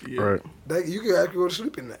sundress. Yeah. Right. That you can actually go to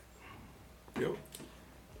sleep in that. Yo.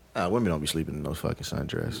 Women don't be sleeping in those fucking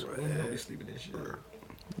sundress. I'll be sleeping in shit.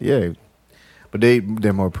 Yeah. But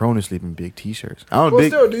they're more prone to sleep in big t-shirts. I don't Well,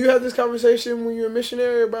 big. still, do you have this conversation when you're a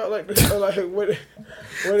missionary about like what?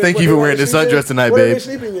 Thank you for wearing the sundress tonight, What are they babe.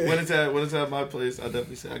 sleeping in? When it's at my place, I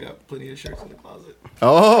definitely say I got plenty of shirts in the closet.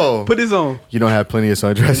 Oh. Put this on. You don't have plenty of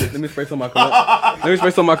sundresses. Let me spray some of my cologne. Let me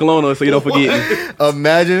spray some of my cologne on so you don't forget me.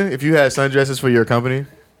 Imagine if you had sundresses for your company.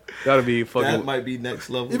 That'd be That fucking. might be next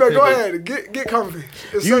level. You better go pickup. ahead, get comfy.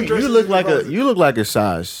 It's You sundresses look in like the a closet. you look like a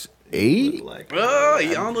size 8. Like, Oh, I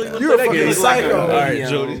don't know. You're a fucking psycho. All right,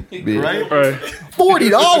 Jody. right? All right.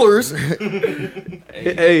 $40.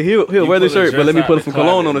 Hey, he'll wear the shirt, but let me put some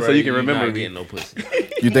cologne on it so you can remember Not me. getting no pussy.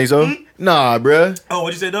 You think so? Nah, bruh. Oh,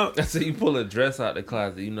 what'd you say, Doug? I said you pull a dress out the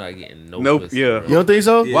closet, you not getting no Nope, pussy. yeah. bro. You don't think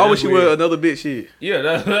so? Yeah. Why would that's she weird. wear another bitch shit? Yeah,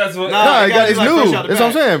 that's what. Nah, It's like new. fresh out the That's what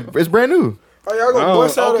I'm pack. saying. It's brand new. Oh, y'all gonna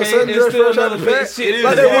bust out okay, a sundress it's still fresh out the another pack? bitch shit.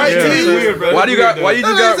 Like that white Yeah, tee? it's weird, bro. Why do you got? Why you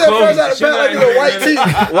just That got nigga said fresh out clothes? the pack like you a white tee.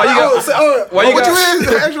 Why you got? Why you what got? you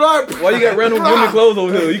is? Extra large. Why you got random women clothes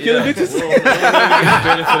over here? You killing bitches? Benefit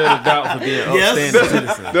of the doubt for being upstanding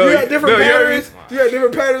citizen. No, You got different no, you heard me? patterns. You got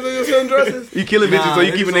different patterns on your sundresses. You killing bitches, Nah, so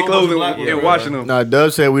you they keeping just their clothes all black and women, washing them. Nah,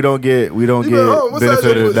 Dub said we don't get You been home. What size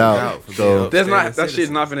benefit your of the pussy? doubt. So That's not. That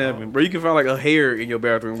shit's not finna happen, bro. You can find like a hair in your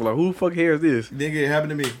bathroom. Like, who the fuck hair is this? Nigga, it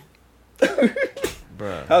happened to me.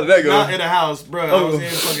 Bruh. How did that go? Not in a house, bro. I was in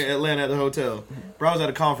fucking Atlanta at the hotel. Bro, I was at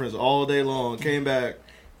a conference all day long. Came back,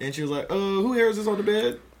 and she was like, who hair is this on the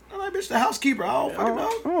bed? I'm like, bitch, the housekeeper. I don't fucking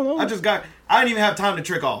know. I didn't even have time to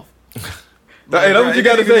trick off. Hey, that's what you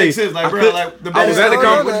gotta say. Like, bro, like, the I was at the conference.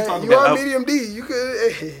 conference. What you talking You about? are medium D. You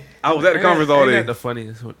could. I was at the conference all Ain't day. that the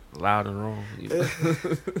funniest, loud and wrong.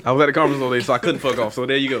 I was at the conference all day, so I couldn't fuck off. So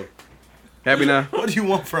there you go. Happy now? What do you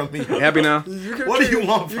want from me? Happy now? What do you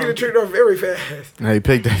want You from get me? tricked off very fast. hey,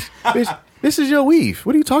 pick that. Bitch, this is your weave.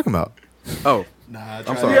 What are you talking about? Oh, Nah, I'm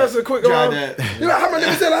try sorry. You got some quick. Try that. You know how many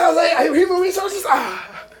niggas said I was like human resources?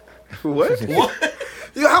 what?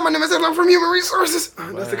 You know how many niggas said I'm from human resources?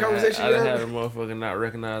 That's the conversation I you done had have. a motherfucker not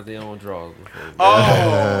recognize their own drawers before.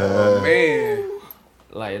 Oh man.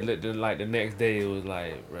 Like the next day, it was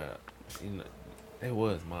like, bro, you know, it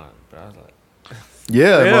was mine. But I was like,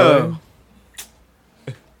 Yeah, Yeah. man.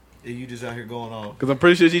 Yeah, you just out here going on. Because I'm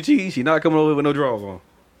pretty sure she cheating. She not coming over with no drawers on.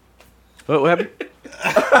 What happened?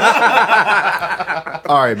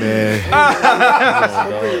 All right, man.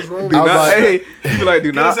 Hey, you be like,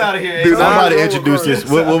 do Get not. us out of here. I'm about to introduce this.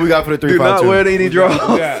 What we got for the Do not 352? wear any We drawers.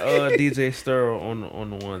 got DJ Sterl on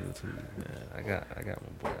the ones and twos, man. I got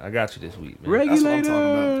my boy. I got you this week, man. That's what I'm talking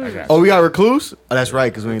Regulator. about. I got Oh, you. we got Recluse? Oh, that's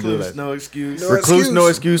right, because we didn't do Recluse, that. no excuse. No Recluse, no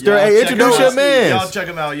excuse. Y'all Hey, check introduce him your out. man. Y'all check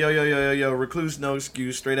him out. Yo. Recluse, no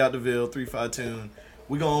excuse. Straight out the Ville, 3-5 tune.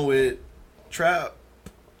 We going with Trap.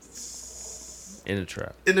 In the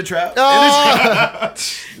trap. In the Trap. Ah!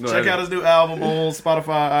 Check out his new album on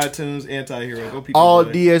Spotify, iTunes, Anti-Hero. Go people. All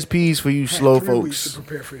boy. DSPs for you slow 3 weeks to folks.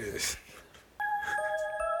 prepare for this.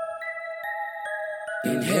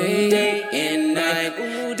 Day and night,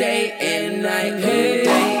 day and night, day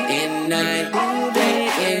and night, day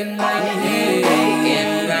and night, day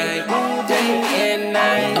and night, day and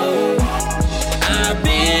night. Oh, I've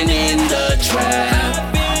been in the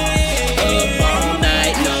trap up all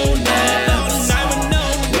night, no naps.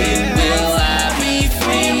 When will I be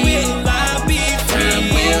free? Time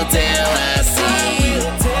will tell. I see.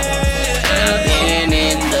 I've been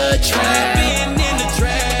in the trap.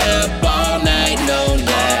 Up all night, no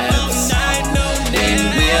naps. When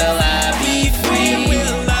will I be free?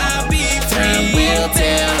 Time will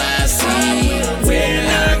tell. I see. When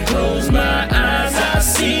I close my eyes, I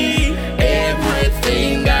see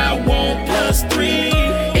everything I want plus 3.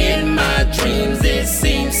 In my dreams, it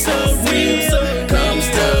seems so real. Comes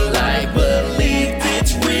to life, believe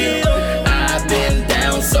it's real. I've been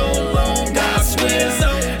down so long, I swear.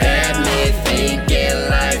 Had me thinking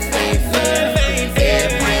life ain't fair.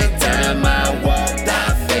 Every time I walked,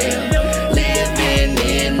 I failed. Living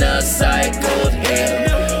in a cycled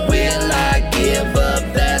hell. Will I give up?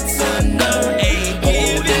 That's unknown.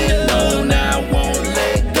 Holding on, I won't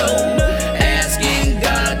let go. Asking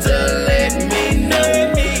God to let me know.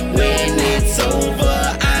 When it's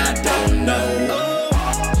over, I don't know.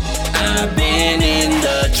 I've been in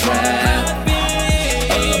the trap.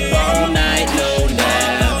 Up all night, no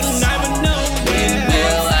naps. When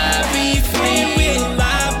will I be free?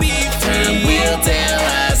 Time will tell.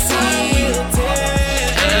 I see.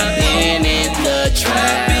 I've been in the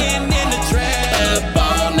trap. Up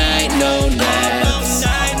all night, no naps.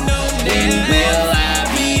 When will I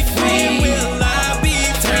be free?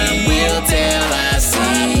 Time will tell. I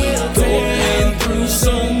see. Going through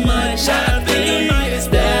so much, I think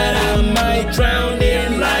that I might drown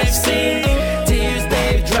in life's sea. Tears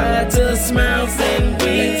they've dried to smiles and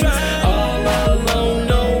wings. All alone,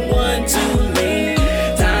 no one to lean.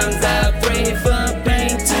 Times I pray for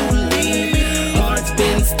pain to leave. Heart's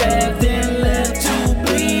been stabbed and left to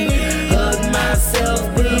bleed. Hug myself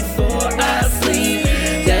before I sleep.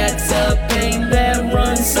 That's a pain that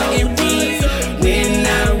runs so deep. When I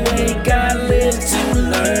wake, I live to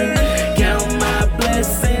learn. Count my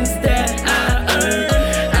blessings that I earn.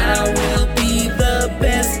 I will be the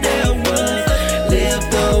best there was. Live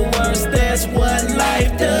the worst, that's what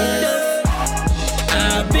life does.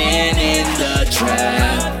 I've been in the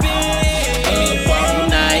trap. Up all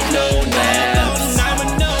night, no naps.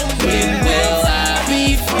 When will I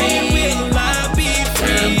be free?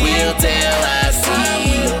 Time will tell. I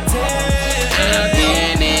see. I've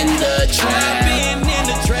been in the trap.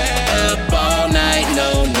 Up all night, no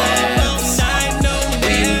naps.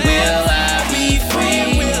 When will I be free?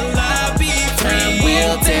 Time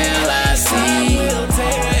will tell. I see.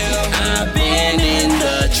 I've been in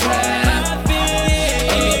the trap.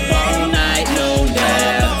 Up all night, no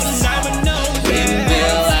naps. When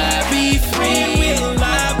will I be free?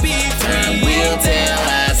 Time will tell.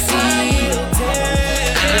 I see.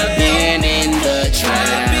 I've been in the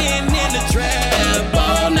trap. Up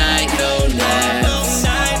all night, no naps.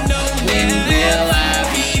 When will I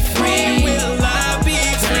be free?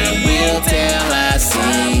 Time will tell. I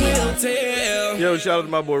see. Yo, shout out to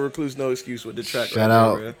my boy Recluse, no excuse with the track. Shout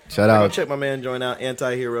out. There, man. Shout Go out. check my man join out,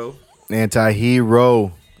 Anti-Hero.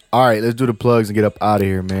 Anti-hero. All right, let's do the plugs and get up out of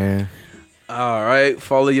here, man. All right,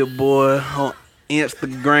 follow your boy on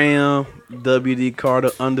Instagram, WD Carter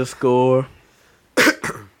 _.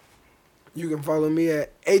 You can follow me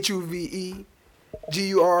at HUVE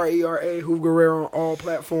GURERA Huve Guerrero on all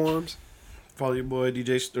platforms. Follow your boy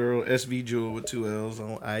DJ Sterl, SV Jewel with 2 L's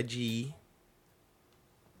on IG.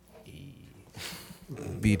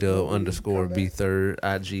 B_B3rd,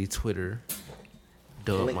 IG, Twitter.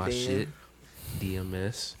 Dubb my LinkedIn. shit.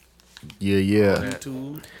 DMS. Yeah.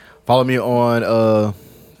 YouTube. Follow me on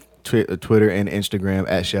Twitter and Instagram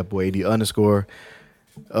at ChefBoyAD_.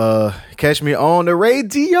 Catch me on the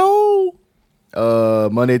radio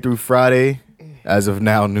Monday through Friday, as of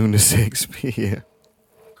now, noon to 6 p.m.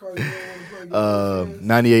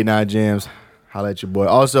 98.9 Jams. Holla at your boy.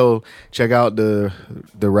 Also, check out the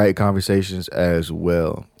right conversations as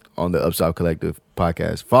well on the Upsouth Collective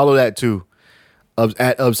podcast. Follow that too.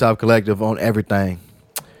 At Upsouth Collective on everything.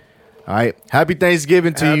 All right. Happy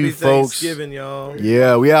Thanksgiving to you, folks. Happy Thanksgiving, y'all.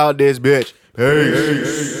 Yeah, we out this bitch.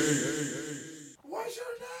 Peace.